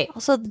 Right.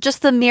 Also,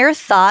 just the mere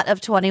thought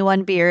of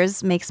 21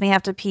 beers makes me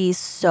have to pee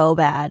so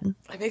bad.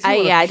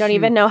 I don't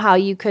even know how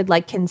you could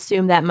like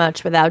consume that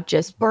much without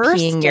just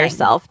peeing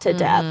yourself to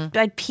death.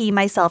 I'd pee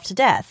myself to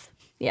death.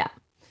 Yeah.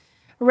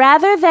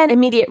 Rather than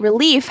immediate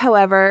relief,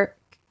 however,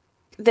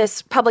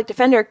 this public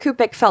defender,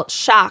 Kupik, felt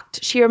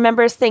shocked. She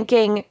remembers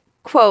thinking,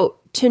 quote,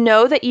 to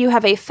know that you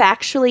have a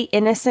factually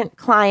innocent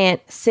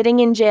client sitting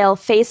in jail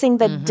facing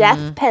the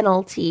death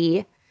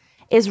penalty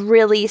is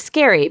really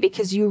scary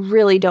because you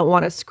really don't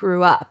want to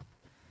screw up.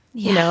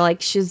 Yeah. You know,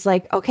 like she's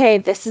like, okay,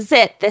 this is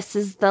it. This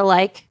is the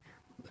like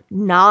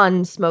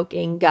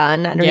non-smoking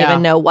gun. I don't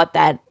even know what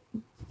that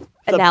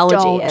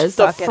analogy is.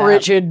 The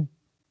frigid,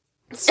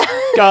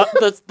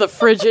 the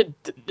frigid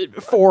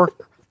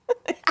fork.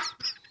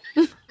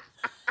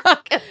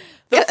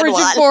 The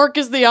frigid fork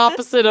is the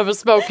opposite of a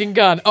smoking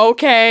gun.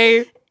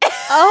 Okay.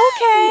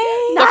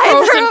 Okay. The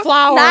frozen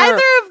flower.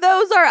 Neither of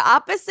those are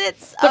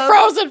opposites. The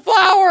frozen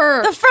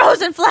flower. The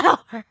frozen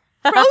flower.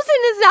 Frozen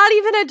is not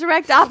even a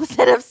direct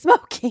opposite of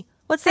smoking.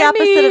 What's the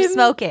opposite of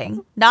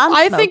smoking?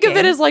 Non-smoking. I think of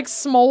it as like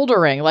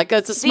smoldering. Like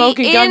it's a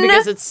smoking gun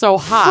because it's so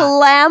hot.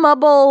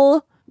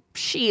 Flammable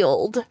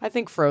shield. I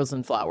think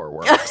frozen flour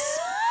works.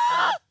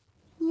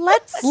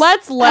 Let's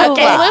let Oh,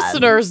 the God.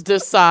 listeners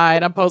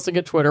decide. I'm posting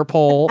a Twitter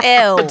poll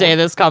Ew. the day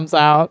this comes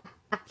out.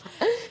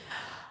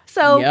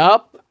 So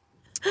Yep.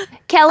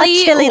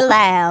 Kelly, A chili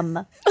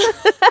lamb.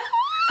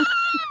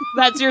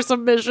 That's your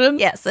submission?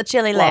 Yes, a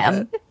chili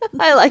lamb.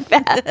 I like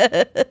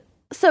that.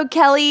 So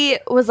Kelly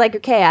was like,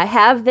 okay, I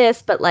have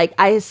this, but like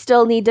I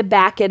still need to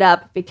back it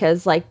up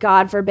because like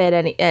God forbid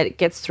it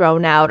gets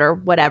thrown out or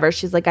whatever.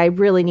 She's like, I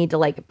really need to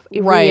like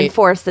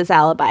reinforce this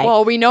alibi.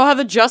 Well, we know how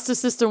the justice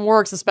system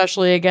works,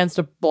 especially against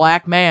a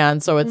black man.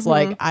 So it's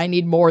like, I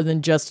need more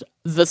than just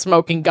the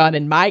smoking gun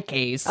in my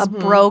case. A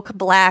broke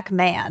black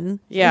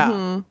man.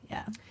 Yeah.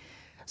 Yeah.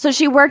 So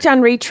she worked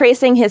on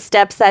retracing his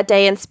steps that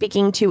day and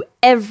speaking to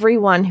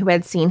everyone who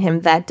had seen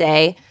him that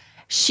day.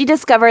 She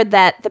discovered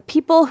that the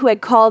people who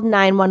had called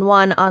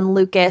 911 on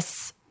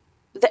Lucas,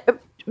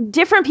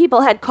 different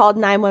people had called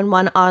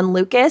 911 on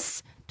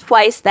Lucas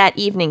twice that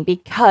evening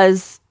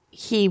because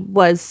he had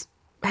been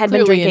Clearly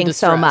in drinking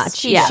so distress.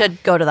 much. He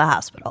should go to the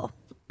hospital.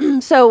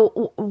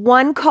 So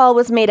one call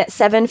was made at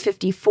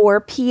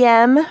 7:54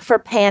 p.m. for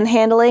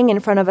panhandling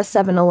in front of a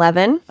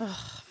 7-Eleven.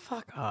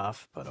 Fuck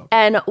off. But okay.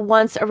 And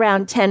once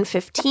around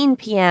 10:15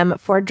 p.m.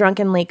 for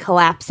drunkenly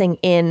collapsing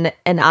in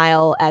an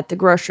aisle at the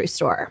grocery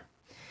store.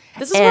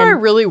 This is where I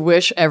really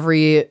wish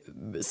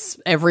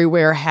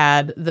everywhere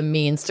had the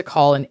means to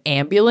call an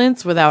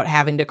ambulance without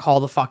having to call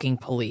the fucking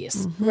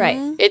police. Right.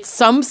 It's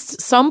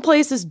some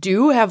places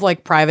do have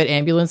like private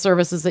ambulance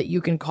services that you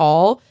can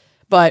call,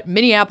 but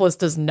Minneapolis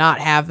does not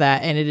have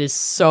that, and it is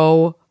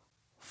so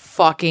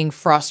fucking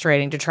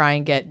frustrating to try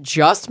and get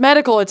just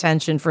medical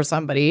attention for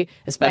somebody,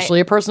 especially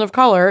a person of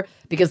color,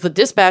 because the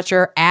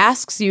dispatcher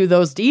asks you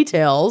those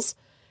details,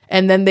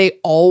 and then they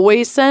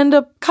always send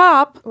a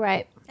cop.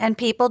 Right. And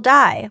people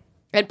die.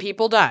 And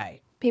people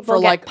die. People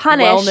for, get like,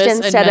 punished wellness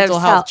and instead mental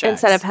of health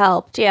checks.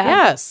 helped. Yeah.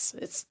 Yes.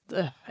 It's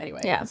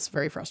anyway. Yeah. It's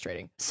very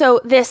frustrating.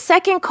 So this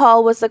second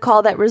call was the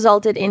call that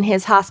resulted in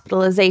his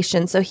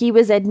hospitalization. So he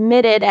was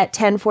admitted at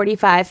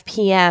 10:45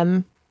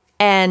 p.m.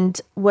 and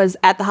was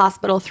at the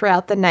hospital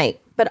throughout the night.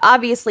 But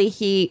obviously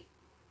he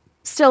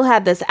still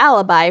had this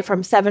alibi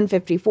from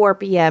 7:54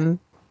 p.m.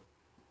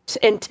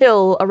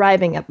 Until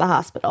arriving at the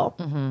hospital.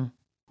 Mm-hmm.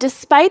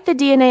 Despite the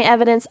DNA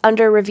evidence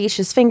under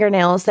Ravish's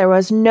fingernails, there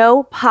was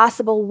no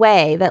possible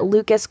way that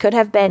Lucas could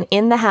have been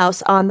in the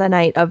house on the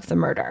night of the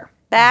murder.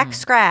 Back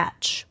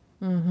scratch.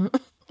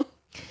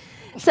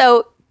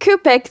 So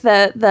Kupik,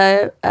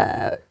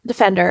 the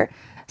defender,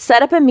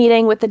 set up a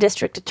meeting with the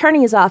district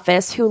attorney's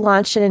office, who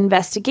launched an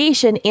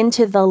investigation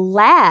into the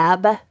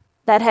lab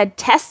that had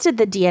tested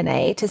the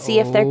DNA to see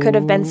if there could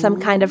have been some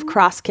kind of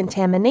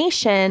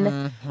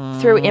cross-contamination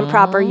through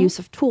improper use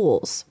of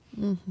tools.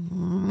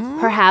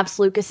 Perhaps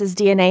Lucas's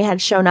DNA had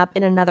shown up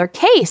in another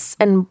case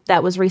and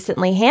that was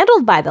recently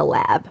handled by the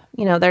lab.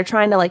 You know, they're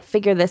trying to like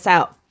figure this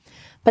out.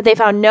 But they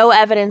found no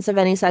evidence of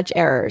any such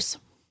errors.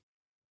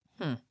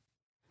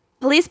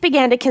 Police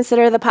began to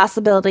consider the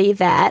possibility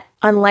that,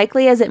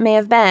 unlikely as it may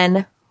have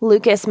been,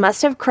 Lucas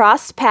must have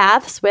crossed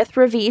paths with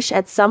Ravish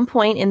at some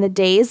point in the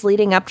days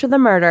leading up to the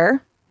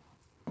murder,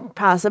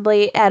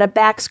 possibly at a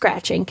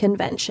back-scratching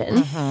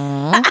convention.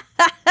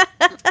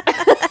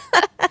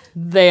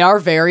 They are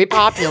very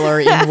popular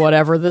in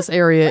whatever this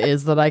area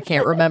is that I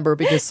can't remember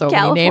because so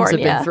many names have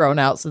been California. thrown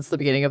out since the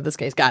beginning of this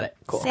case. Got it.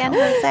 Cool. San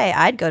Jose.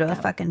 I'd go to a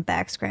fucking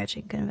back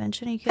scratching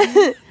convention. Are you kidding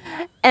me?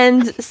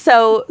 And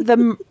so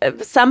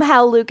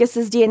somehow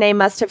Lucas's DNA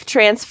must have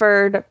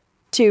transferred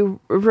to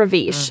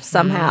Ravish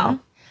somehow.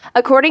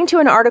 According to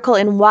an article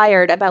in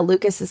Wired about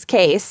Lucas's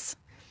case,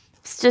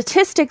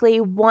 statistically,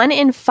 1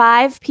 in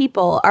 5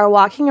 people are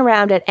walking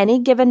around at any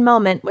given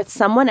moment with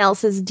someone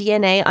else's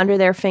DNA under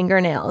their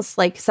fingernails,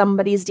 like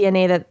somebody's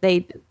DNA that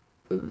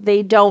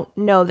they don't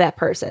know that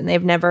person.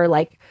 They've never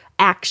like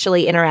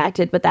actually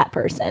interacted with that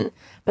person,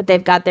 but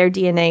they've got their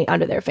DNA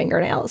under their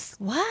fingernails.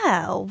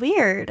 Wow,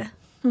 weird.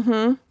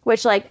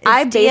 Which like Is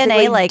I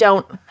basically DNA, like-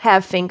 don't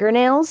have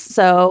fingernails,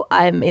 so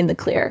I'm in the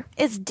clear.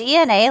 Is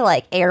DNA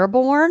like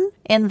airborne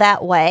in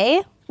that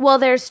way? Well,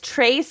 there's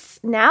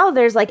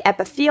there's like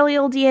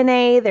epithelial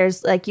DNA.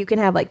 There's like, you can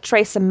have like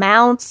trace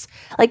amounts.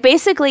 Like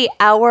basically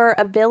our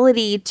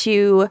ability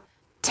to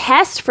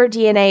test for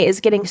DNA is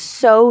getting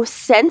so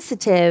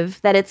sensitive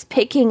that it's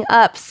picking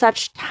up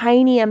such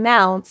tiny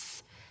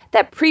amounts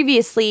that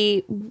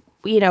previously,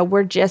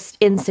 were just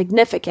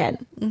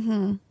insignificant.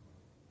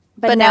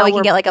 But now we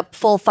can get like a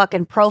full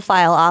fucking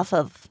profile off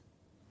of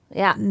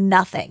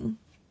nothing.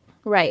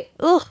 Right.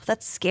 Ugh,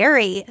 that's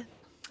scary.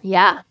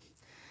 Yeah.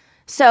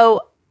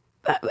 So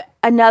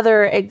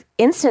another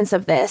instance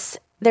of this,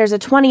 there's a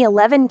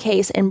 2011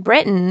 case in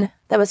Britain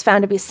that was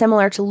found to be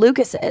similar to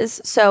Lucas's.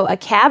 So a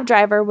cab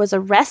driver was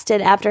arrested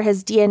after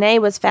his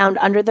DNA was found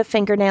under the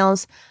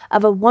fingernails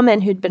of a woman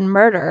who'd been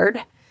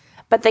murdered.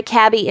 But the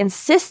cabbie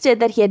insisted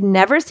that he had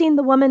never seen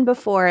the woman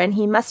before, and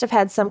he must have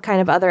had some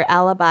kind of other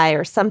alibi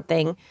or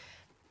something,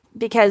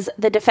 because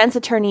the defense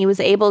attorney was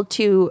able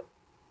to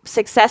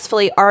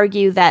successfully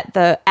argue that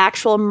the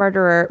actual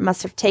murderer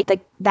must have taken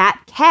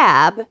that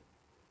cab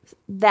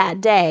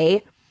that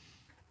day,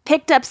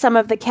 picked up some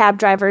of the cab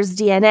driver's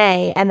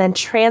DNA, and then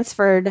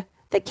transferred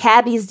the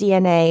cabbie's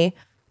DNA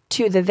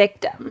to the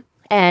victim.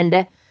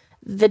 And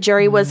the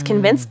jury was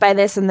convinced by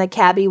this, and the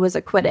cabbie was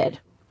acquitted.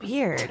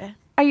 Weird.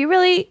 Are you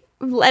really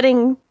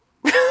letting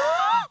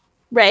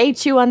Ray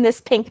chew on this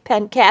pink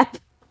pen cap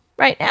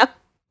right now?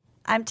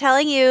 I'm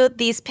telling you,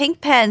 these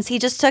pink pens, he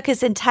just took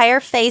his entire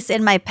face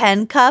in my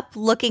pen cup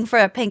looking for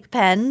a pink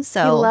pen.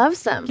 So He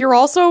loves them. You're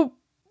also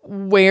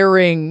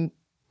wearing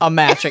a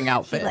matching he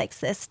outfit. likes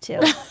this too.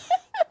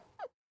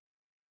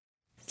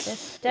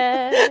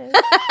 Sisters.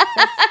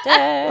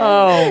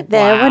 Oh,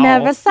 There wow. were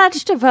never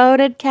such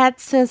devoted cat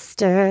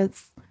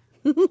sisters.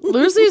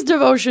 Lucy's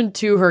devotion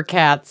to her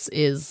cats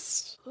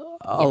is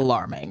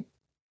alarming.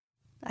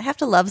 I have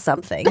to love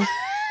something.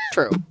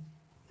 True.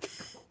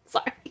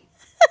 Sorry.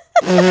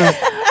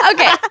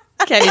 Okay.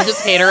 Kenny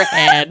just hit her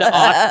head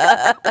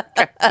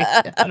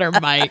on her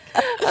mic.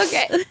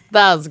 Okay.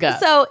 That was good.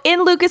 So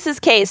in Lucas's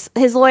case,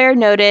 his lawyer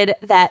noted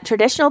that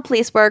traditional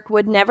police work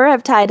would never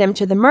have tied him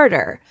to the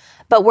murder.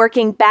 But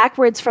working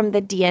backwards from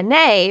the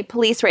DNA,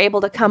 police were able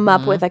to come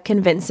up with a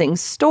convincing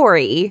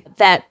story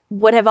that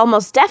would have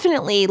almost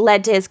definitely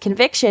led to his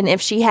conviction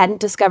if she hadn't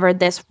discovered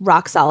this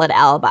rock-solid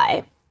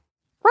alibi.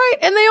 Right,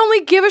 and they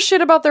only give a shit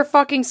about their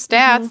fucking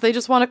stats. They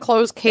just want to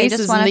close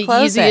cases in wanna the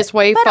close easiest it.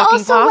 way But fucking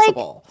also, like,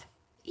 possible.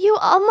 You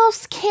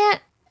almost can't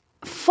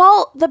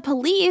fault the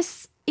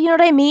police. You know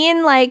what I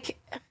mean? Like,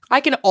 I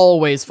can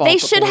always fault they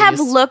the should have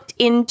police. looked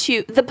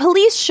into... The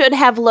police should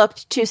have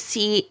looked to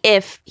see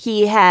if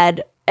he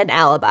had an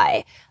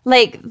alibi.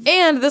 Like,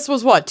 And this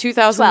was what,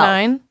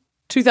 2009?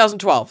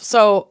 2012.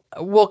 So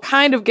we'll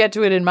kind of get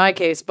to it in my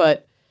case,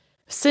 but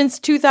since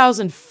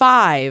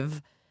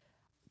 2005,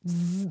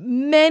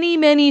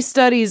 many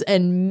studies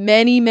and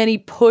many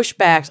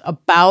pushbacks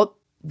about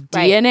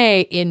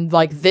DNA in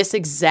like this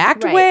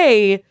exact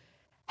way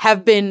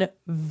have been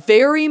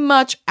very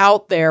much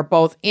out there,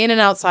 both in and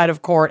outside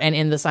of court and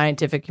in the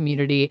scientific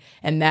community.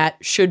 And that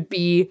should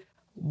be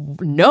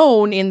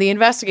known in the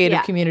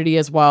investigative community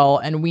as well.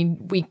 And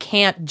we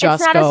can't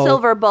just it's not go a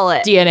silver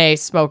bullet. DNA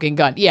smoking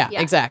gun. Yeah,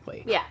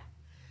 exactly. Yeah.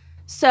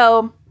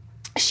 So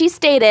she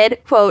stated,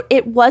 quote,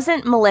 "It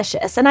wasn't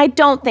malicious." And I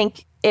don't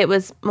think it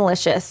was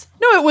malicious.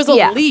 No, it was a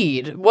Yeah.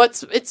 lead.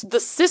 It's the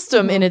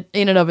system in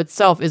and of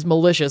itself is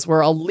malicious,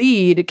 where a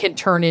lead can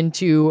turn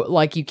into,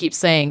 like you keep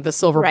saying, the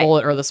silver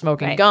bullet or the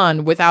smoking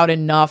gun without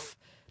enough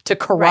to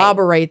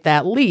corroborate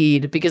that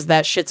lead, because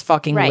that shit's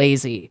fucking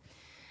lazy.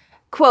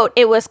 Quote,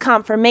 "It was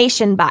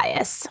confirmation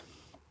bias."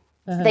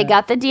 They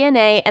got the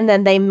DNA and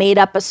then they made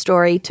up a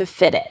story to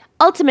fit it.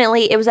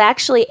 Ultimately, it was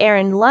actually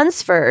Aaron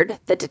Lunsford,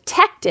 the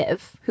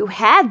detective, who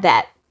had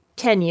that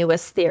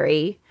tenuous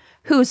theory,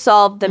 who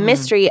solved the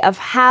mystery of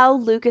how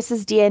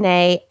Lucas's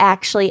DNA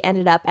actually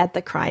ended up at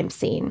the crime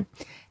scene.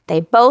 They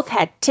both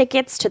had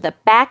tickets to the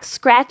back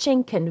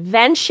scratching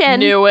convention.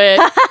 Knew it.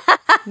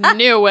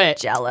 Knew it.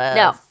 Jealous.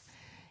 No.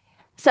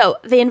 So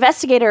the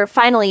investigator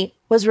finally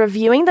was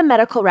reviewing the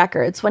medical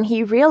records when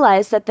he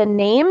realized that the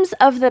names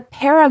of the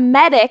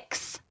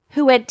paramedics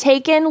who had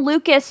taken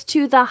Lucas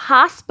to the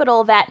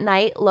hospital that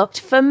night looked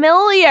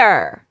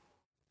familiar.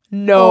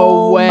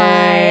 No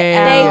way.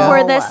 They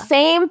were the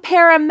same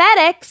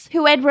paramedics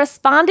who had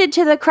responded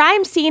to the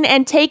crime scene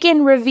and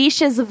taken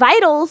Ravish's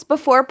vitals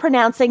before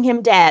pronouncing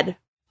him dead.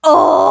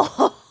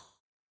 Oh.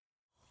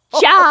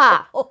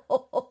 Ja!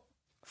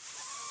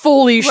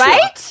 Fully shook.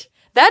 Right?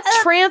 That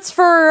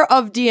transfer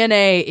of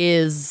DNA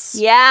is...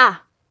 Yeah.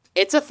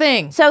 It's a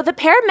thing. So the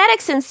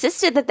paramedics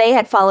insisted that they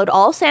had followed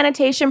all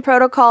sanitation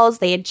protocols.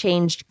 They had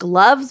changed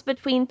gloves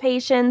between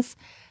patients.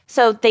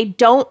 So they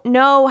don't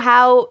know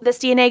how this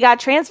DNA got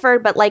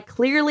transferred, but like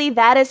clearly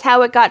that is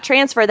how it got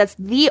transferred. That's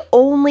the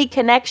only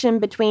connection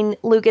between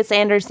Lucas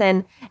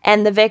Anderson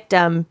and the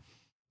victim.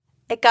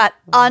 It got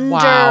under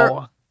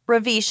Wow.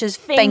 Ravish's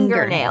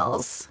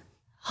fingernails.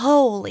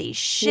 Holy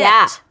shit.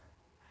 Yeah.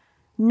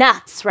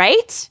 Nuts,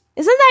 right?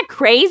 Isn't that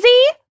crazy?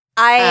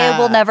 I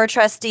will never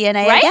trust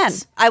DNA Right? again.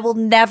 I will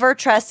never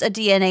trust a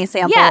DNA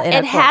sample Yeah, in a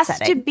it court has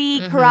setting. to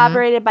be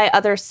corroborated by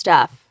other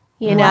stuff,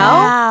 you know?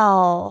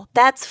 Wow.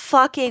 That's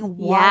fucking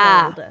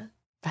Yeah. wild.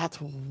 That's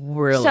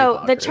really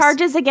So the bonkers.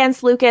 charges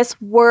against Lucas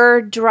were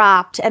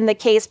dropped and the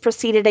case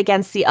proceeded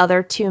against the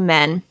other two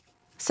men.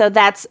 So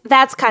that's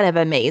kind of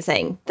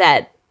amazing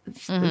that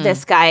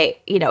this guy,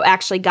 you know,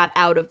 actually got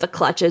out of the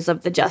clutches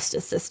of the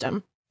justice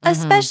system.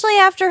 Especially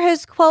after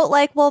his quote,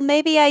 like, well,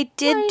 maybe I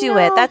did do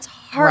it. know. That's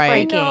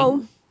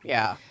heartbreaking.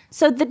 Yeah.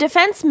 So the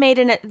defense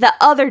the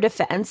other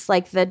defense,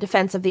 like the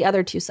defense of the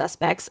other two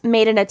suspects,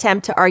 made an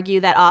attempt to argue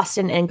that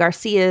Austin and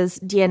Garcia's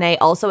DNA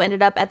also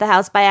ended up at the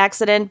house by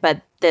accident,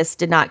 but this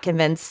did not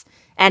convince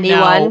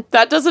anyone. No,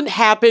 that doesn't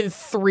happen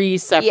 3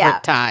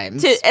 separate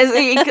times.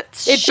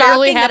 It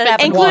barely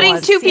happens including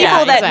once. 2 people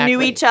Yeah, that exactly.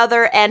 knew each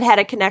other and had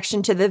a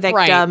connection to the victim.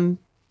 Right.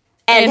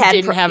 And had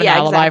didn't have an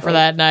alibi for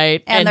that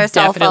night. And their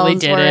cell definitely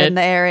phones did were it. in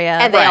the area.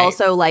 And they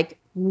also like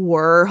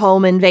were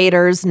home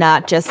invaders,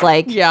 not just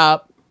like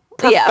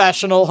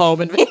Professional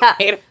home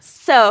invaders.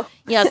 So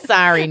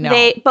Sorry,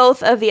 no.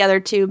 both of the other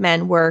 2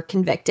 men were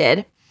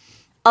convicted.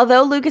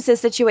 Although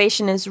Lucas's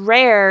situation is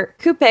rare,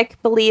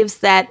 Kupik believes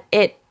that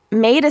it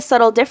made a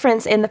subtle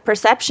difference in the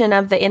perception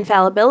of the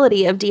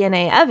infallibility of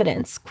DNA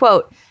evidence.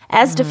 Quote,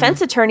 as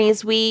defense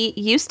attorneys, we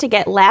used to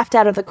get laughed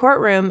out of the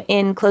courtroom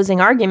in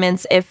closing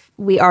arguments if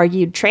we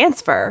argued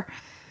transfer.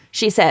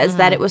 She says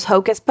that it was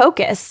hocus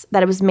pocus,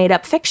 that it was made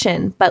up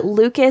fiction, but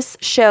Lucas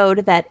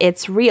showed that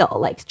it's real.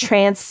 Like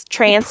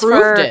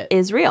transfer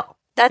is real.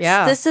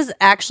 This is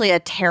actually a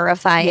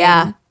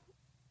terrifying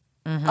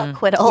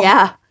acquittal.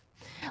 Yeah.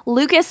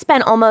 Lucas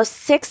spent almost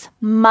 6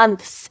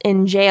 months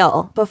in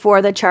jail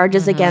before the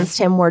charges against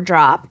him were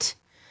dropped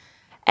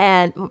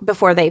and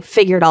before they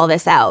figured all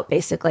this out,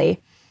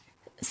 basically.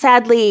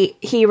 Sadly,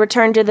 he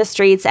returned to the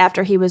streets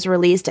after he was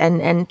released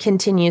and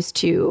continues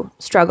to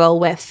struggle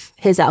with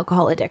his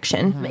alcohol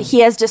addiction. He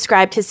has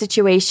described his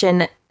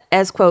situation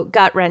as, quote,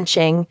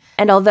 gut-wrenching.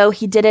 And although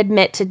he did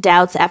admit to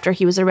doubts after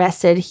he was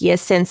arrested, he has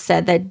since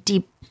said that,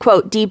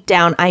 deep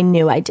down, I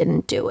knew I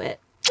didn't do it.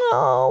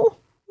 Oh.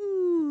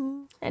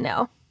 I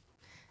know.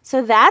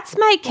 So that's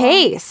my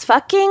case.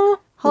 Fucking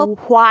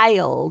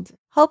wild.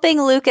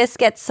 Hoping Lucas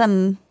gets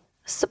some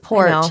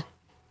support.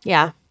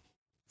 Yeah.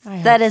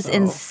 That is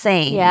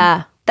insane.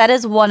 Yeah. That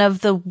is one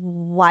of the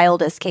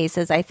wildest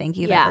cases I think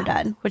you've ever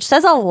done, which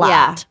says a lot.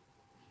 Yeah.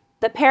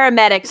 The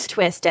paramedics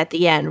twist at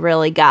the end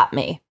really got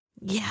me.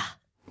 Yeah.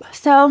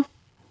 So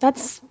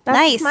that's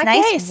nice. my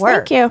Nice case.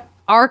 work. Thank you.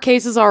 Our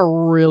cases are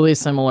really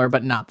similar,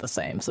 but not the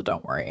same, so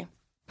don't worry.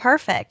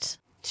 Perfect.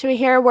 Should we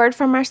hear a word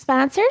from our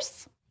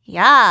sponsors?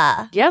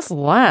 Yeah. Yes,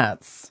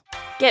 let's.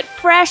 Get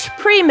fresh,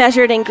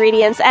 pre-measured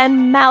ingredients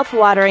and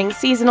mouth-watering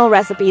seasonal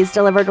recipes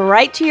delivered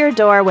right to your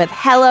door with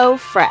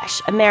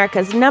HelloFresh,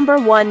 America's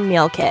 #1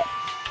 meal kit.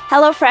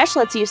 HelloFresh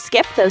lets you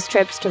skip those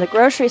trips to the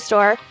grocery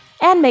store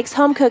and makes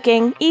home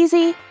cooking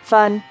easy,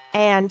 fun,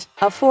 and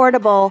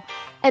affordable.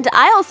 And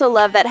I also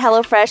love that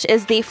HelloFresh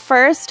is the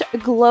first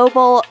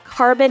global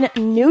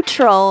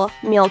carbon-neutral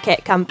meal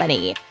kit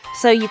company,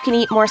 so you can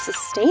eat more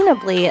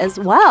sustainably as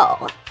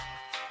well.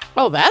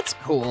 Oh, that's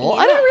cool.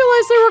 I didn't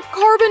realize they were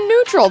carbon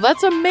neutral.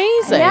 That's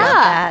amazing.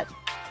 Yeah.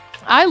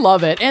 I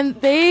love it. And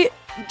they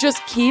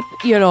just keep,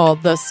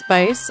 the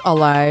spice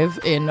alive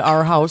in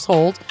our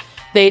household.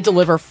 They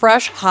deliver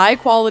fresh,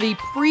 high-quality,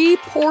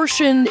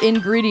 pre-portioned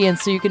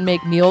ingredients so you can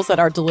make meals that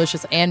are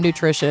delicious and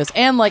nutritious.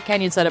 And like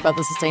Kenyon said about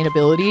the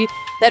sustainability,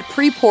 that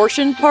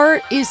pre-portioned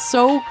part is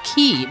so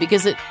key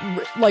because it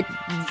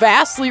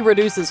vastly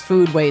reduces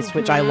food waste,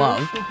 which I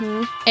love.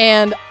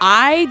 And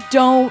I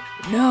don't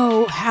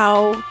know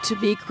how to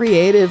be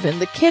creative in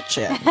the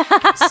kitchen.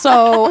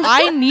 So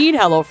I need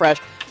HelloFresh.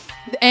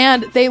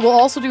 And they will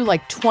also do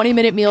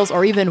 20-minute meals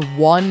or even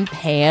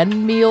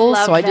one-pan meals.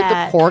 Love so I did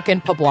the pork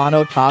and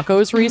poblano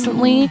tacos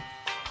recently.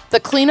 The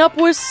cleanup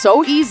was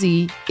so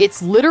easy.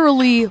 It's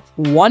literally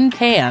one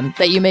pan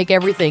that you make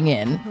everything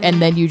in,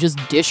 and then you just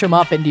dish them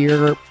up into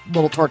your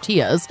little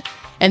tortillas.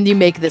 And you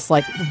make this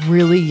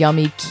really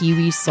yummy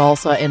kiwi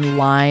salsa and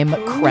lime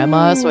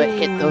crema, so it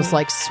hit those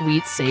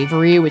sweet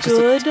savory with just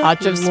a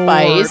touch of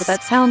spice.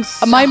 That sounds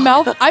so My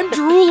mouth, I'm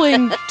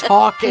drooling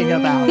talking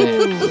about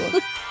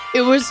it.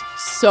 It was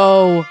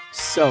so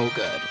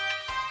good.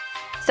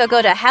 So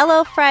go to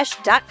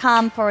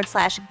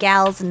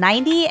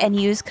HelloFresh.com/gals90 and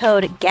use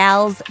code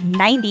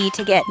GALS90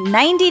 to get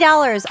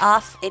 $90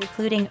 off,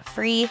 including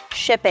free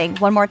shipping.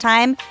 One more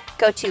time,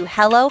 go to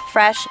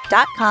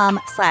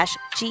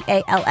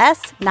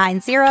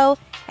HelloFresh.com/GALS90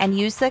 and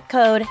use the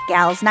code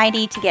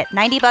GALS90 to get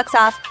 $90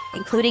 off,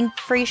 including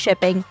free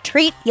shipping.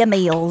 Treat your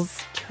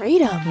meals. Treat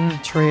them.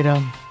 Treat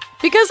them.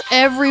 Because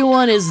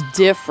everyone is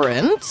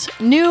different,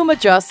 Noom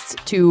adjusts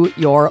to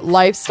your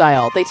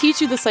lifestyle. They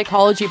teach you the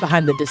psychology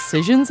behind the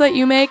decisions that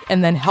you make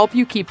and then help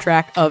you keep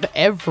track of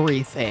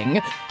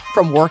everything,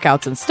 from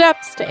workouts and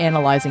steps to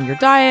analyzing your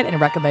diet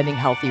and recommending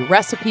healthy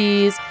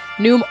recipes.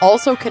 Noom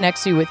also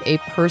connects you with a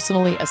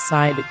personally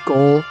assigned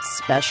goal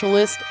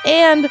specialist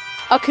and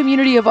a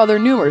community of other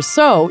Noomers.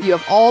 So you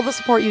have all the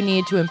support you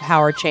need to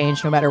empower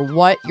change no matter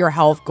what your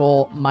health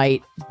goal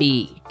might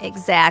be.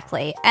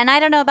 Exactly. And I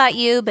don't know about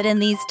you, but in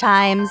these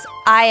times,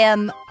 I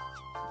am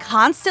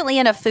constantly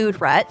in a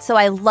food rut. So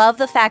I love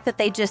the fact that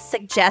they just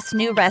suggest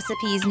new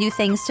recipes, new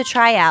things to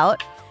try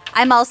out.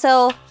 I'm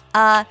also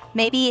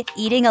maybe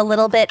eating a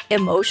little bit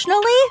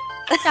emotionally.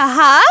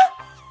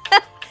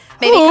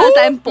 Maybe because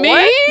I'm bored.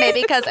 Me?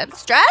 Maybe because I'm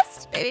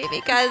stressed. Maybe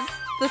because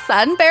the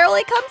sun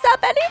barely comes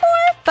up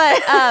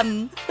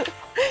anymore.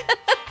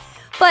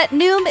 But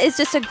Noom is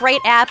just a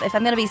great app. If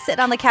I'm going to be sitting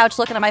on the couch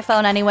looking at my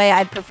phone anyway,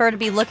 I'd prefer to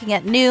be looking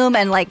at Noom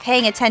and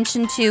paying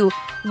attention to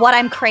what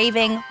I'm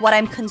craving, what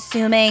I'm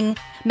consuming,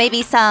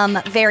 maybe some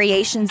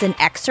variations in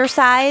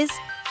exercise.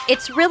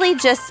 it's really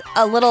just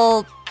a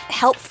little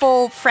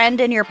helpful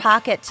friend in your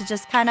pocket to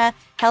just kind of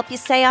help you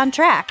stay on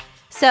track.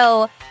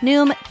 So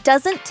Noom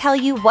doesn't tell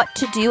you what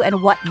to do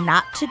and what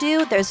not to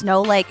do. There's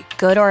no like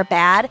good or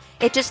bad.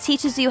 It just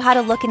teaches you how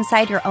to look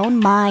inside your own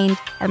mind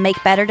and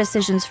make better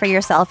decisions for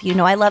yourself. You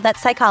know, I love that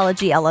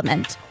psychology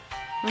element.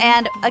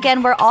 And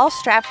again, we're all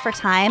strapped for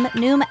time.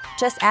 Noom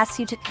just asks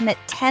you to commit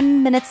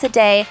 10 minutes a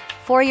day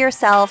for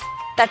yourself.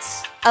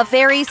 That's a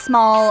very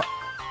small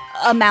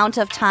amount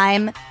of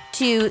time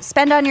to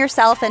spend on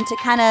yourself and to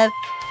kind of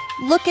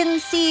look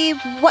and see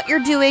what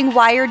you're doing,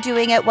 why you're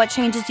doing it, what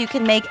changes you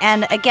can make.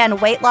 And again,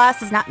 weight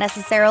loss is not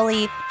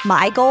necessarily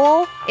my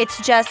goal.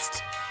 It's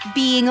just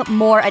being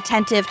more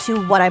attentive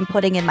to what I'm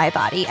putting in my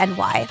body and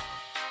why.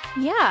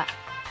 Yeah.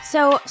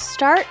 So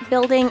start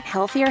building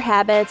healthier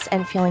habits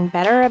and feeling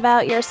better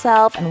about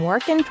yourself and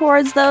working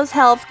towards those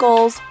health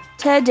goals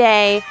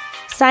today.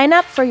 Sign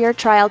up for your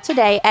trial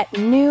today at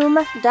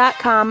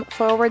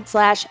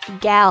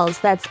noom.com/gals.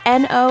 That's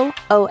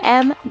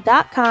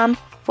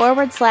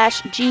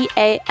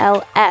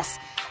NOOM.com/GALS.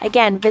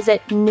 Again,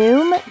 visit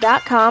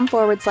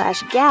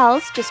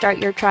noom.com/gals to start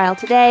your trial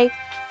today.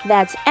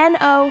 That's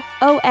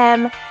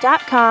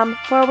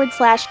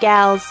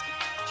NOOM.com/gals.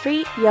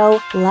 Treat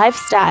your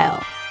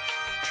lifestyle.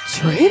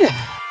 Treat it.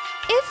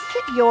 If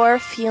you're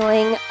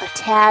feeling a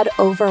tad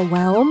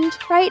overwhelmed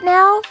right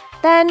now,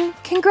 then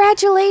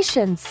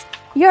congratulations.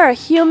 You're a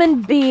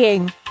human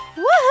being.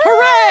 Woohoo!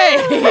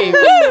 Hooray!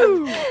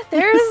 Woo!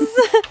 There's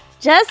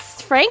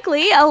just,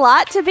 frankly, a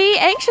lot to be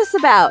anxious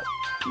about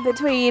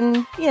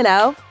between,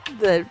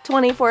 the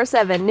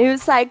 24/7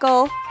 news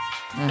cycle,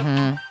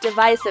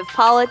 divisive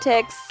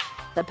politics,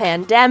 the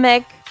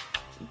pandemic,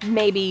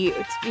 maybe,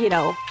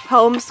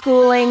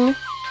 homeschooling,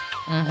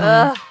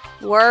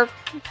 work,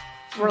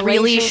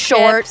 Really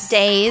short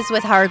days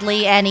with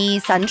hardly any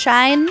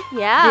sunshine.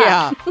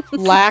 Yeah.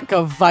 Lack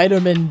of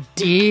vitamin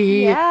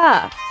D.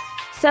 Yeah.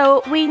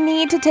 So we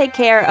need to take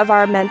care of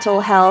our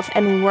mental health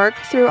and work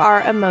through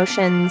our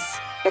emotions,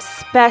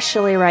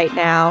 especially right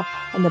now.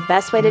 And the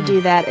best way to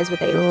do that is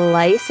with a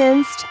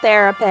licensed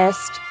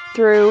therapist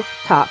through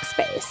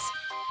Talkspace.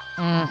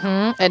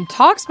 And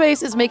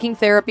Talkspace is making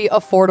therapy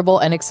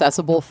affordable and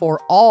accessible for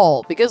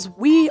all because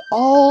we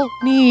all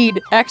need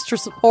extra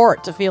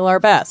support to feel our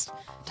best.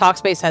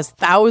 Talkspace has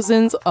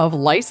thousands of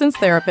licensed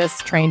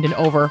therapists trained in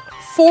over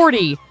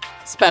 40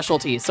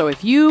 specialties. So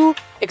if you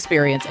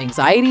experience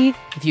anxiety,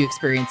 if you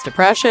experience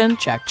depression,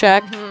 check.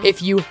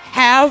 If you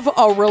have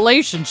a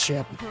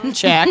relationship,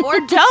 check. Or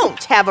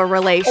don't have a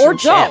relationship. Or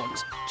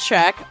don't.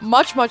 Check.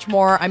 Much, much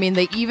more. I mean,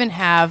 they even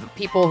have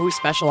people who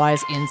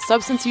specialize in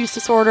substance use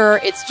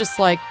disorder. It's just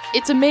like,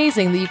 it's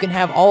amazing that you can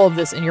have all of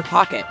this in your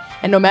pocket.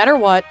 And no matter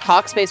what,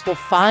 Talkspace will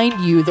find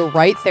you the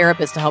right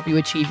therapist to help you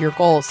achieve your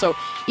goals. So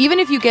even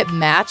if you get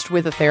matched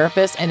with a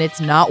therapist and it's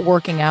not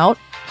working out,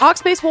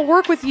 Talkspace will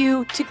work with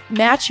you to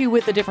match you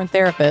with a different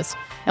therapist.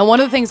 And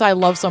one of the things I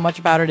love so much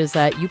about it is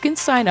that you can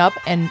sign up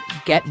and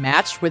get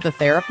matched with a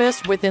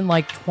therapist within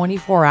like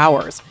 24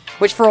 hours,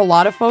 which for a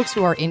lot of folks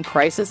who are in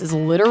crisis is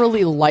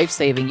literally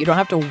life-saving. You don't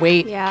have to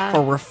wait for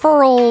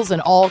referrals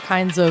and all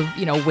kinds of,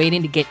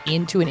 waiting to get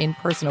into an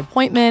in-person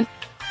appointment.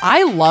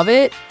 I love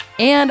it.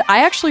 And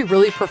I actually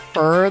really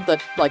prefer the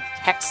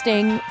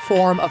texting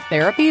form of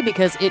therapy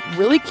because it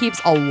really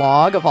keeps a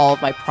log of all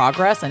of my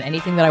progress and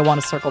anything that I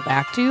want to circle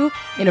back to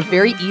in a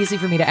very easy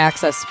for me to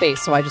access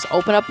space. So I just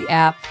open up the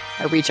app,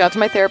 I reach out to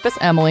my therapist,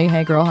 Emily.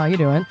 Hey girl, how you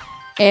doing?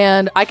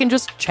 And I can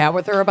just chat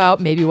with her about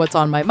maybe what's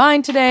on my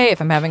mind today, if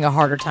I'm having a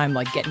harder time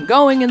getting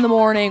going in the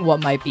morning,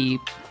 what might be,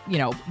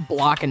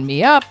 blocking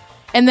me up.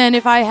 And then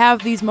if I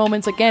have these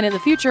moments again in the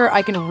future,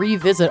 I can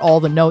revisit all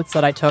the notes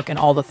that I took and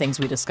all the things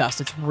we discussed.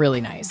 It's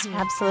really nice.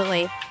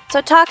 Absolutely. So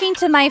talking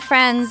to my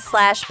friends /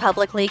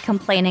 publicly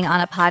complaining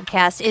on a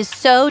podcast is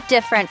so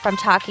different from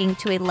talking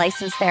to a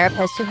licensed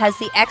therapist who has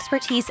the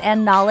expertise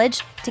and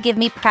knowledge to give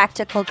me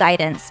practical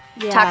guidance.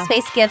 Yeah.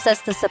 Talkspace gives us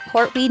the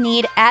support we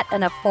need at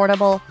an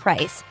affordable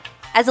price.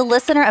 As a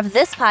listener of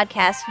this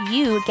podcast,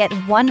 you get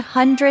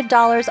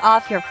 $100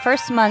 off your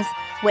first month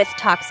with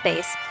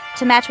Talkspace.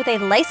 To match with a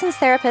licensed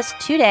therapist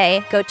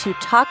today, go to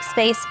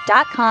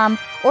Talkspace.com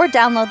or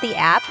download the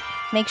app.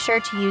 Make sure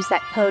to use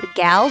that code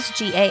GALS,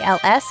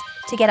 GALS,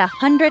 to get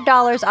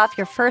 $100 off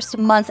your first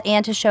month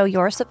and to show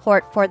your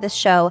support for this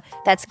show.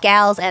 That's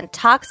GALS and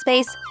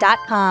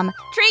Talkspace.com.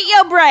 Treat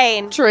your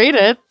brain. Treat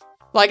it.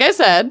 Like I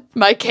said,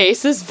 my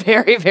case is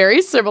very,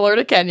 very similar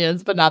to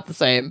Kenyon's, but not the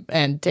same,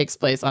 and takes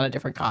place on a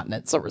different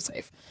continent, so we're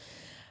safe.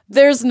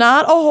 There's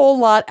not a whole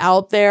lot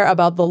out there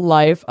about the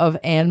life of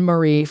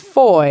Anne-Marie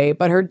Foy,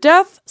 but her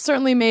death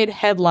certainly made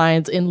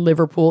headlines in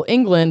Liverpool,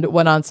 England,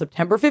 when on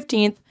September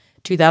 15th,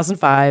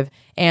 2005,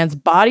 Anne's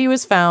body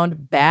was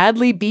found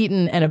badly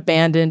beaten and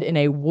abandoned in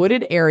a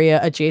wooded area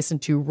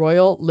adjacent to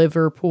Royal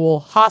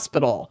Liverpool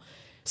Hospital.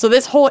 So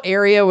this whole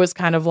area was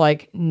kind of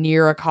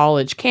near a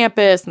college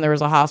campus, and there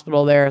was a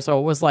hospital there, so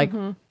it was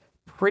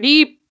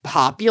pretty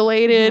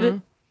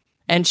populated,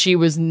 and she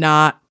was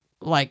not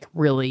like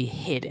really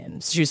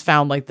hidden. She was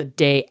found like the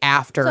day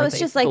after. So it's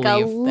just like a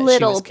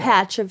little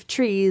patch of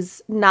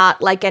trees,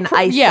 not like an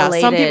isolated. Yeah,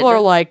 some people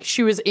are like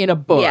she was in a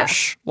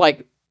bush,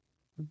 like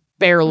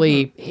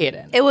barely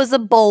hidden. It was a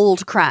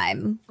bold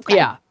crime. Okay.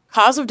 Yeah.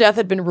 Cause of death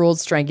had been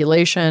ruled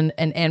strangulation,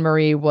 and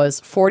Anne-Marie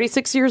was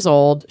 46 years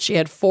old. She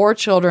had 4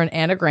 children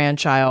and a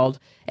grandchild,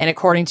 and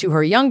according to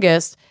her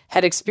youngest,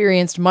 had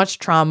experienced much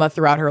trauma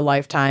throughout her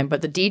lifetime,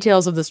 but the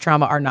details of this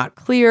trauma are not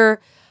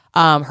clear.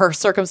 Her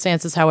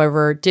circumstances,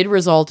 however, did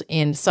result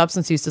in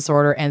substance use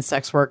disorder and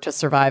sex work to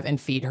survive and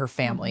feed her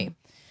family.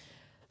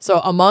 So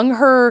among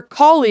her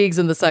colleagues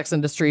in the sex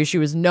industry, she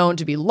was known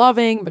to be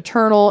loving,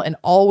 maternal, and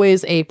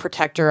always a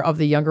protector of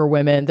the younger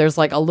women. There's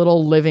like a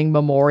little living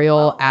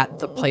memorial at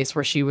the place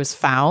where she was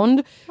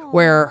found,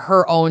 where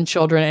her own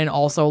children and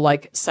also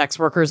like sex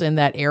workers in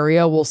that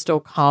area will still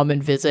come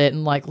and visit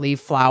and like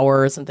leave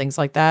flowers and things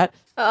like that.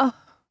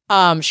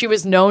 She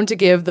was known to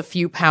give the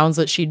few pounds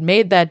that she'd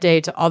made that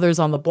day to others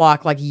on the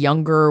block, like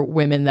younger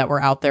women that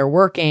were out there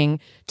working,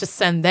 to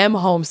send them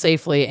home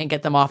safely and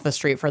get them off the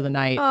street for the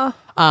night.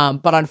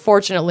 But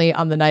unfortunately,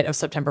 on the night of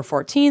September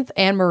 14th,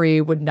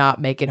 Anne-Marie would not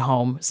make it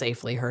home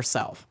safely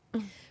herself.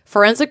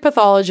 Forensic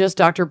pathologist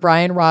Dr.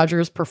 Brian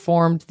Rogers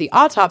performed the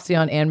autopsy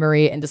on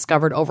Anne-Marie and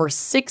discovered over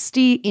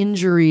 60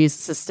 injuries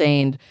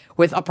sustained,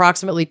 with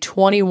approximately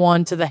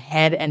 21 to the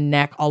head and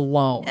neck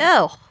alone.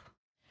 Ew.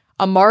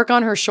 A mark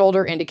on her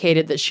shoulder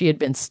indicated that she had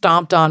been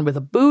stomped on with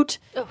a boot,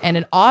 and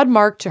an odd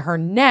mark to her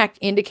neck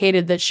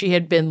indicated that she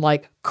had been,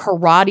 like,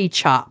 karate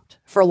chopped,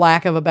 for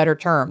lack of a better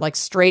term, like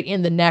straight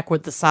in the neck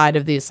with the side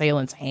of the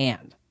assailant's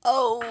hand.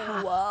 Oh,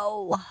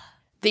 whoa.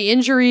 The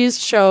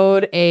injuries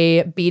showed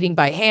a beating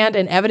by hand,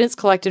 and evidence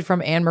collected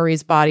from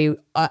Anne-Marie's body,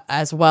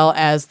 as well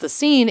as the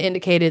scene,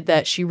 indicated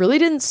that she really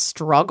didn't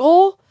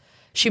struggle.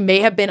 She may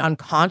have been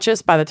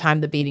unconscious by the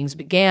time the beatings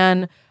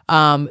began.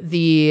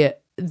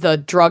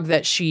 The drug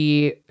that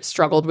she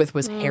struggled with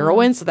was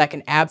heroin, so that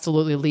can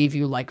absolutely leave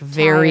you like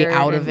very tired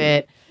out of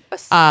it.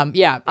 It's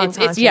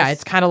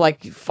kind of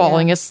like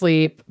falling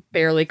asleep,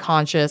 barely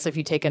conscious if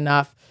you take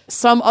enough.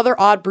 Some other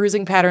odd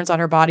bruising patterns on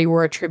her body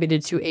were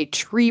attributed to a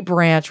tree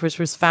branch, which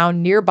was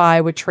found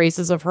nearby with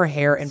traces of her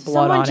hair and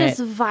blood on it. Someone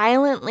just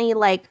violently,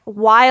 like,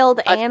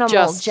 wild animal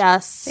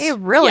just... They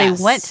really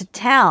went to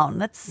town.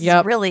 That's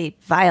really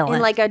violent.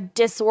 In, like, a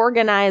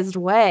disorganized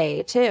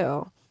way,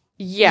 too.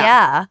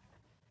 Yeah.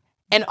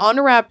 An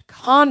unwrapped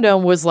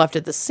condom was left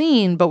at the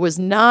scene, but was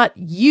not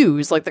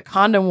used. Like, the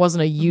condom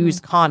wasn't a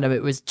used condom.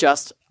 It was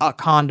just a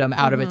condom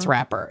out of its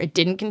wrapper. It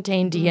didn't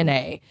contain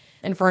DNA.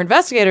 And for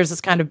investigators, this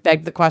kind of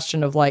begged the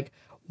question of, like,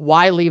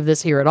 why leave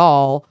this here at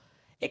all?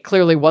 It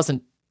clearly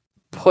wasn't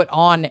put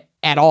on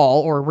at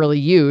all or really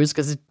used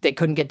because they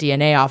couldn't get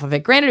DNA off of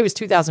it. Granted, it was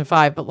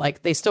 2005, but,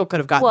 like, they still could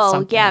have gotten something.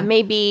 Well, yeah,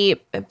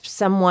 maybe if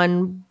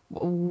someone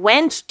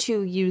went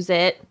to use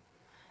it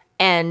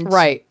and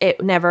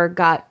it never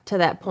got to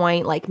that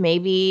point. Like,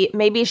 maybe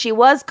she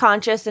was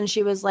conscious and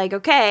she was like,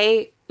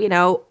 okay,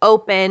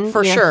 open.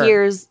 For sure.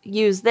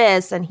 Use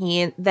this. And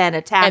he then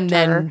attacked and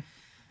her. Then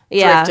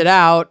drifted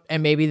out,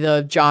 and maybe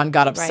the John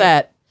got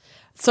upset. Right.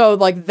 So,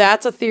 like,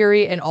 that's a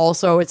theory, and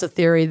also it's a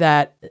theory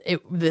that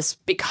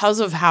because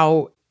of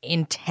how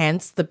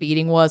intense the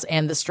beating was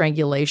and the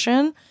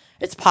strangulation,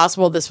 it's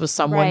possible this was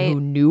someone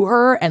who knew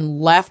her and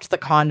left the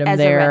condom as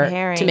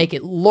there to make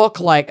it look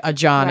like a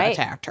John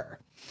attacked her.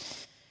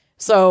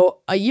 So,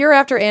 a year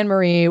after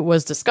Anne-Marie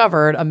was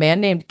discovered, a man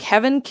named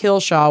Kevin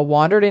Kilshaw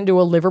wandered into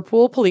a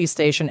Liverpool police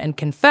station and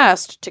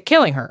confessed to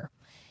killing her.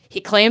 He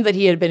claimed that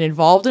he had been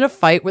involved in a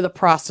fight with a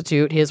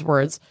prostitute, his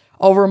words,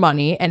 over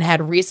money, and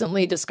had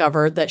recently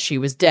discovered that she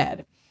was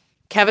dead.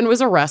 Kevin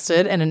was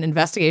arrested, and an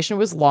investigation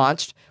was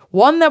launched,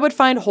 one that would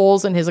find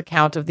holes in his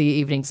account of the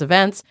evening's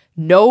events,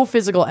 no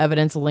physical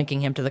evidence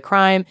linking him to the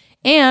crime,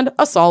 and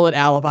a solid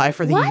alibi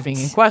for the evening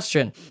in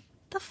question.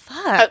 The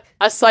fuck?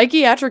 A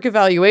psychiatric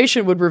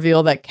evaluation would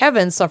reveal that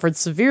Kevin suffered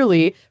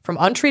severely from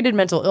untreated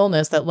mental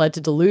illness that led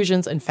to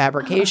delusions and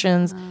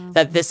fabrications,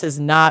 that this is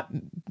not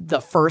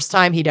the first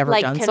time he'd ever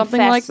done something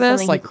like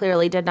this. Like, he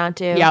clearly did not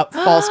do. Yeah,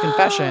 false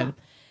confession.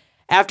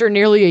 After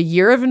nearly a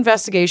year of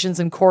investigations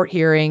and court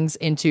hearings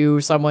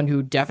into someone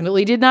who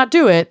definitely did not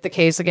do it, the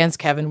case against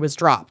Kevin was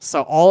dropped.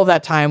 So all of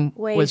that time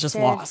was just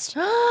lost.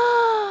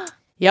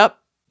 Yep.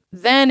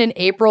 Then in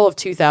April of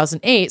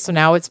 2008, so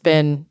now it's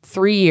been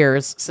 3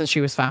 years since she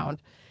was found,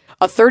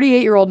 a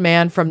 38-year-old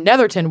man from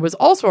Netherton was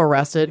also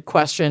arrested,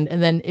 questioned,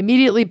 and then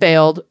immediately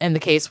bailed, and the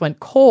case went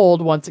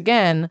cold once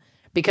again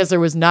because there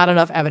was not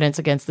enough evidence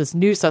against this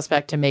new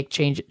suspect to make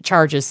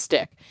charges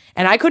stick.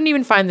 And I couldn't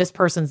even find this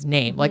person's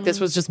name. Like, this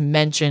was just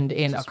mentioned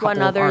in a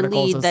couple of articles. One other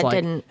lead that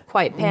didn't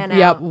quite pan out.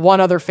 Yep, one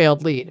other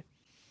failed lead.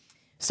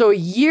 So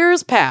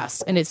years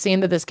passed, and it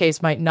seemed that this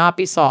case might not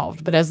be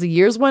solved. But as the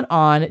years went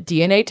on,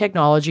 DNA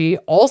technology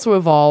also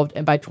evolved,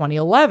 and by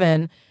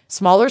 2011,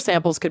 smaller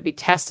samples could be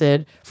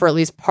tested for at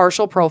least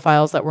partial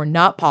profiles that were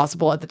not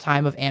possible at the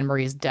time of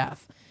Anne-Marie's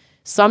death.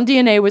 Some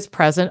DNA was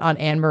present on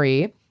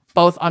Anne-Marie,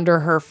 both under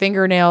her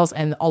fingernails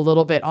and a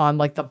little bit on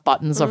like the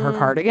buttons of her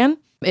cardigan.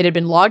 It had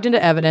been logged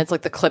into evidence,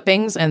 like the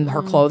clippings and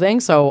her clothing.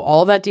 So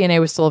all that DNA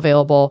was still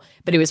available,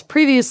 but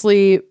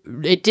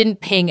it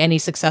didn't ping any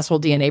successful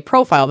DNA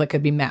profile that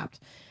could be mapped.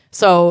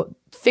 So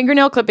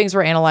fingernail clippings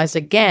were analyzed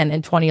again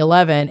in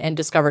 2011 and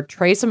discovered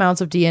trace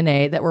amounts of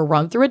DNA that were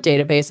run through a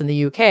database in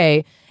the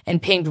UK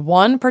and pinged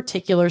one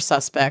particular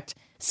suspect,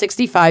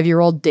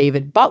 65-year-old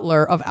David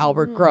Butler of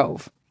Albert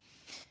Grove.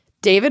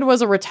 David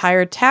was a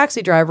retired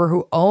taxi driver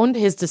who owned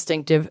his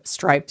distinctive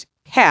striped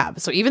cab.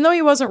 So even though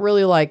he wasn't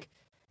really like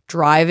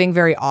driving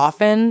very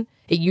often,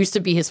 it used to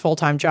be his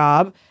full-time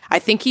job. I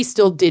think he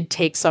still did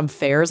take some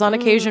fares on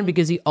occasion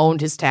because he owned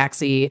his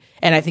taxi,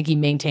 and I think he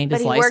maintained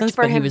his license,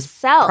 but he was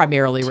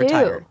primarily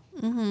retired.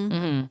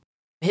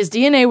 His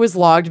DNA was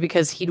logged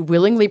because he'd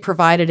willingly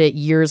provided it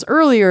years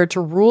earlier to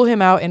rule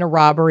him out in a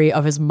robbery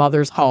of his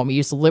mother's home. He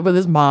used to live with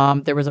his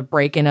mom. There was a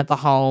break-in at the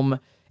home,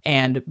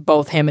 and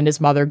both him and his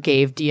mother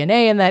gave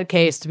DNA in that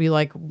case to be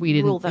like,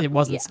 it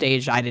wasn't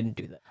staged. I didn't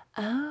do that.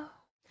 Oh.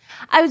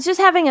 I was just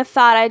having a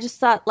thought. I just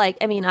thought, like,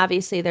 I mean,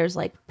 obviously there's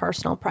like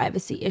personal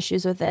privacy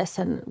issues with this.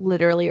 And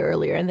literally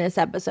earlier in this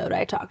episode,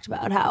 I talked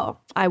about how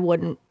I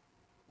would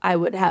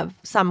have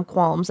some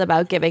qualms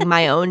about giving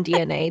my own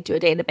DNA to a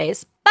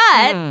database.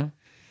 But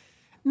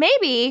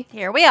maybe,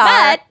 here we are.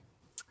 But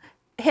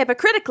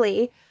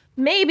hypocritically,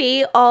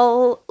 maybe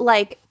all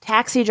like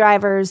taxi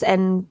drivers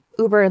and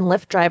Uber and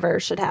Lyft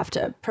drivers should have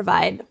to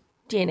provide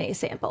DNA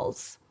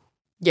samples.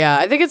 Yeah,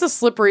 I think it's a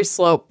slippery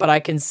slope, but I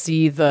can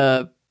see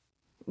the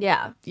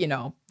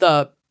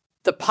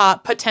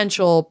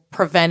potential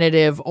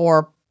preventative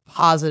or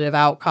positive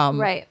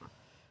outcome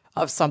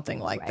of something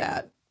like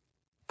that.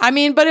 I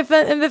mean, but if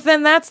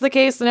then that's the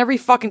case, then every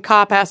fucking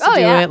cop has to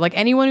do it. Like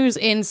anyone who's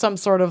in some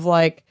sort of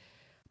like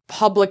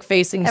public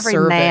facing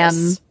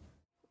service.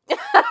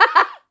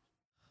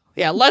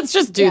 Yeah, let's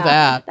just do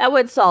that. That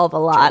would solve a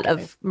lot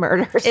of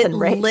murders and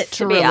rapes,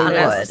 to be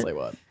honest.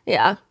 Would.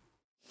 Yeah.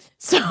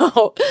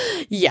 So,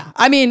 yeah.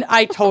 I mean,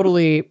 I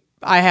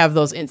have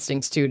those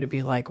instincts too to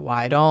be like,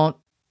 why don't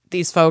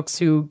these folks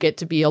who get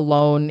to be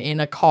alone in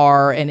a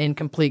car and in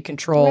complete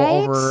control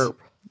over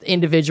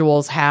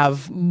individuals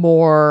have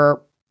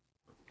more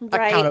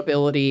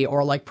accountability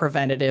or like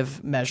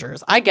preventative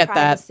measures? I get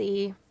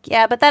Privacy. That.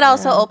 Yeah, but that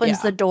also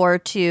opens the door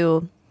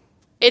to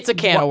it's a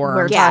can of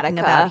worms we're talking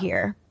about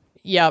here.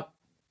 Yep.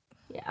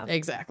 Yeah.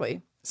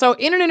 Exactly. So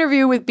in an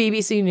interview with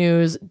BBC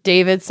News,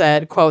 David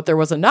said, quote, "There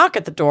was a knock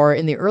at the door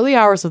in the early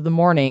hours of the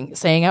morning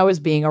saying I was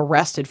being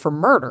arrested for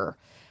murder.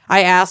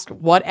 I asked,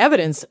 what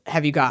evidence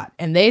have you got?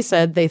 And they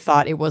said they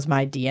thought it was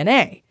my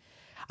DNA.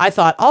 I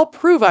thought, I'll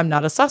prove I'm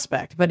not a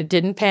suspect, but it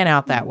didn't pan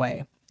out that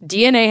way.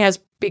 DNA has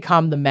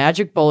become the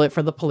magic bullet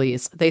for the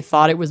police. They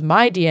thought it was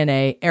my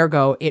DNA,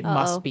 ergo it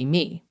must be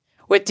me."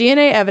 With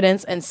DNA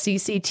evidence and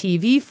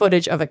CCTV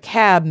footage of a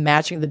cab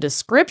matching the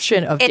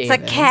description of David's a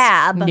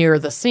cab near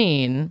the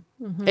scene.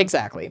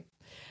 Exactly.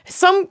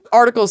 Some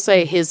articles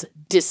say his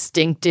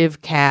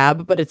distinctive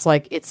cab, but it's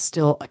like, it's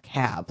still a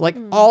cab. Like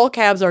all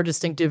cabs are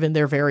distinctive in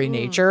their very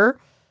nature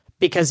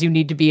because you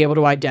need to be able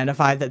to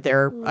identify that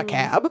they're a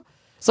cab.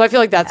 So I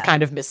feel like that's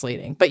kind of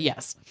misleading. But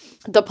yes,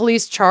 the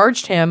police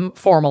charged him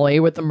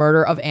formally with the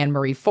murder of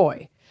Anne-Marie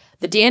Foy.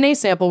 The DNA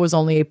sample was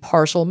only a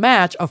partial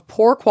match of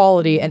poor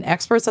quality, and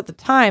experts at the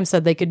time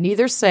said they could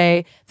neither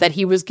say that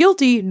he was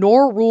guilty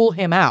nor rule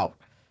him out.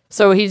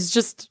 So he's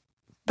just,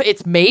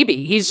 it's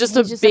maybe. He's just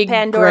a big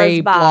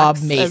gray blob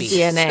maybe.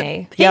 Of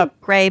DNA.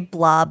 Yep. Gray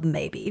blob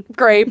maybe.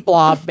 Gray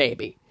blob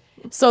maybe.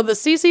 So the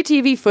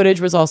CCTV footage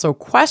was also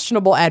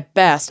questionable at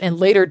best and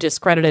later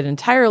discredited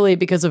entirely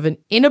because of an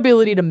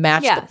inability to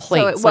match the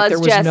plates. So it was there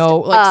was just no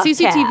like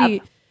CCTV.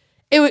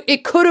 Cab.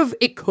 It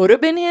could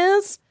have been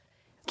his.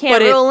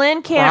 Can't rule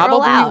in, can't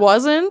rule out. Probably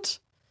wasn't.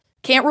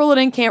 Can't rule it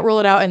in, can't rule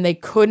it out, and they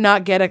could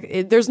not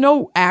get there's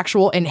no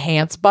actual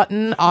enhance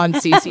button on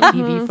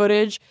CCTV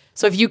footage.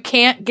 So if you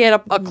can't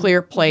get a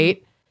clear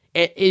plate,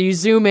 you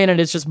zoom in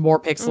and it's just more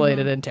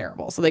pixelated and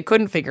terrible. So they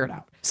couldn't figure it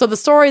out. So the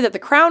story that the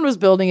Crown was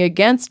building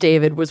against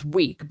David was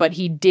weak, but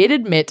he did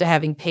admit to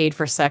having paid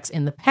for sex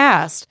in the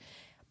past,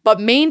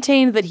 but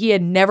maintained that he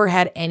had never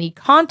had any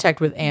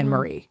contact with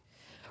Anne-Marie.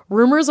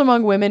 Rumors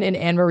among women in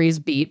Anne-Marie's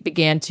beat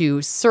began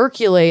to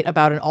circulate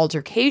about an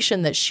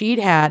altercation that she'd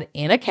had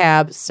in a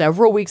cab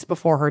several weeks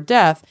before her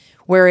death,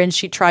 wherein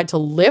she tried to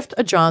lift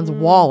a John's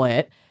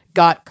wallet,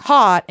 got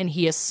caught, and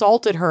he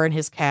assaulted her in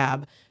his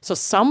cab. So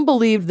some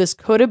believed this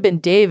could have been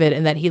David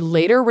and that he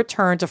later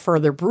returned to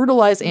further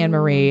brutalize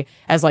Anne-Marie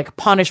as like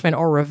punishment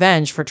or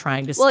revenge for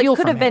trying to steal from him. Well, it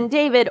could have been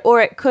David, or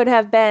it could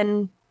have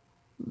been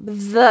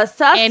the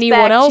suspect.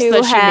 Anyone else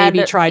that she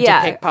maybe tried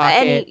to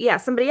pickpocket.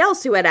 Somebody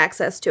else who had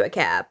access to a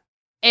cab.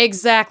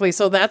 Exactly.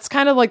 So that's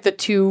kind of like the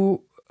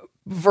two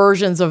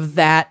versions of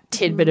that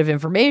tidbit of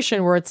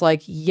information where it's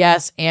like,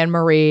 yes,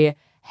 Anne-Marie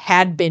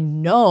had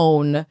been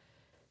known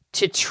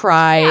to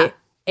try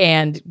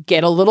and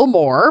get a little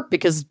more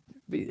because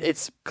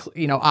it's,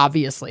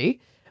 obviously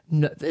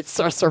it's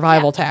a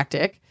survival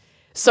tactic.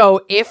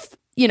 So if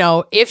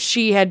if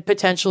she had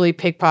potentially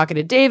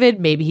pickpocketed David,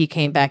 maybe he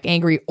came back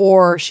angry,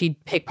 or she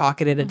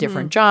pickpocketed a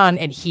different John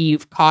and he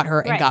caught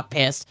her and got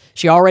pissed.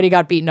 She already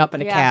got beaten up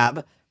in a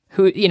cab.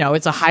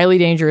 It's a highly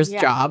dangerous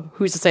job.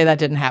 Who's to say that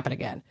didn't happen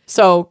again?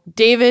 So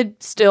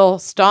David still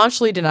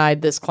staunchly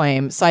denied this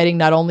claim, citing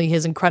not only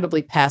his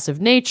incredibly passive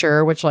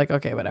nature, which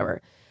okay,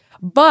 whatever,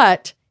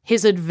 but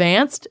his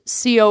advanced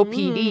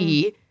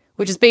COPD,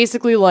 which is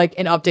basically like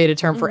an updated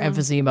term for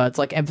emphysema. It's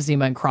like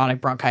emphysema and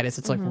chronic bronchitis.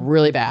 It's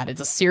really bad.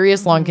 It's a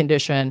serious lung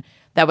condition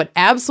that would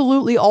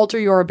absolutely alter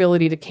your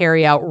ability to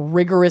carry out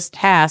rigorous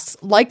tasks,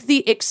 like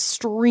the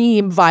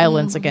extreme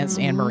violence against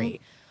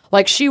Anne-Marie.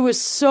 Like, she was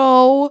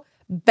so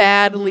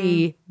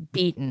badly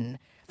beaten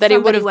that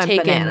it would have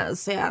taken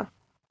bananas.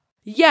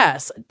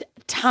 Yes,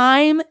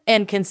 time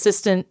and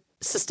consistent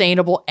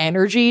sustainable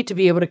energy to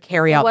be able to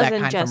carry out that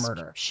kind of murder. It wasn't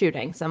just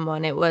shooting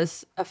someone. It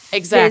was a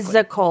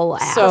physical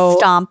act. So,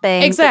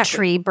 stomping the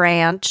tree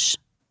branch.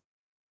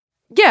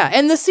 Yeah,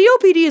 and the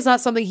COPD is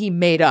not something he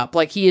made up.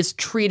 Like, he is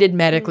treated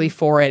medically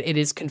for it. It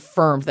is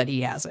confirmed that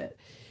he has it.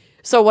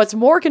 So what's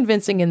more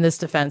convincing in this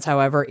defense,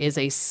 however, is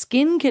a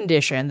skin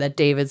condition that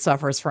David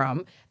suffers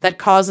from that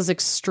causes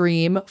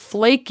extreme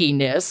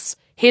flakiness.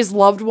 His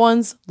loved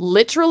ones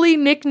literally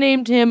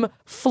nicknamed him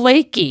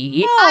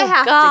Flaky. I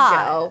have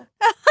to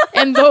go.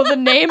 And though the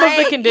name of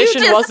the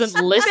condition wasn't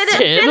listed.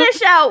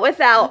 Finish out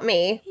without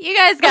me. You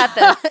guys got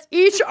this.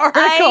 Each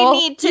article. I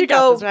need to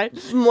go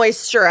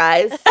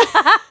moisturize.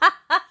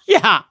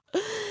 Yeah.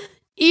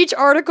 Each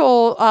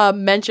article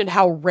mentioned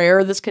how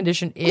rare this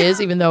condition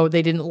is, even though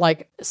they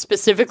didn't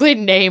specifically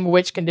name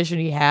which condition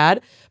he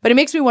had. But it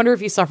makes me wonder if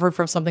he suffered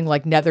from something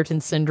like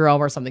Netherton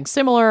syndrome or something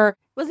similar.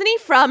 Wasn't he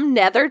from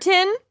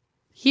Netherton?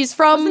 He's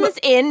from... Wasn't this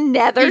in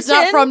Netherton? He's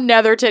not from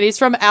Netherton. He's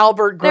from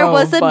Albert Grove. There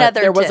was a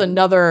Netherton. There was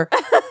another...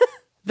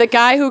 The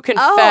guy who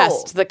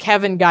confessed, the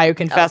Kevin guy who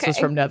confessed was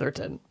from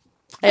Netherton.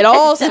 It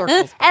all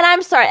circles. And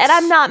I'm sorry. And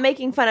I'm not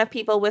making fun of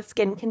people with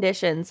skin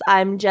conditions.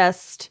 I'm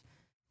just...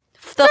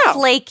 The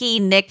flaky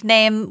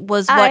nickname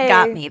was what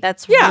got me.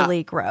 That's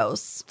really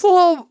gross. It's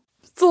a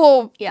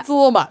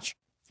little much.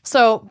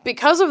 So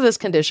because of this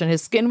condition,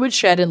 his skin would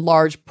shed in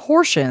large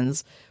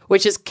portions,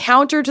 which is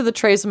counter to the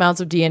trace amounts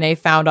of DNA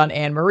found on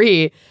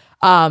Anne-Marie.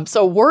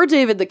 So were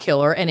David the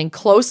killer and in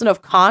close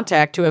enough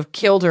contact to have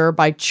killed her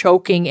by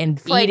choking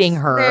and beating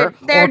her or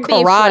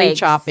karate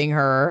chopping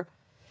her,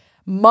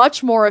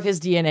 much more of his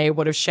DNA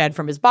would have shed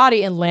from his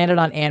body and landed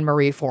on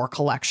Anne-Marie for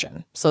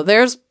collection. So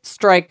there's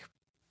strike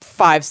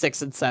 5,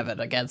 6, and 7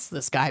 against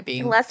this guy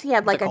being unless he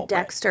had a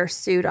Dexter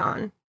suit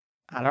on.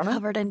 I don't know.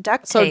 Covered in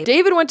duct tape. So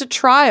David went to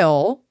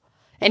trial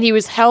and he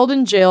was held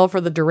in jail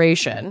for the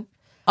duration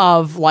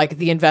of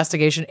the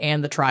investigation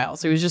and the trial.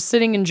 So he was just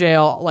sitting in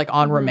jail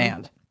on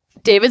remand.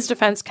 David's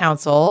defense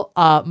counsel,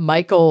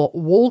 Michael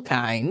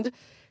Woolkind,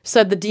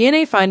 said the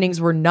DNA findings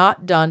were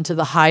not done to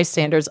the high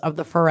standards of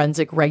the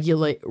forensic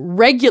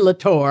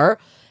regulator,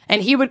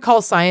 and he would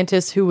call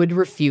scientists who would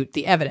refute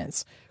the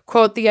evidence.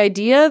 Quote, the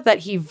idea that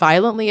he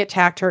violently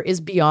attacked her is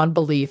beyond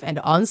belief, and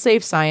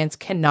unsafe science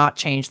cannot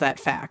change that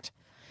fact.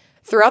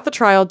 Throughout the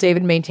trial,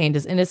 David maintained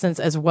his innocence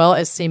as well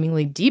as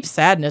seemingly deep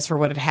sadness for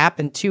what had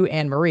happened to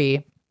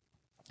Anne-Marie.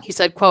 He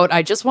said, quote,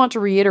 I just want to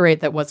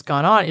reiterate that what's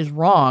gone on is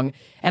wrong,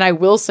 and I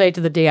will say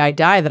to the day I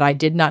die that I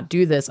did not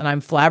do this, and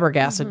I'm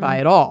flabbergasted by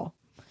it all.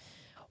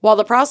 While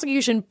the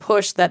prosecution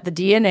pushed that the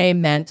DNA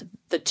meant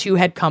the two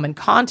had come in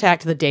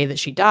contact the day that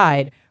she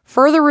died,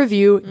 further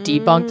review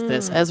debunked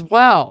this as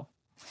well.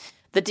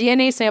 The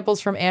DNA samples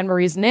from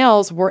Anne-Marie's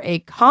nails were a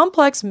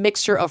complex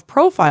mixture of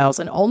profiles,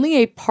 and only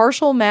a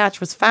partial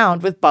match was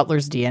found with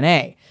Butler's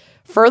DNA.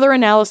 Further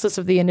analysis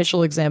of the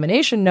initial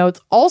examination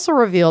notes also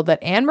revealed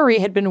that Anne-Marie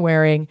had been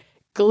wearing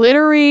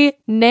glittery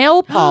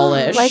nail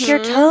polish. Like your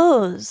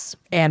toes.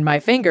 And my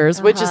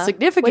fingers, which is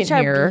significant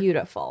here. Which are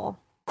beautiful.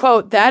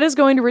 Quote, that is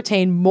going to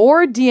retain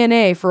more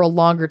DNA for a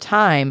longer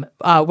time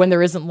when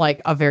there isn't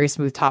a very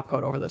smooth top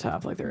coat over the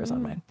top like there is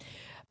on mine.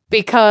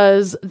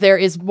 Because there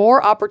is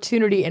more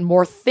opportunity and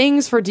more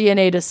things for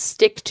DNA to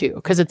stick to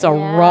because it's a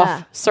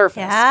rough surface.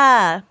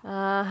 Yeah.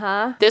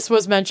 Uh-huh. This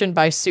was mentioned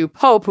by Sue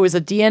Pope, who is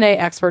a DNA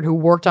expert who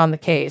worked on the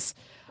case.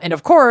 And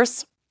of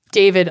course,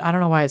 David, I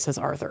don't know why it says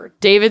Arthur,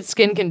 David's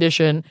skin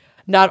condition,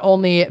 not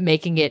only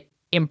making it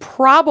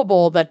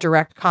improbable that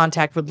direct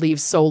contact would leave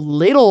so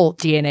little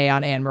DNA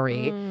on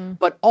Anne-Marie,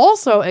 but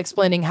also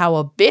explaining how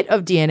a bit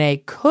of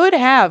DNA could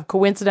have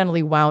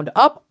coincidentally wound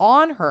up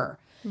on her.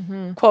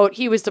 Quote,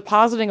 he was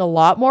depositing a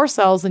lot more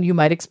cells than you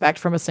might expect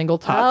from a single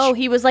touch. Oh,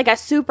 he was like a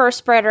super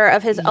spreader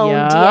of his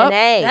own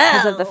DNA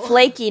because of the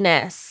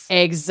flakiness.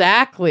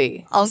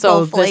 Exactly.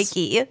 Uncle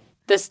Flaky.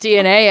 This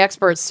DNA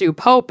expert, Sue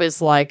Pope,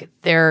 is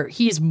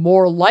he's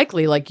more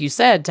likely, like you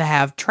said, to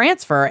have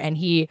transfer, and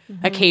he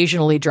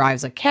occasionally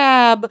drives a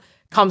cab,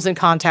 comes in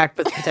contact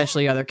with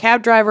potentially other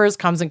cab drivers,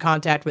 comes in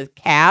contact with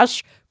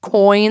cash,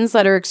 coins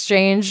that are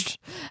exchanged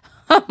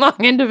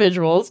among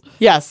individuals.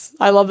 Yes,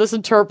 I love this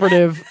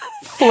interpretive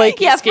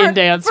flaky skin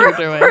dance you're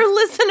doing. For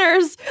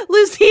listeners,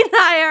 Lucy and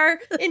I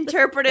are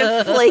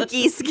interpretive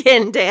flaky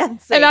skin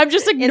dancing. And I'm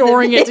just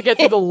ignoring it to get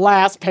through the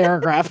last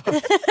paragraph.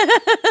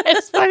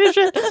 It's funny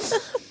shit.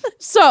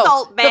 So,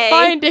 Salt Bay. the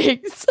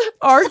findings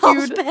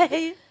argued... Salt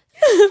Bay.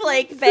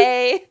 Flake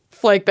Bay.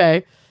 Flake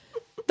Bay.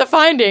 The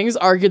findings,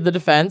 argued the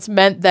defense,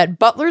 meant that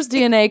Butler's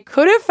DNA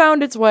could have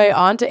found its way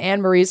onto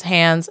Anne-Marie's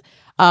hands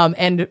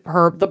and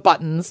the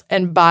buttons,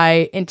 and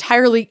by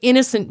entirely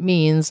innocent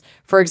means,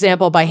 for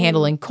example, by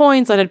handling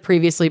coins that had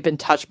previously been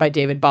touched by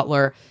David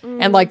Butler.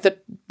 And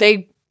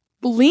they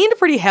leaned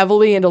pretty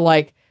heavily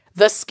into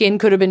the skin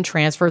could have been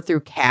transferred through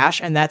cash,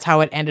 and that's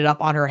how it ended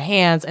up on her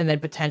hands, and then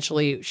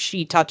potentially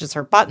she touches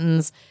her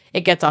buttons,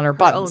 it gets on her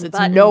buttons. It's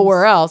buttons.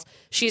 nowhere else.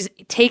 She's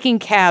taking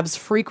cabs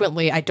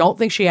frequently. I don't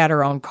think she had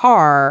her own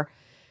car.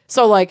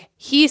 So,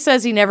 he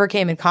says he never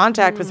came in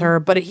contact with her,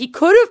 but he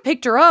could have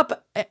picked her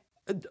up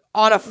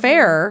on a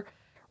fare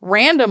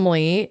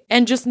randomly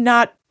and just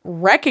not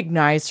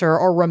recognized her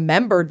or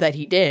remembered that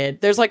he did.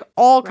 There's,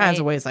 all kinds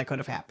of ways that could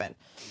have happened.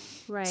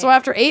 Right. So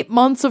after 8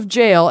 months of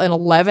jail and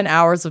 11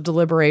 hours of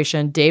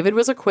deliberation, David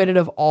was acquitted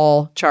of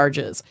all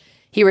charges.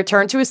 He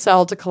returned to his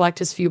cell to collect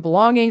his few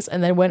belongings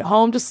and then went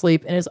home to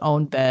sleep in his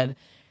own bed.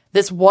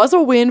 This was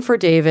a win for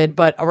David,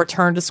 but a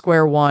return to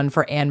square one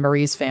for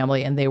Anne-Marie's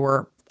family, and they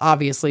were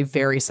obviously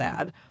very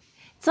sad.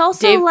 It's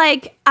also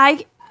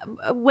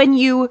when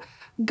you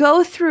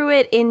go through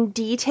it in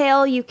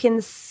detail, you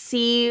can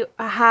see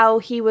how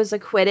he was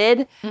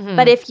acquitted.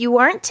 But if you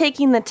aren't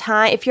taking the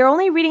time, if you're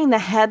only reading the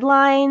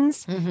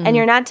headlines and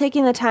you're not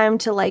taking the time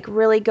to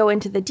really go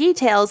into the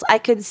details, I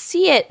could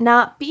see it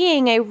not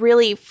being a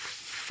really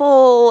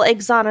full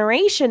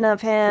exoneration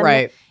of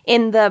him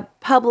in the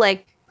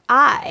public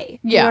eye.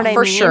 Yeah, you know what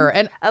for I mean? sure.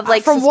 And of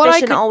from what I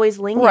suspicion could, always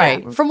lingering.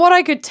 Right. From what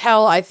I could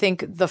tell, I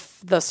think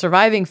the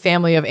surviving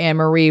family of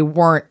Anne-Marie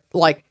weren't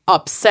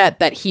upset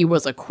that he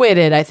was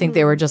acquitted. I think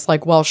they were just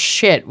well,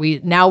 shit.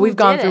 We've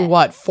gone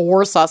through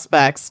 4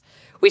 suspects.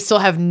 We still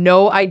have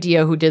no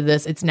idea who did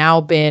this. It's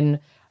now been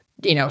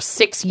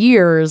 6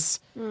 years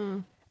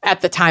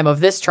at the time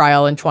of this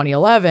trial in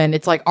 2011.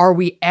 It's are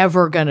we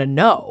ever gonna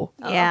know?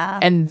 Yeah.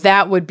 And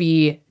that would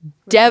be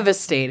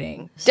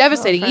devastating.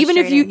 Devastating. Even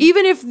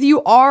frustrating. if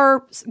you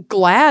are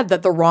glad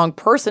that the wrong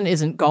person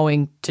isn't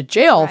going to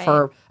jail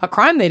for a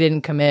crime they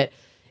didn't commit,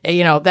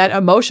 that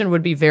emotion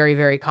would be very,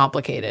 very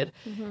complicated.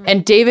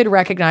 And David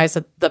recognized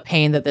the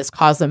pain that this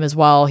caused them as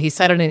well. He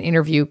said in an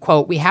interview,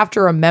 quote, "We have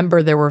to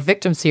remember there were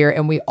victims here,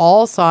 and we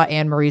all saw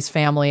Anne-Marie's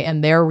family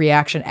and their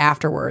reaction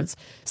afterwards.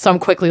 Some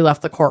quickly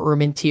left the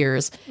courtroom in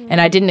tears, and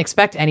I didn't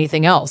expect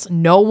anything else.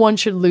 No one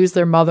should lose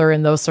their mother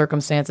in those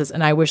circumstances,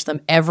 and I wish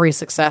them every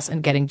success in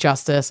getting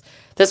justice.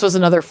 This was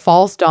another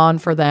false dawn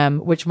for them,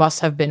 which must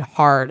have been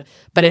hard,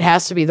 but it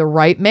has to be the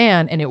right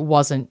man, and it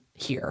wasn't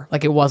here.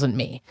 It wasn't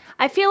me."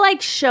 I feel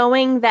like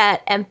showing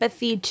that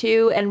empathy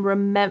too, and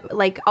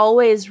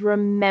always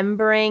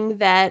remembering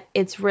that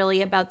it's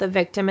really about the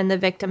victim and the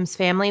victim's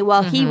family.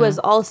 While he was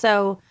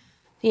also,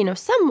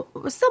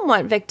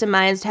 somewhat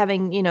victimized,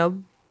 having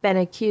been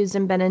accused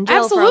and been in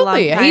jail for a long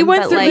Absolutely. time. He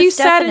went through. He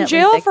sat in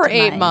jail for 8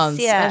 victimized,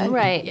 months. yeah.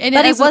 Right. And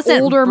But he as an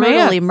wasn't older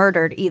brutally man.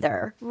 murdered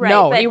either. Right,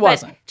 No, but, he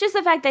wasn't. But just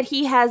the fact that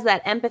he has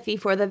that empathy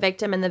for the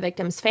victim and the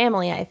victim's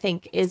family, I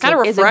think, is kinda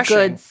a refreshing.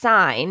 good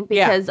sign,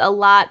 because a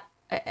lot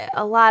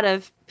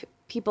of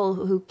people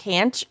who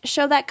can't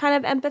show that kind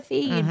of empathy,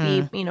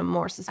 you'd be,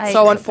 more suspicious.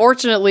 So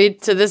unfortunately,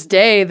 to this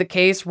day, the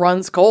case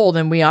runs cold,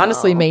 and we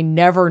honestly may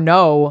never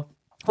know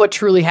what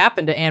truly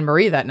happened to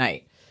Anne-Marie that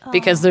night,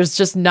 because there's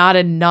just not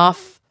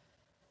enough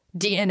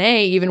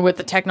DNA, even with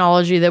the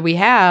technology that we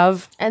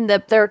have. And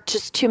there are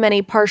just too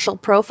many partial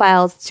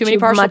profiles. Too many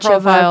partial much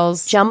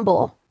profiles. Of a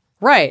jumble.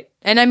 Right.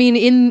 And I mean,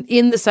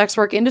 in the sex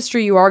work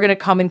industry, you are going to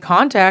come in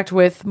contact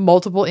with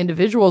multiple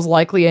individuals,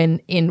 likely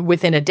in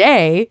within a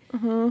day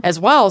as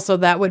well. So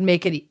that would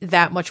make it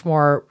that much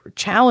more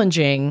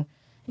challenging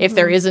if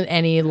there isn't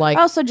any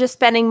Also, just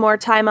spending more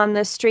time on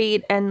the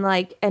street and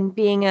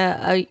being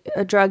a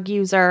drug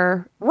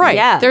user. Right.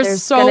 Yeah,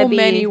 there's so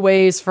many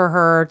ways for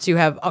her to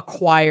have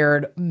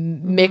acquired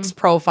mixed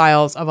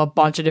profiles of a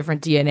bunch of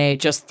different DNA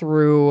just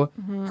through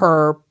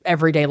her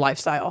everyday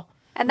lifestyle.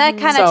 And that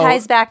kind of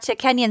ties back to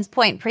Kenyon's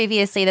point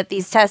previously that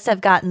these tests have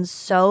gotten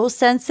so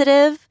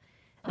sensitive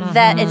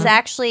that it's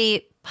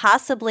actually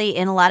possibly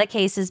in a lot of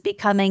cases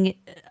becoming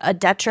a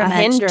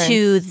detriment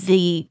to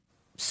the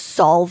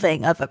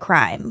solving of a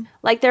crime.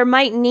 There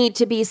might need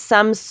to be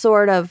some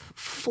sort of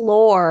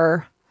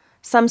floor,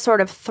 some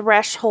sort of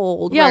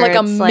threshold. Yeah,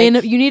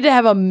 where you need to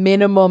have a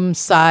minimum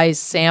size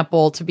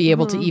sample to be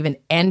able to even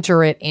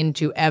enter it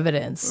into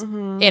evidence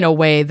in a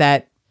way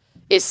that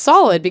is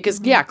solid, because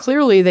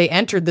clearly they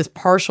entered this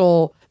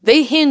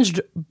they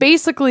hinged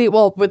basically,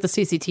 with the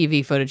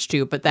CCTV footage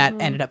too, but that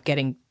ended up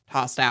getting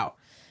tossed out.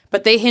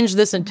 But they hinged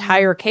this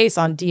entire case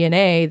on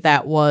DNA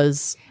that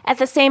was... At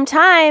the same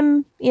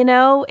time,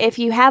 if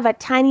you have a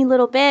tiny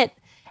little bit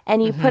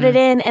and you put it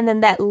in, and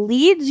then that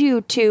leads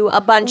you to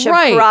a bunch of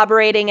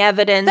corroborating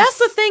evidence. That's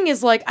the thing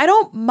is, like, I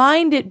don't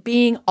mind it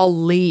being a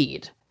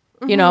lead.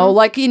 You know,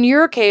 like in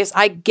your case,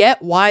 I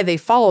get why they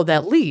followed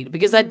that lead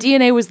because that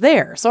DNA was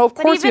there. So, of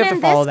course, you have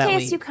to follow that lead. But even in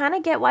this case, you kind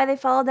of get why they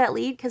followed that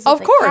lead because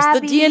of course, the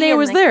DNA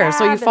was there.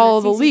 So you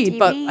follow the lead.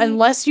 But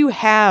unless you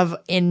have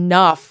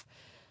enough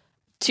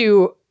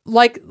to,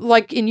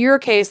 like in your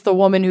case, the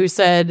woman who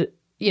said,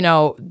 you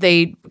know,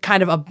 they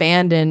kind of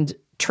abandoned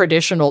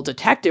traditional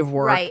detective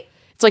work. Right.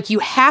 It's like you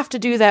have to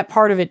do that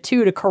part of it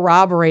too to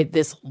corroborate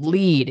this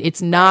lead.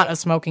 It's not a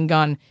smoking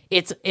gun.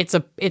 It's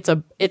an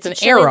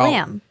arrow.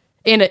 Lamb.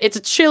 It's a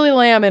chili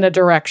lamb in a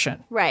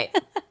direction. Right.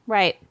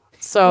 Right.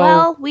 So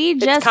well, we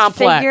just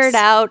figured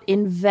out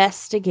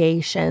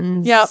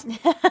investigations. Yep.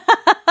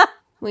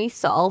 We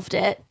solved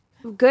it.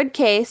 Good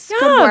case. Yeah,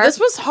 good work. This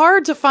was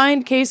hard to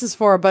find cases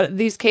for, but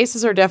these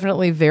cases are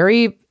definitely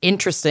very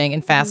interesting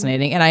and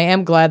fascinating. And I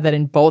am glad that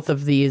in both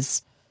of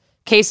these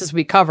cases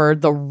we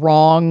covered, the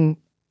wrongly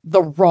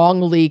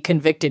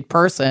convicted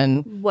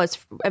person was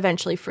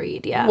eventually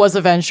freed. Yeah. Was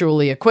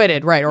eventually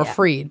acquitted, right, or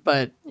freed.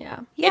 But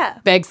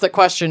it begs the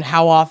question,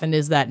 how often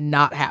is that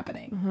not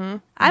happening? Mm-hmm.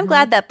 I'm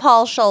glad that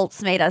Paul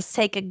Schultz made us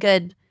take a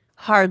good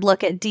hard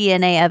look at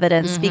DNA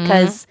evidence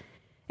because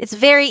it's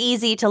very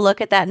easy to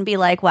look at that and be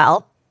like,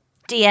 well,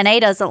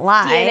 DNA doesn't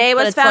lie. DNA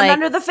was found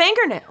under the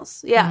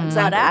fingernails. Yeah,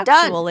 exactly. But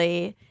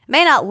actually, it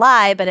may not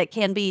lie, but it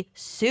can be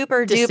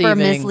super duper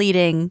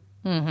misleading.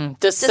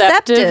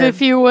 Deceptive,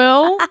 if you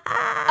will.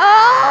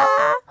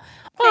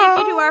 Thank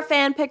you to our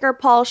fan picker,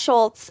 Paul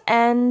Schultz.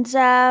 And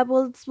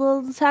we'll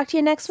talk to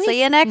you next week.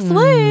 See you next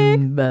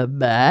week.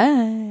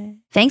 Bye-bye.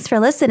 Thanks for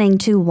listening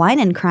to Wine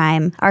and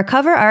Crime. Our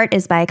cover art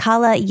is by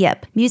Kala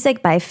Yip.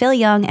 Music by Phil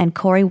Young and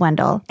Corey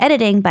Wendell.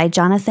 Editing by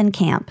Jonathan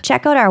Camp.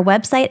 Check out our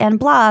website and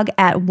blog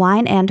at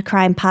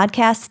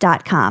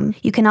wineandcrimepodcast.com.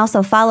 You can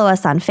also follow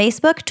us on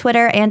Facebook,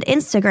 Twitter, and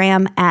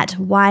Instagram at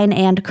Wine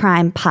and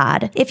Crime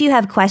Pod. If you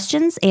have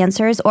questions,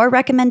 answers, or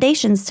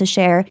recommendations to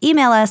share,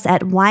 email us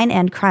at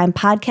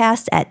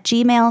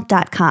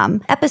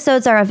wineandcrimepodcast@gmail.com.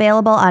 Episodes are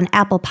available on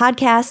Apple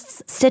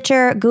Podcasts,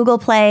 Stitcher, Google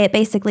Play,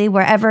 basically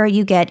wherever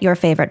you get your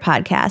favorite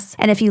podcasts.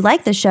 And if you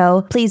like the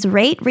show, please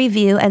rate,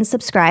 review, and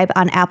subscribe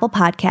on Apple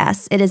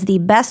Podcasts. It is the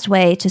best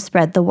way to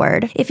spread the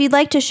word. If you'd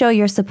like to show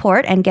your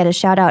support and get a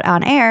shout out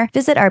on air,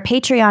 visit our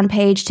Patreon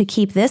page to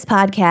keep this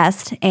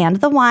podcast and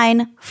the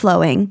wine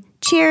flowing.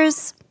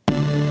 Cheers!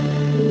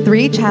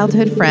 3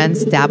 childhood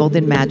friends dabbled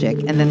in magic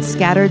and then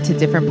scattered to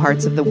different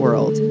parts of the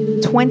world.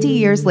 20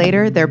 years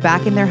later, they're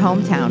back in their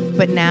hometown,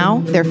 but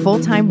now they're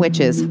full-time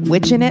witches,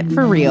 witching it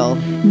for real.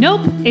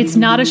 Nope, it's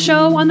not a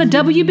show on the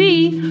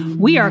WB.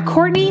 We are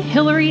Courtney,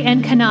 Hillary,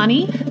 and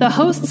Kanani, the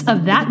hosts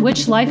of That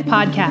Witch Life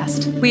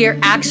podcast. We are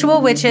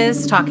actual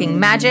witches talking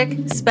magic,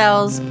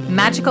 spells,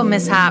 magical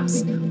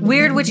mishaps,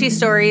 weird witchy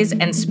stories,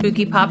 and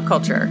spooky pop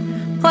culture.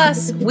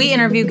 Plus, we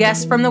interview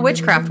guests from the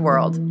witchcraft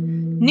world.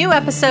 New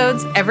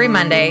episodes every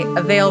Monday,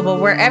 available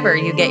wherever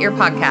you get your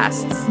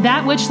podcasts.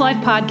 That Witch Life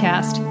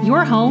podcast,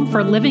 your home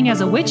for living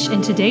as a witch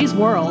in today's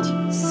world.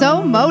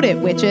 So mote it,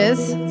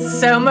 witches.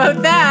 So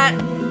mote that.